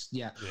 That's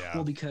yeah.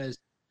 Well, because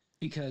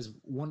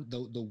one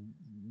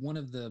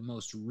of the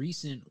most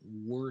recent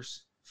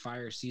worst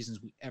fire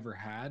seasons we ever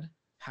had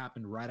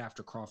happened right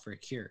after Crawl for a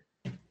Cure,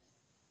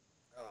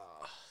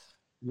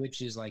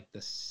 which is like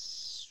the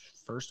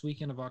first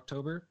weekend of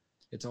October.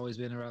 It's always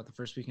been about the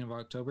first weekend of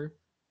October.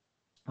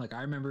 Like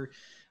I remember,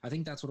 I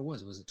think that's what it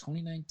was. Was it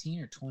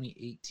 2019 or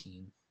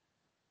 2018?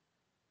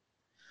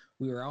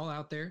 We were all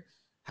out there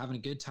having a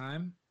good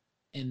time,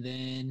 and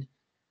then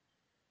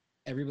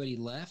everybody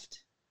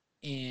left,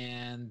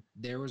 and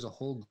there was a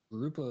whole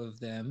group of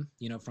them,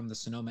 from the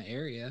Sonoma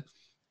area,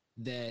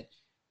 that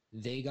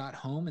they got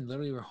home and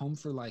literally were home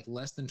for like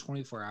less than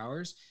 24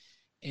 hours.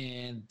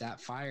 And that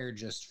fire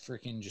just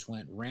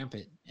went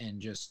rampant, and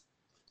just,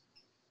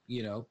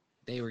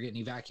 they were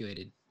getting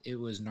evacuated. It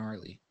was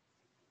gnarly.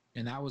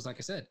 And that was, like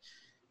I said,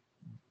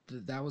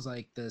 that was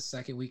like the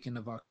second weekend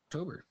of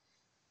October.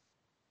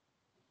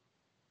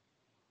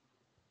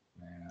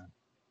 Man.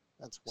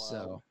 That's wild.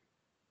 So,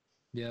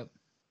 yep.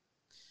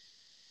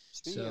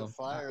 Speaking of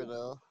fire,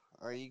 though,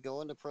 are you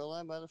going to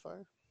Proline by the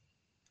fire?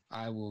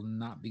 I will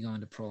not be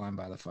going to Proline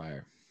by the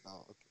fire.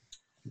 Oh,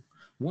 okay.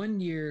 One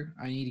year,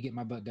 I need to get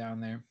my butt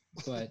down there,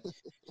 but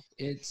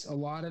it's a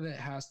lot of it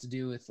has to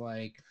do with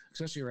like,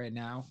 especially right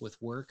now with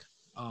work.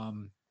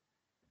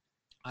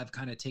 I've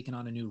kind of taken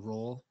on a new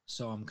role,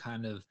 so I'm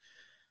kind of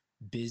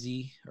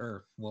busy,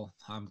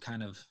 I'm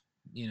kind of,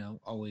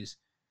 always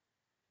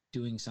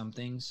doing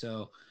something.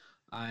 So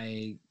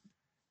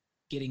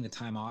getting the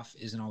time off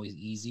isn't always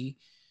easy.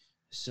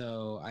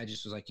 So I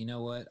just was like, you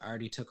know what? I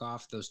already took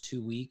off those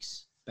 2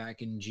 weeks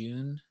back in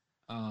June.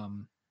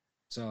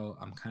 So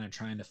I'm kind of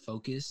trying to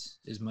focus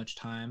as much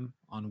time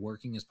on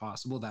working as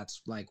possible.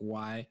 That's like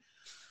why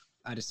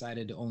I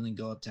decided to only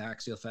go up to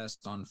Axial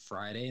Fest on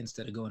Friday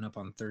instead of going up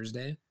on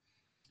Thursday.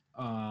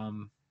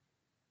 But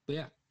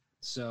yeah,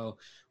 so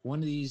one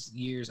of these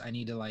years I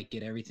need to like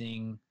get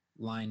everything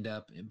lined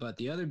up. But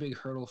the other big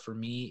hurdle for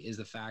me is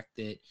the fact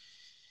that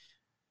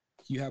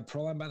You have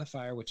Proline by the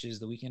Fire, which is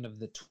the weekend of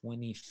the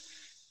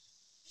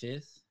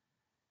 25th,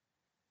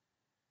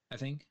 I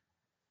think.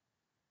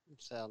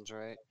 Sounds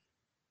right.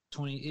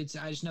 20. It's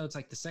I just know it's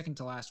like the second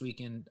to last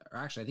weekend, or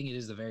actually I think it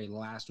is the very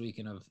last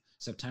weekend of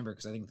September,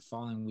 because I think the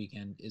following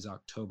weekend is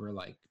October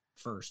like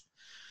 1st.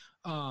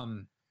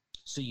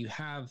 So you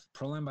have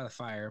Proline by the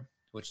Fire,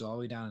 which is all the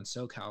way down in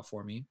SoCal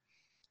for me,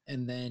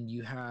 and then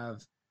you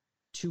have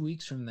 2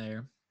 weeks from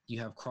there you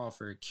have Crawl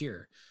for a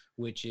Cure,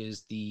 which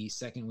is the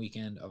second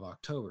weekend of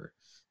October,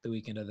 the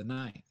weekend of the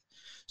 9th.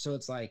 So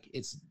it's like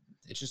it's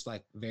just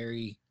like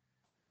very,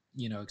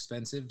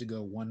 expensive to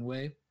go one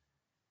way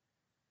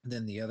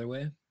than the other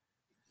way.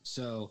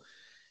 So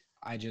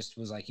I just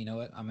was like, you know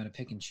what, I'm going to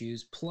pick and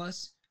choose.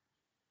 Plus,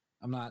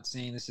 I'm not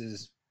saying this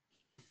is,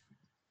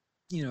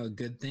 a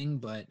good thing,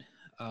 but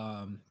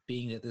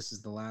being that this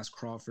is the last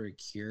Crawl for a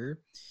Cure,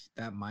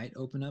 that might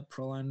open up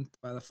Proline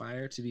by the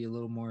Fire to be a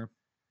little more,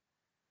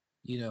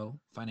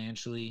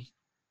 financially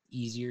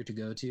easier to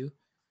go to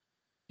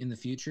in the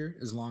future,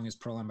 as long as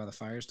Proline by the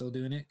Fire is still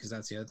doing it, because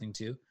that's the other thing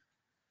too.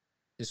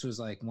 This was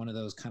like one of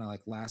those kind of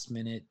like last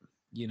minute,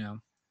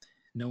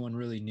 no one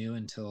really knew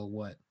until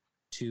what,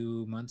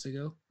 2 months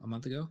ago, a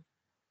month ago.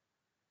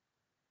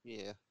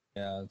 Yeah.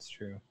 Yeah, that's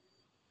true.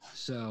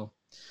 So,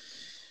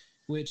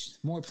 which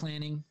more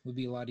planning would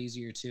be a lot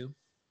easier too.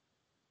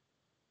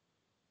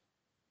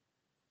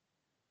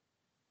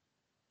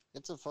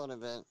 It's a fun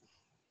event.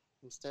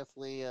 It's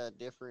definitely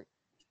different.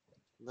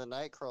 The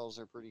night crawls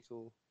are pretty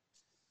cool.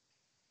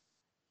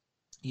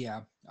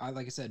 Yeah,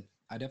 like I said,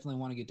 I definitely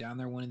want to get down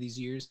there one of these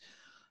years.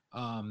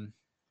 The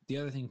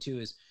other thing too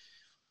is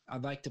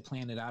I'd like to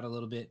plan it out a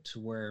little bit to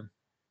where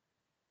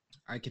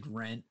I could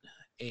rent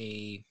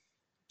a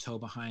tow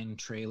behind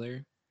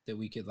trailer that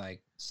we could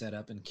like set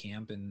up and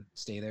camp and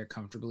stay there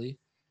comfortably.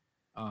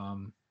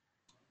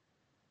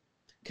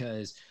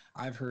 Because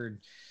I've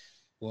heard,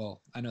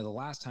 well, I know the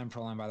last time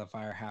Proline by the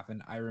Fire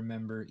happened, I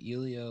remember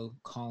Elio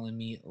calling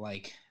me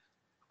like,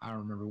 I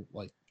don't remember,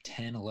 like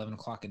 10, 11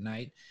 o'clock at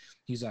night.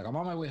 He's like, I'm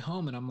on my way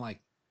home. And I'm like,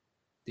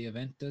 the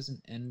event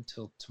doesn't end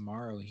till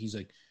tomorrow. He's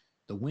like,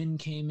 the wind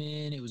came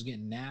in, it was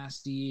getting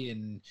nasty,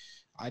 and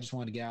I just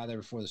wanted to get out of there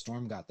before the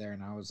storm got there.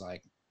 And I was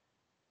like,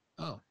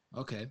 oh,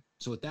 okay.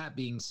 So with that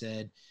being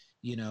said,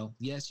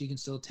 yes, you can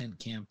still tent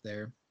camp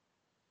there,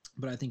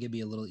 but I think it'd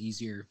be a little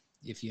easier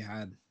if you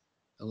had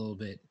a little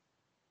bit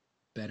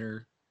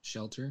better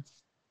shelter.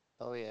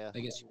 Oh, yeah. I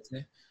guess you could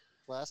say.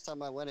 Last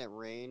time I went, it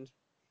rained,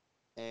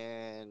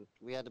 and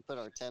we had to put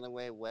our tent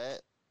away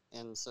wet.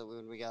 And so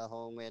when we got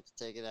home, we had to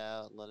take it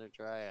out and let it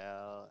dry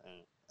out.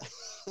 And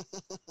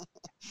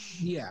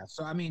Yeah.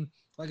 So, I mean,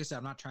 like I said,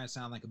 I'm not trying to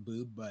sound like a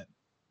boob, but,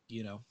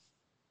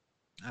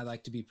 I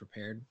like to be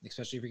prepared,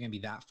 especially if you're going to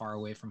be that far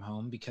away from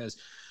home. Because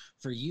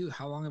for you,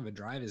 how long of a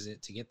drive is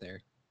it to get there?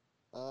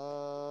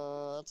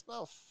 That's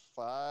about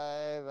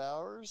 5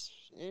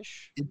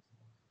 hours-ish.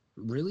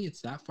 Really?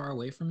 It's that far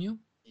away from you?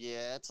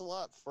 Yeah, it's a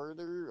lot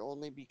further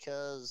only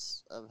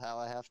because of how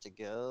I have to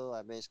go.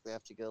 I basically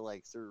have to go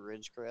like through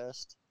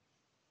Ridgecrest,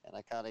 and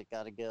I kind of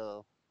got to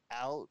go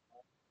out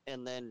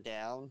and then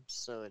down,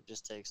 so it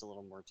just takes a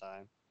little more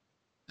time.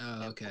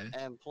 Oh, okay.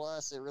 And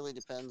plus, it really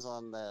depends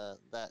on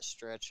that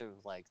stretch of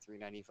like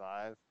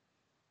 395.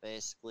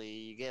 Basically,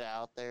 you get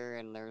out there,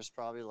 and there's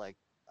probably like,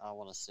 I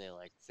want to say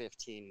like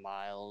 15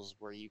 miles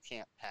where you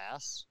can't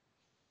pass.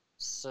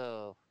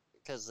 So,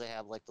 because they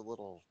have like the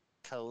little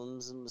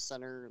cones in the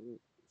center,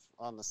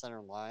 on the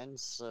center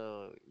lines.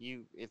 So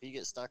if you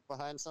get stuck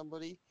behind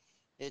somebody,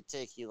 it'd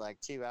take you like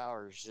 2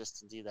 hours just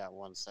to do that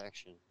one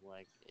section.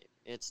 Like,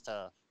 it's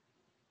tough.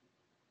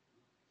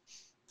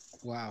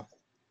 Wow.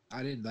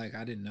 I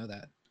didn't know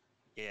that.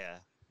 Yeah.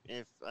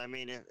 If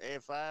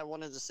I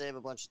wanted to save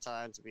a bunch of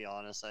time, to be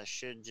honest, I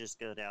should just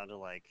go down to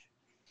like,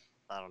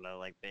 I don't know,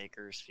 like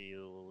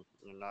Bakersfield,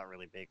 not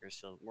really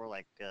Bakersfield, more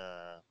like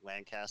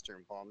Lancaster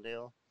and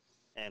Palmdale,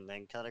 and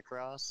then cut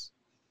across.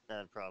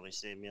 That'd probably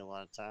save me a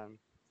lot of time.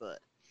 But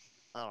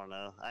I don't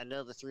know. I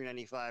know the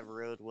 395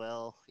 road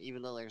well,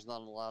 even though there's not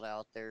a lot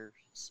out there,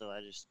 so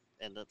I just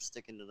end up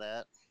sticking to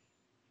that.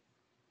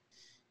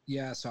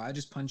 Yeah, so I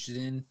just punched it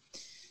in.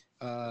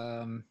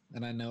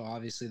 And I know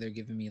obviously they're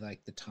giving me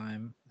like the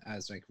time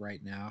as like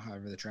right now,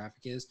 however the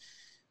traffic is,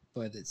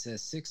 but it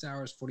says 6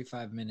 hours,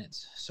 45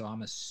 minutes. So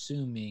I'm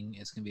assuming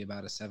it's going to be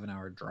about a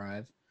 7-hour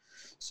drive.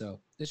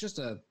 So it's just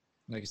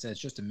like I said, it's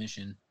just a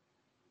mission.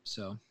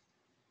 So.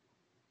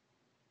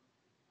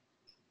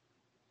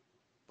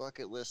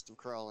 Bucket list of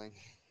crawling.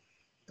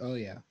 Oh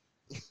yeah.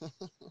 I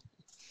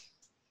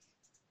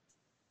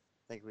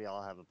think we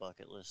all have a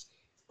bucket list.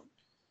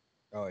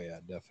 Oh yeah,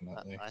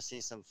 definitely. I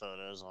see some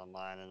photos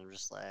online, and I'm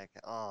just like,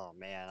 oh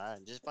man,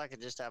 if I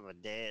could just have a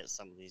day at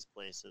some of these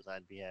places,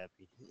 I'd be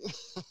happy.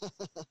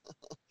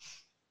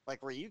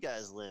 Like where you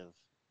guys live,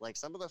 like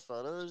some of the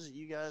photos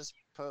you guys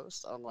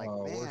post, I'm like,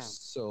 man, we're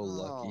so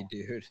lucky,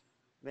 dude.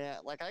 Man,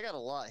 like I got a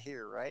lot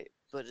here, right?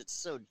 But it's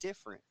so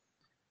different,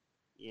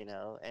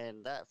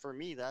 and that for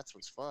me, that's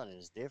what's fun,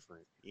 is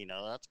different.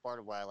 That's part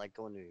of why I like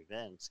going to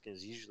events,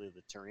 because usually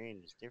the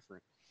terrain is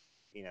different.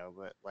 you know,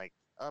 but like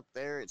up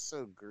there, it's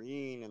so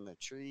green and the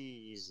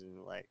trees and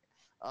like,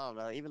 I don't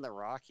know, even the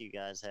rock you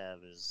guys have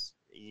is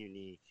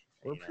unique.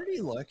 We're You know,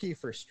 pretty lucky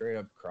for straight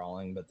up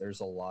crawling, but there's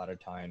a lot of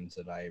times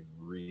that I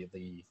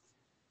really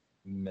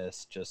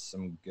miss just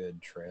some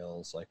good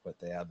trails like what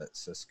they have at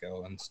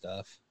Cisco and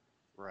stuff.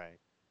 right.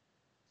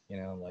 You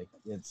know, like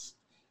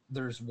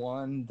there's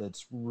one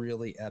that's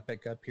really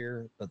epic up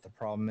here, but the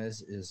problem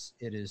is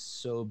it is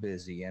so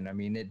busy. And I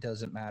mean, it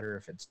doesn't matter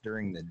if it's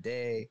during the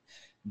day,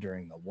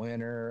 during the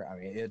winter. I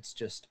mean, it's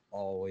just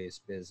always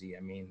busy.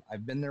 I mean,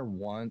 I've been there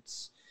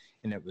once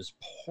and it was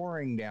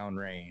pouring down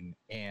rain,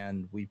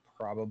 and we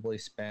probably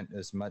spent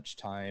as much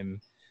time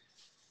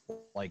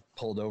like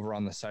pulled over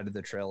on the side of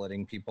the trail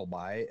letting people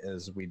by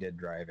as we did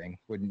driving.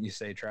 Wouldn't you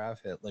say, Trav,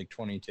 at like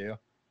 22?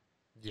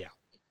 Yeah.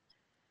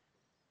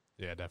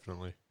 Yeah,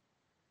 definitely.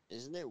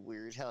 Isn't it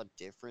weird how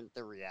different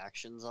the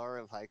reactions are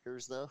of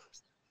hikers, though?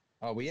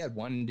 Oh, we had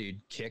one dude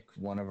kick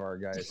one of our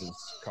guys'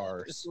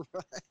 cars.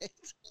 Right.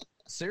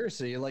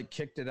 Seriously, he like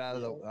kicked it out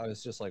of the. I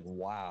was just like,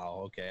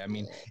 wow, okay. I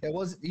mean,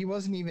 he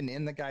wasn't even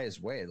in the guy's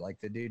way.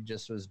 Like the dude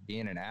just was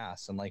being an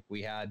ass. And like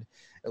we had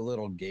a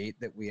little gate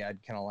that we had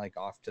kind of like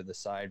off to the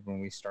side when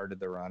we started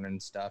the run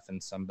and stuff,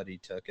 and somebody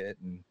took it,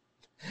 and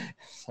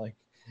it's like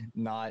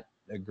not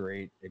a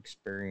great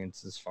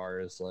experience as far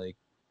as like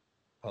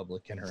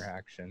public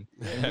interaction.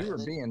 And we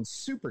were being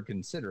super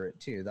considerate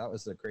too. That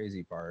was the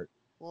crazy part.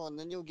 Well, and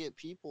then you'll get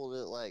people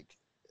that like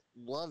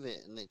love it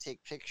and they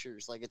take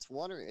pictures. Like it's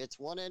one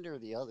end or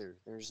the other.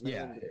 There's no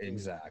Yeah, in between.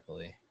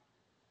 exactly.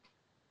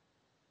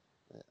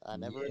 I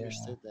never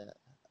understood that.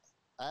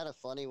 I had a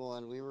funny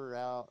one.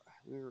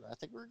 I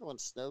think we were going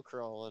snow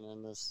crawling,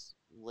 and this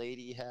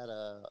lady had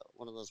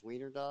one of those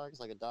wiener dogs,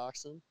 like a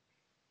dachshund,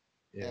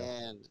 Yeah.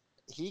 and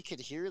he could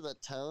hear the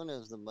tone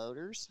of the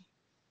motors.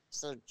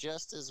 So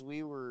just as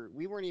we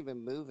weren't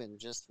even moving,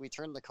 just we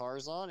turned the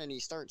cars on, and he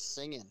starts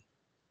singing.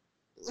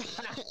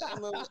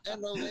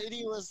 and the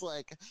lady was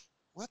like,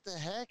 "What the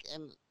heck?"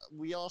 And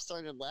we all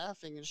started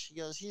laughing, and she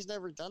goes, "He's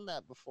never done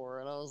that before."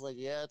 And I was like,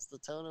 "Yeah, it's the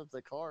tone of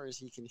the cars.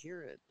 He can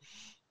hear it."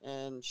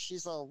 And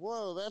she's all,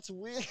 "Whoa, that's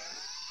weird."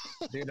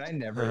 Dude, I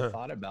never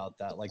thought about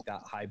that. Like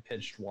that high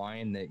pitched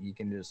whine that you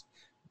can just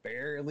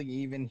barely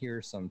even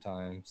hear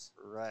sometimes.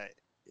 Right.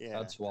 Yeah.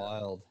 That's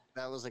wild.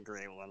 That was a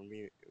great one.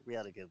 We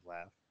had a good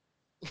laugh.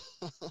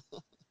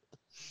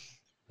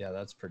 Yeah,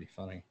 that's pretty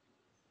funny.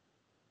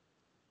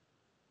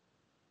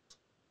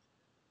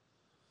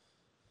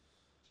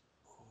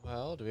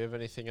 Well, do we have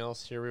anything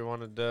else here we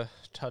wanted to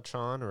touch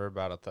on, or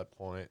about at that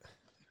point?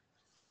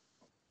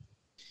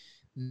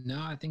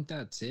 No, I think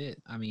that's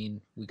it. I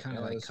mean, we kind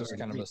of like this was covered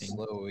kind everything. of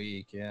a slow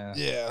week. Yeah.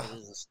 Yeah, It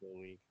is a slow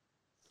week.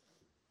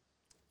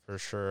 for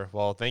sure.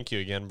 Well, thank you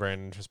again,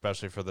 Brandon,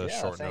 especially for the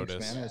short thanks,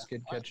 notice. man. It was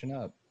good catching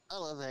up. I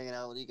love hanging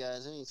out with you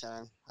guys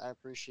anytime. I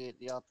appreciate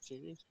the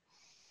opportunity.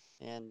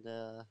 And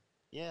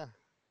yeah,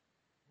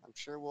 I'm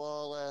sure we'll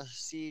all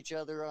see each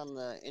other on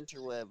the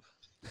interweb.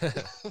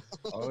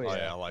 Oh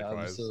yeah,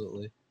 likewise.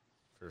 Absolutely.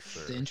 For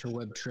sure. The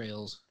interweb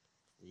trails.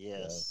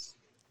 Yes.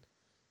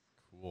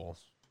 Cool.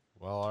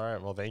 Well, all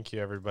right. Well, thank you,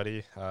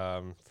 everybody,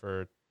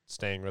 for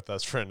staying with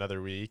us for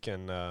another week.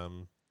 And,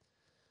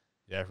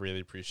 yeah, really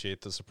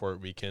appreciate the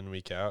support week in,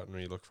 week out. And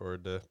we look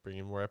forward to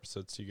bringing more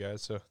episodes to you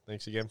guys. So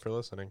thanks again for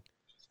listening.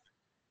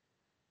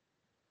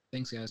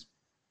 Thanks, guys.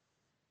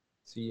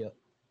 See ya.